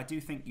 and I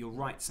do think you're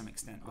right to some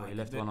extent. Well, he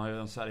left one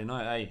on Saturday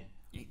night,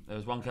 There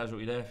was one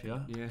casualty there for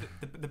you. Yeah.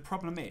 The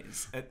problem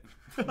is...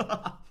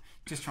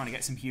 just trying to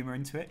get some humour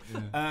into it.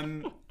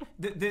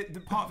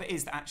 the part of it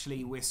is that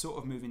actually we're sort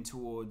of moving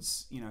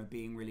towards, you know,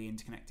 being really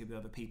interconnected with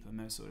other people and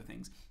those sort of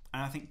things.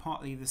 And I think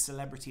partly the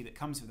celebrity that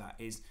comes with that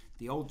is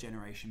the old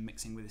generation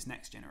mixing with this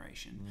next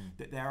generation.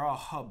 That there are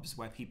hubs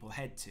where people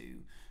head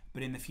to,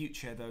 but in the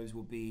future those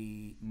will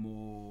be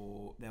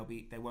more.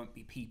 They won't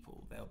be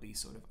people. They'll be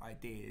sort of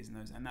ideas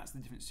and that's the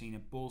difference between a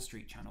Ball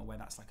Street channel where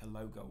that's like a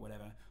logo or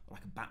whatever, or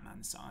like a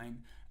Batman sign,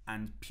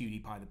 and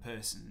PewDiePie the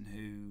person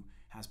who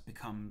has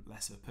become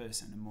less of a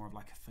person and more of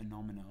like a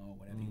phenomena or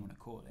whatever you want to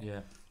call it.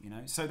 Yeah. You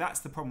know, so that's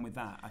the problem with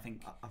that. I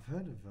think I've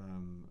heard of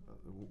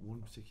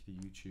one particular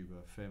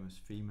YouTuber, a famous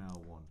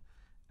female one,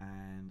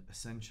 and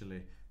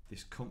essentially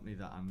this company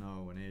that I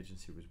know, an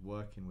agency, was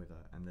working with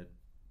her, and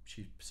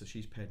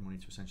she's paid money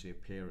to essentially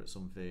appear at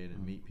something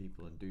and meet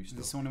people and do stuff.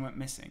 There's someone who went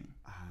missing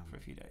for a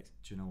few days.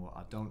 Do you know what?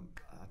 I don't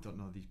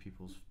know these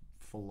people's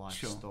full life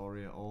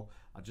story at all.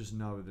 I just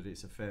know that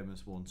it's a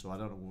famous one, so I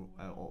don't know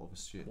all of the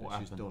shit that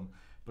she's done.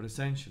 But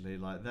essentially,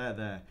 like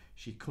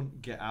she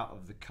couldn't get out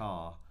of the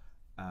car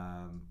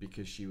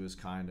because she was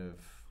kind of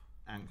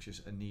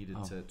anxious and needed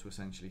to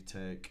essentially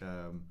take.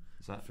 I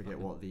forget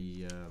what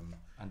the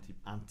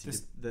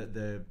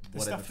the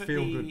whatever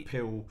feel good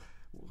pill.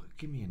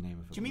 Give me a name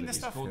of it. Do you mean the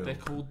stuff? They're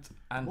called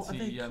anti. What are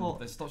they called?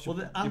 They stop your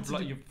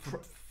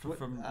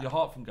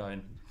heart from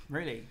going.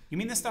 Really? You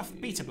mean the stuff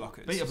beta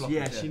blockers? Beta blockers.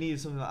 Yeah, she needed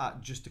something like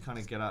that just to kind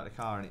of get out of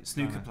the car. And it's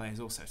snooker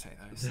players also take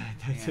those.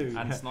 they do.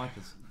 And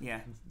snipers.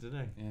 Yeah. Do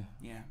they?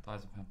 Yeah.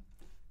 Diazepam.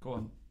 Go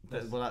on.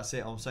 Well, that's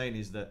it. All I'm saying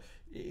is that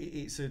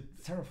it's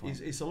terrifying.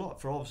 It's a lot.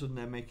 For all of a sudden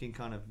they're making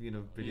kind of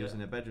videos in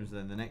their bedrooms, and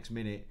then the next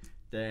minute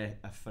they're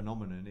a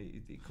phenomenon.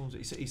 It comes.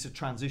 It's a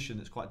transition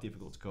that's quite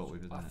difficult to cope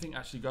with. I think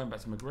actually going back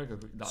to McGregor.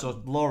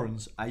 So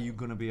Laurence, are you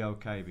going to be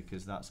okay?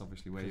 Because that's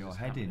obviously where you're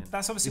heading. Happening.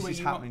 That's obviously this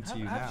is happening to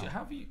you now.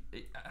 Have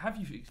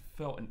you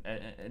felt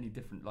any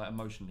different, like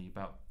emotionally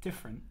about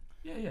different?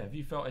 Yeah. Have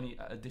you felt any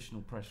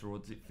additional pressure, or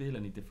does it feel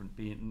any different,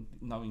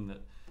 knowing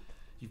that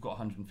you've got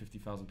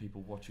 150,000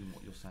 people watching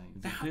what you're saying?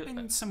 There have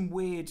been some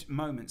weird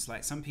moments.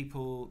 Like some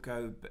people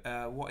go.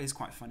 What is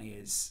quite funny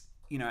is,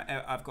 you know,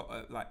 I've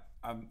got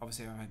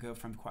obviously I've had a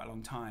girlfriend for quite a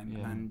long time,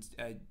 and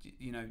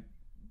you know,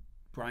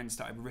 Brian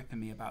started ripping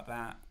me about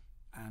that,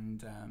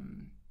 and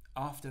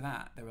after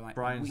that they were like,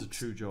 Brian's a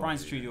True Geordie.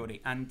 Brian's True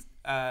Geordie, and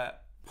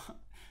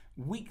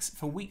weeks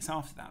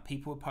after that,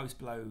 people would post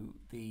below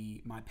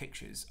my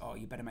pictures. Oh,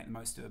 you better make the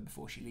most of her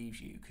before she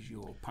leaves you because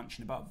you're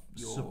punching above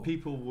your So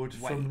people would,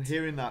 from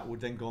hearing that,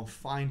 would then go and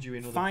find you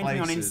in other places. Find me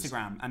on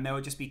Instagram, and there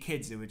would just be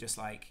kids who were just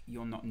like,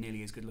 "You're not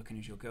nearly as good looking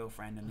as your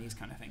girlfriend," and these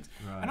kind of things.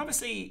 Right. And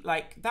obviously,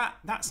 like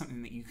that's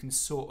something that you can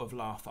sort of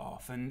laugh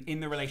off. And in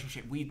the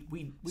relationship, we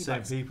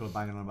same people are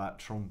banging on about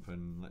Trump,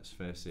 and let's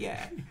face it,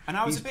 and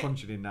I was he's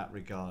punching in that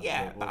regard.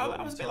 Yeah, but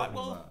I was a bit like,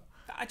 well,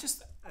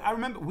 I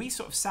remember we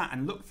sort of sat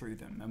and looked through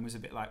them and was a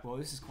bit like, well,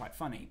 this is quite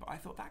funny, but I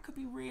thought that could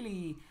be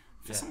really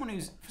for someone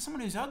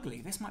who's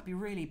ugly, this might be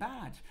really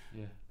bad.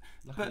 Yeah.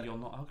 Luckily you're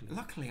not ugly.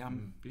 Luckily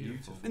I'm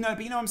beautiful. No,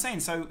 but you know what I'm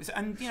saying. So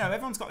and you know,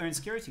 everyone's got their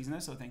insecurities and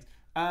those sort of things.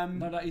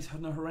 No, that is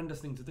a horrendous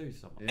thing to do to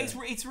someone. Yeah.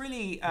 It's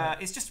really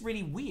it's just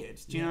really weird.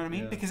 Do you know what I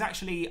mean? Because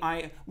actually,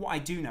 what I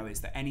do know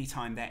is that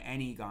anytime that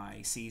any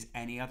guy sees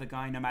any other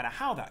guy, no matter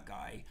how that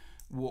guy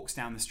walks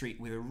down the street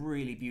with a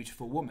really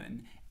beautiful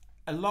woman,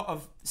 a lot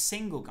of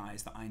single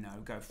guys that I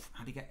know go,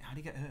 how do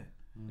you get her?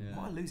 Yeah.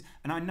 What a loser.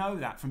 And I know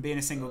that from being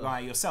a single guy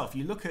yourself.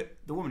 You look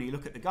at the woman, you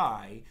look at the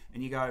guy,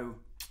 and you go,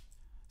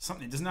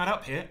 something doesn't add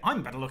up here.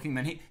 I'm better looking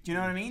than he. Do you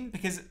know what I mean?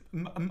 Because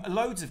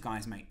loads of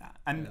guys make that,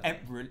 and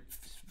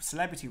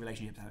celebrity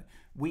relationships.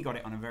 We got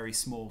it on a very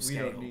small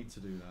scale. We don't need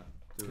to do that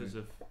because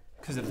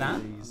of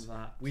that.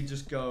 We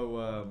just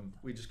go.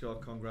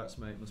 Congrats,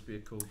 mate. Must be a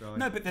cool guy.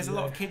 No, but there's a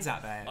lot of kids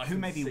out there who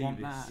maybe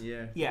want that.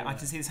 Yeah, I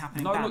can see this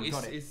happening. No, look,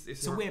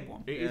 it's a weird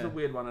one. It is a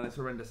weird one, and it's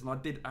horrendous. And I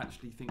did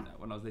actually think that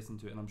when I was listening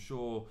to it, and I'm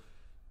sure.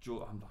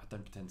 I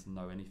don't pretend to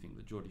know anything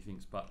that Geordie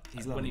thinks, but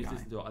when he was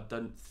listening to it, I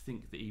don't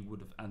think that he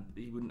would have, and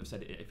he wouldn't have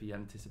said it if he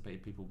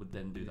anticipated people would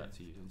then do that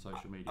to you on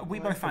social media.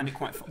 We both found it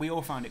we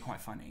all found it quite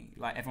funny.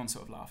 Like everyone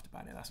sort of laughed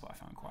about it. That's what I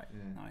found quite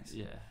nice.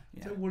 Yeah.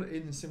 So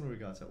in a similar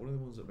regard to that, one of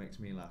the ones that makes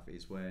me laugh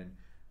is when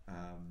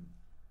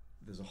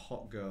there's a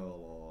hot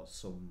girl or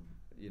some,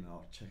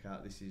 check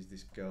out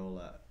this girl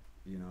that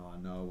I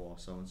know or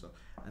so and so,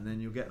 and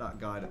then you'll get that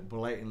guy that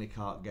blatantly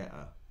can't get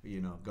her,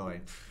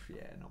 going,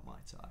 not my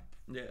type.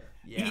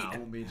 Yeah, I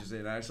wouldn't be interested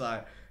in that. It's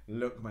like,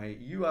 look, mate,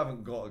 you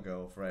haven't got a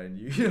girlfriend.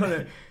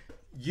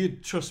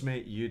 You'd trust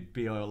me, you'd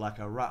be like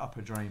a rat up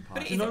a drain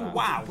pipe.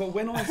 Wow. But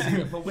when I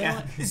see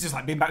it, it's just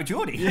like being back with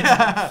Geordie.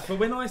 Yeah. But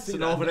when I see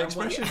that, an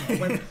expression.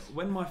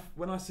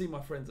 when I see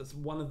my friends, that's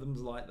one of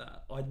them's like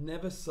that. I'd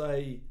never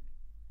say,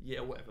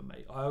 yeah, whatever,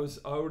 mate. I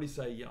already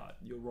say, yeah,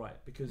 you're right,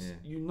 because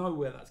you know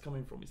where that's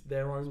coming from. It's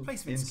their own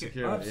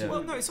insecurity. Yeah.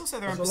 Well, no, it's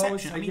also their own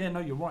perception. Yeah, no,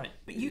 you're right.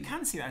 But you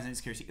can see that as an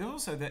insecurity. It's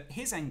also that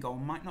his end goal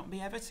might not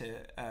be ever to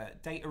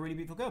date a really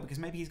beautiful girl, because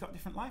maybe he's got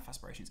different life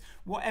aspirations.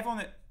 What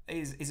everyone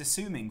is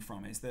assuming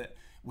from is that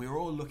we're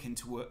all looking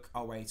to work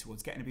our way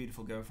towards getting a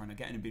beautiful girlfriend or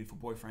getting a beautiful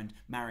boyfriend,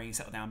 marrying,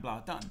 settle down,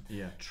 blah, done.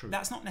 Yeah, true.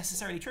 That's not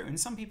necessarily true, and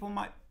some people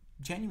might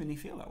genuinely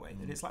feel that way.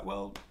 That it's like,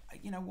 well,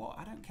 you know what?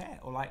 I don't care,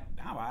 or like,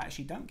 how I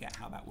actually don't get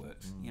how that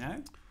works. You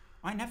know,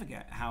 I never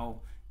get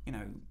how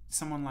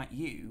someone like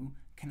you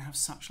can have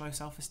such low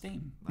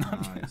self-esteem.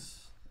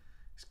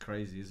 It's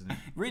crazy, isn't it?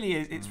 Really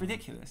is. It's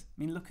ridiculous.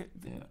 I mean, look at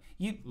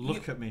you.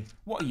 Look at me.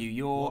 What are you?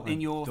 You're in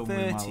your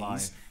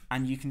 30s,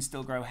 and you can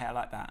still grow hair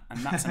like that, and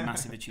that's a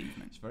massive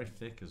achievement. It's very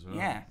thick as well.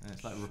 Yeah,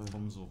 it's like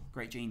Rapunzel.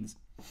 Great genes.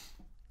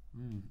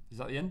 Is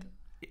that the end?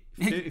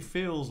 It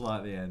feels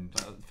like the end.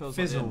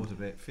 Fizzled like a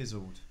bit.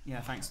 Fizzled.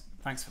 Yeah. Thanks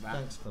for that.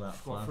 Thanks for that.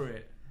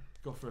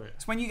 Go through it.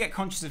 It's when you get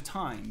conscious of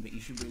time that you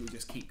should really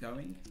just keep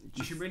going.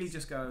 You should really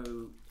just go,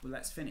 well,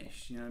 let's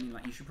finish. You know what I mean?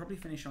 Like, you should probably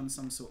finish on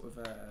some sort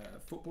of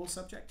football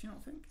subject, do you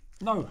not think?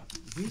 No.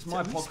 It's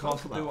my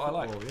podcast to do what I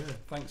like. Yeah.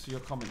 Thanks for your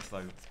comments,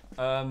 though.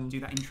 Do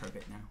that intro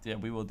bit now. Yeah,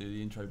 we will do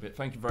the intro bit.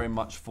 Thank you very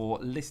much for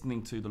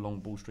listening to the Long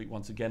Ball Street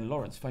once again.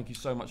 Laurence, thank you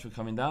so much for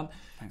coming down.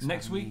 Thanks.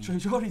 Next week, True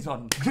Geordie's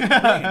on.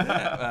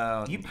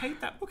 You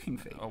paid that booking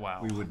fee? Oh,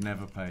 wow. We would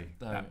never pay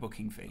that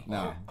booking fee.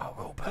 No.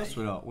 We'll pay. Of course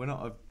we're not.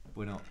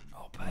 We're not.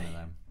 I'll pay.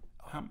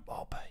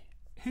 I'll pay.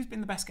 Who's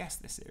been the best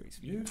guest this series?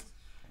 You.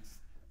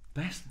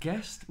 Best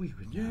guest? We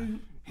would you.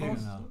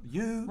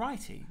 You.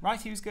 Righty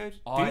was good.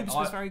 Doobs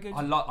was very good.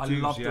 I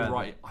love the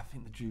right. I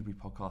think the Jubilee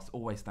podcast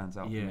always stands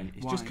out for me.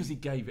 It's just because he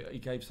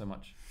gave so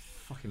much.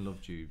 Fucking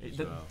love Jubilee.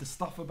 The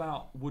stuff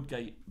about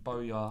Woodgate,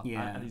 Bowyer,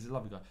 and he's a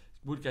lovely guy.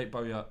 Woodgate,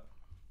 Bowyer,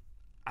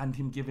 and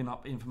him giving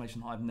up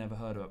information I've never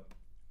heard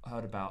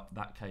about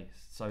that case.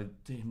 So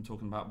to him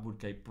talking about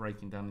Woodgate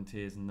breaking down in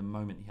tears, and the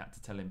moment he had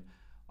to tell him,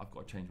 I've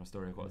got to change my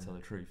story. I've got to tell the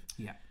truth.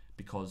 Yeah.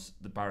 Because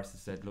the barrister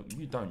said, "Look, if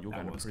you don't, you're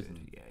going to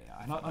prison." Good.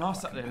 Yeah. And I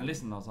sat there and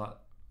listened. And I was like,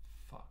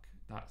 "Fuck,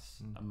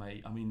 that's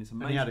amazing." I mean, it's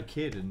amazing. And he had a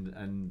kid,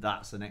 and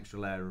that's an extra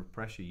layer of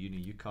pressure.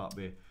 You can't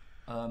be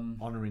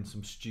honouring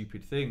some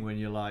stupid thing when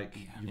you're like,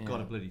 you've got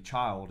a bloody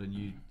child,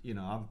 and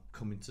I'm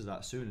coming to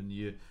that soon, and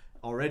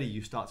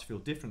you start to feel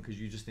different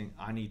because you just think,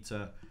 I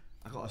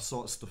got to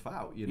sort stuff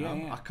out.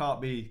 I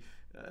can't be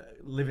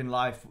living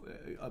life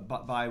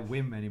by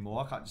whim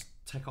anymore. I can't just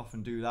take off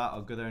and do that,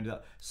 or go there and do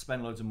that,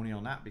 spend loads of money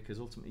on that, because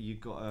ultimately you've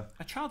got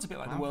a child's a bit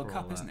like the World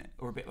Cup, isn't it?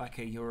 Or a bit like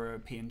a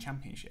European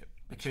Championship.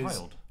 Because, a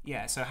child?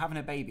 Yeah, so having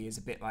a baby is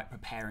a bit like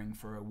preparing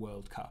for a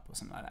World Cup or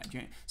something like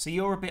that. So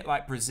you're a bit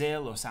like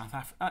Brazil or South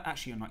Africa.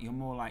 Actually, you're not. You're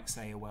more like,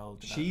 say, a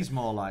world. She's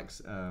more like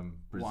Brazil.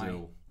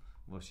 Why?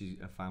 Well,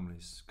 her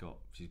family's got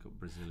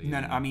Brazilian. No,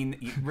 I mean,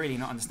 you're really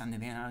not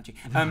understanding the analogy.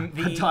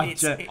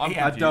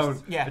 I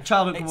don't. Yeah, a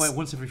child will come away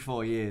once every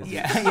 4 years.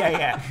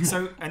 Yeah.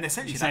 So, and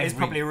essentially, that is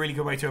probably a really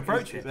good way to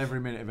approach it.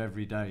 Every minute of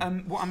every day.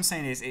 What I'm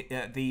saying is,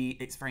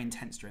 it's very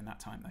intense during that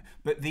time, though.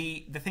 But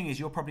the thing is,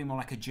 you're probably more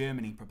like a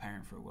Germany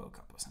preparing for a World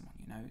Cup or someone,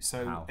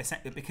 So,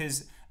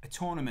 because a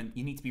tournament,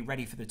 you need to be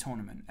ready for the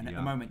tournament, and at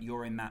the moment,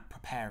 you're in that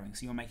preparing.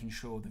 So you're making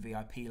sure the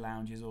VIP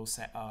lounge is all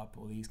set up,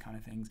 all these kind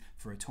of things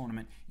for a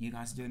tournament. You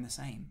guys are doing the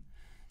same.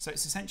 So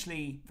it's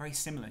essentially very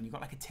similar, and you've got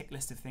like a tick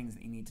list of things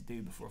that you need to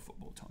do before a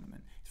football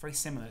tournament. It's very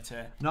similar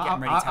to getting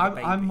ready to have a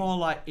baby. I'm more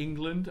like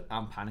England.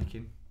 I'm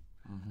panicking.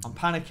 I'm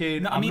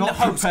panicking. No, I'm not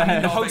prepared. I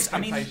mean the host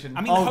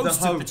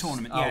of the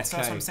tournament. Yeah, so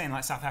that's what I'm saying,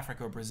 like South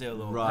Africa or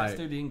Brazil. Or Let's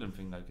do the England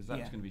thing though, because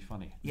that's going to be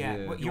funny.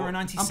 Yeah, well, Euro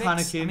 '96. I'm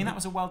panicking. I mean, that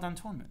was a well done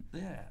tournament.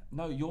 Yeah.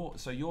 No, you're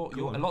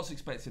a lot's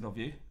expected of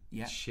you.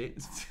 Yeah.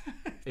 Shit.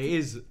 It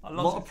is a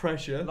lot of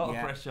pressure. A lot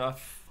of pressure.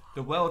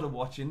 The world are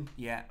watching.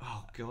 Yeah.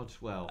 Oh God.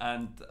 Well.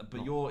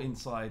 But you're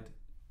inside.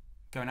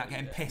 Going out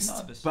getting pissed.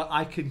 Nervous. But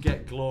I can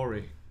get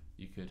Glory.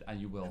 You could,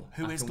 and you will.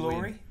 Who is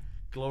Glory? Win.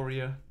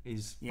 Gloria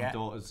is my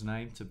daughter's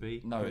name to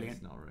be. No,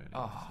 it's not really.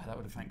 Oh, that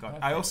would have thank God.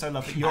 I also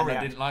love that your reaction.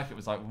 I didn't like it.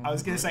 Was like. I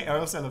was going to say. I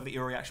also love that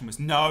your reaction was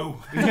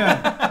no.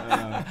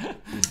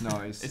 It's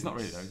not. It's not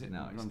really though, is it?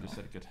 No, it's not. Just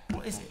said it good.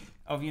 What is it?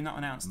 Oh, have you not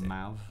announced it?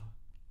 Mav.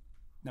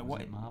 No,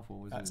 what? Mav or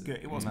was that's it? good.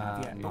 It was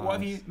Mav. Yeah. But what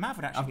have you? Mav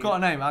would actually. I've got a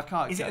name. I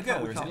can't. Is it a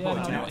girl or is it a boy?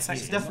 Do you know what sex?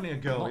 It's definitely a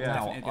girl.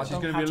 Yeah. She's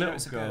going to be a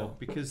little girl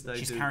because they.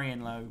 She's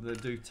carrying low. They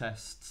do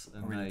tests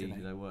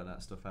and they work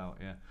that stuff out.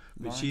 Yeah.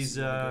 But Laurence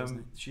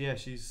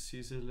she's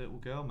she's a little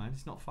girl, man.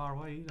 It's not far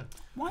away either.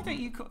 Why don't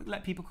you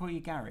let people call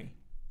you Gary?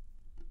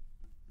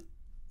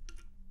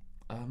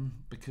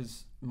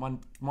 Because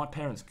my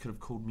parents could have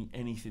called me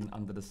anything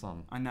under the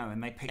sun. I know,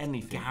 and they picked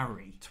anything.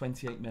 Gary.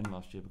 28 men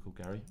last year were called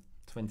Gary.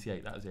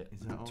 28, that was it.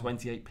 Is that all?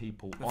 28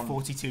 people. On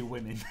 42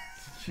 women.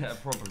 Yeah,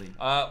 probably.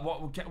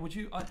 What would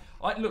you?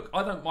 Look,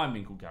 I don't mind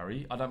being called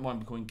Gary. I don't mind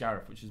being called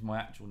Gareth, which is my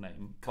actual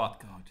name.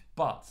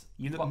 But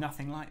you look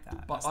nothing like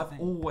that. But I've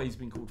always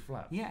been called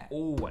Flav. Yeah,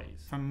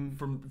 always.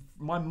 From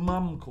my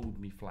mum called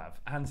me Flav,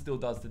 and still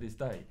does to this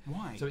day.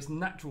 Why? So it's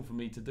natural for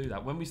me to do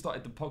that. When we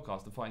started the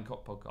podcast, the Fighting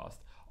Cock podcast,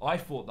 I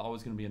thought that I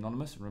was going to be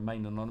anonymous and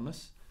remain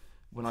anonymous,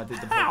 when I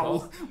did the How?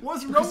 podcast.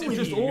 What's Because wrong it was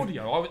with just you?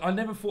 audio. I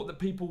never thought that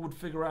people would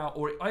figure out,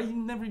 or I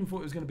never even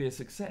thought it was going to be a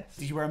success.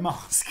 Did you wear a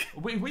mask?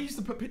 We used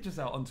to put pictures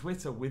out on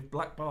Twitter with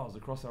black bars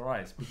across our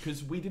eyes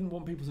because we didn't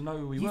want people to know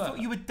who we You were. thought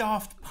you were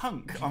Daft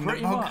Punk on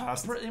pretty the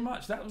podcast. Pretty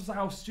much. That was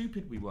how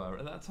stupid we were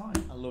at that time.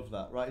 I love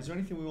that. Right, is there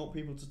anything we want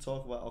people to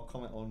talk about or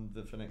comment on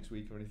for next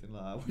week or anything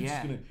like that? We're Yeah.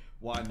 just going to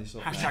wind this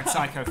up. Hashtag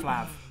Psycho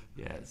Flav.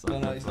 Yeah, it's No,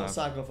 it's not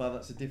Psycho Flav,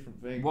 that's a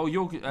different thing. Well,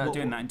 you're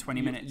doing that in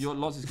 20 minutes. Your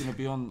Loz is going to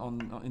be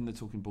on in the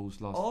Talking Balls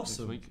next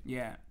week.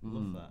 Yeah.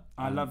 Love that.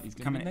 I love He's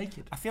gonna coming be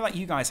naked. I feel like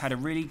you guys had a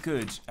really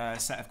good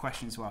set of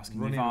questions to ask,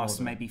 and Running you've asked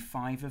order. maybe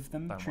 5 of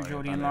them. Don't True worry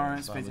Geordie about and it.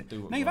 Laurence. So I would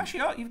do what No, we you've want.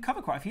 actually you've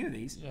covered quite a few of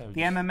these. Yeah,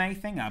 the MMA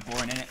thing,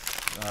 boring in it.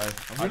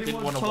 I really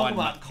want to talk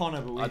about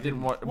Conor, but I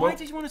didn't want. Why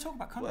did you want to talk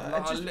about Conor?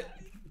 Well,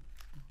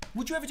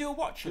 Would you ever do a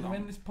watch Should we along?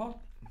 end this pod?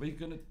 Are you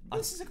gonna?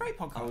 This is a great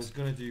podcast. I was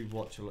going to do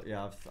watch along.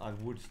 Yeah, I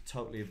would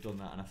totally have done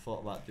that, and I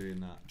thought about doing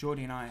that.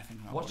 Geordie and I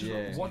think about Watch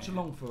Yeah. watch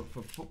along for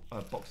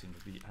boxing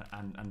would be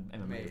and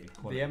MMA would be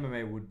quite. The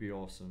MMA would be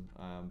awesome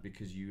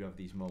because you have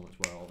these moments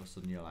where all of a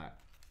sudden you're like,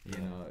 you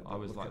know, I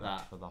was look like at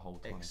that for the whole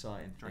time.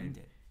 exciting Drained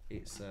thing. it.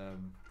 It's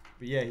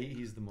but yeah,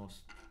 he's the most.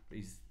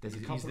 He's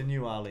the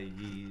new Ali.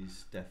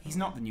 He's definitely. He's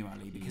not the new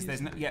Ali because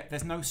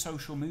there's no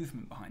social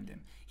movement behind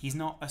him. He's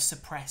not a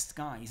suppressed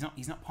guy. He's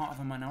not part of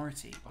a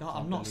minority. No,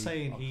 I'm not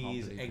saying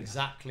he's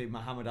exactly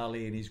Muhammad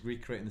Ali and he's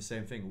recreating the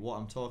same thing. What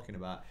I'm talking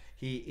about,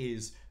 he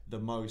is the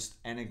most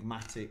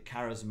enigmatic,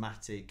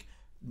 charismatic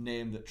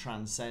name that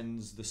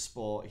transcends the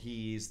sport.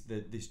 He is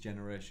this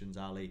generation's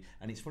Ali,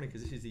 and it's funny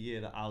because this is the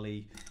year that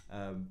Ali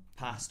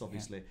passed,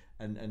 obviously,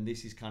 and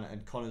this is kind of,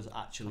 and Conor's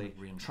actually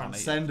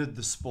transcended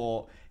the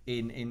sport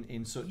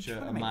in such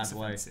a mad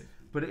way.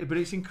 But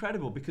it's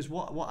incredible because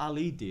what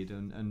Ali did,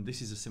 and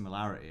this is a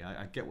similarity.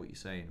 I get what you're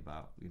saying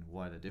about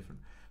why they're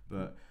different,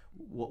 but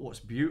what's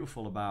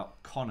beautiful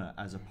about Conor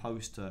as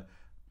opposed to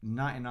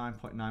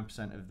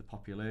 99.9% of the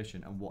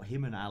population, and what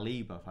him and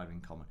Ali both have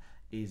in common,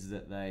 is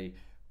that they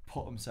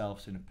put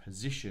themselves in a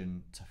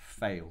position to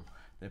fail.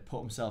 They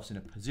put themselves in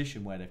a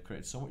position where they've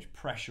created so much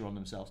pressure on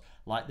themselves,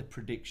 like the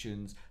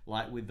predictions,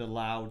 like with the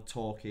loud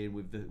talking,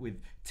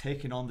 with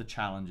taking on the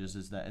challenges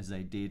as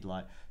they did,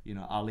 like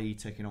Ali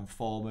taking on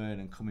Foreman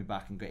and coming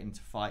back and getting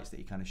into fights that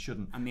he kind of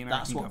shouldn't. And the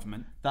American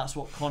government. That's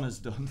what Conor's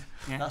done.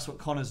 Yeah. That's what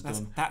Conor's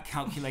done. That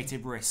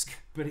calculated risk.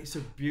 But it's a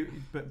beauty.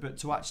 But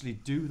to actually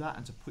do that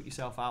and to put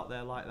yourself out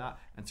there like that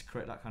and to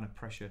create that kind of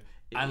pressure,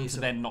 and to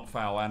then not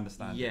fail, I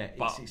understand. Yeah,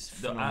 but it's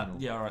phenomenal.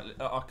 Yeah, all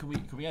right.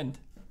 Can we end?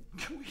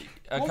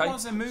 Okay. What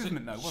was a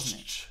movement though,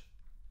 wasn't it?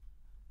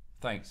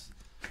 Thanks.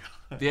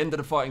 The end of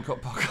the Fighting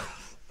Cock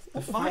podcast.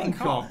 The Fighting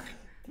Cock.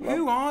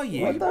 Who are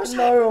you? I don't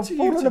know. I'm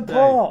falling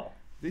apart.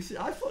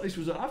 I thought this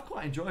was. I've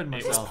quite enjoyed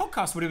myself. This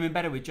podcast would have been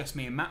better with just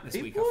me and Matt this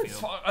week. I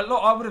feel.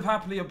 I would have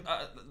happily.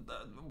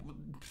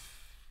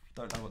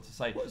 Don't know what to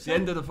say. What's the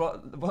end of the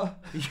what?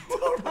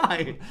 You're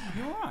alright.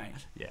 You're alright.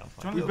 Yeah, I'm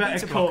fine. We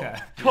better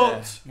cut.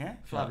 Cut. Yeah.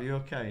 Flav, are you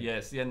okay? Yeah,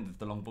 it's the end of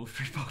the Long Ball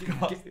Street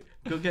podcast.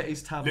 Go get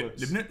his tablets.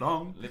 Living it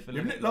long.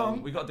 Living it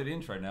long. We got to do the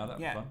intro now.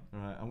 That'd be fun.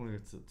 Alright, I'm gonna go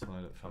to the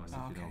toilet first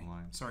if you don't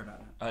mind. Sorry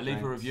about that.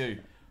 Leave a review.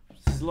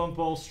 This is Long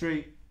Ball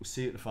Street. We'll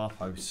see you at the far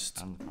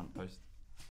post And the front post.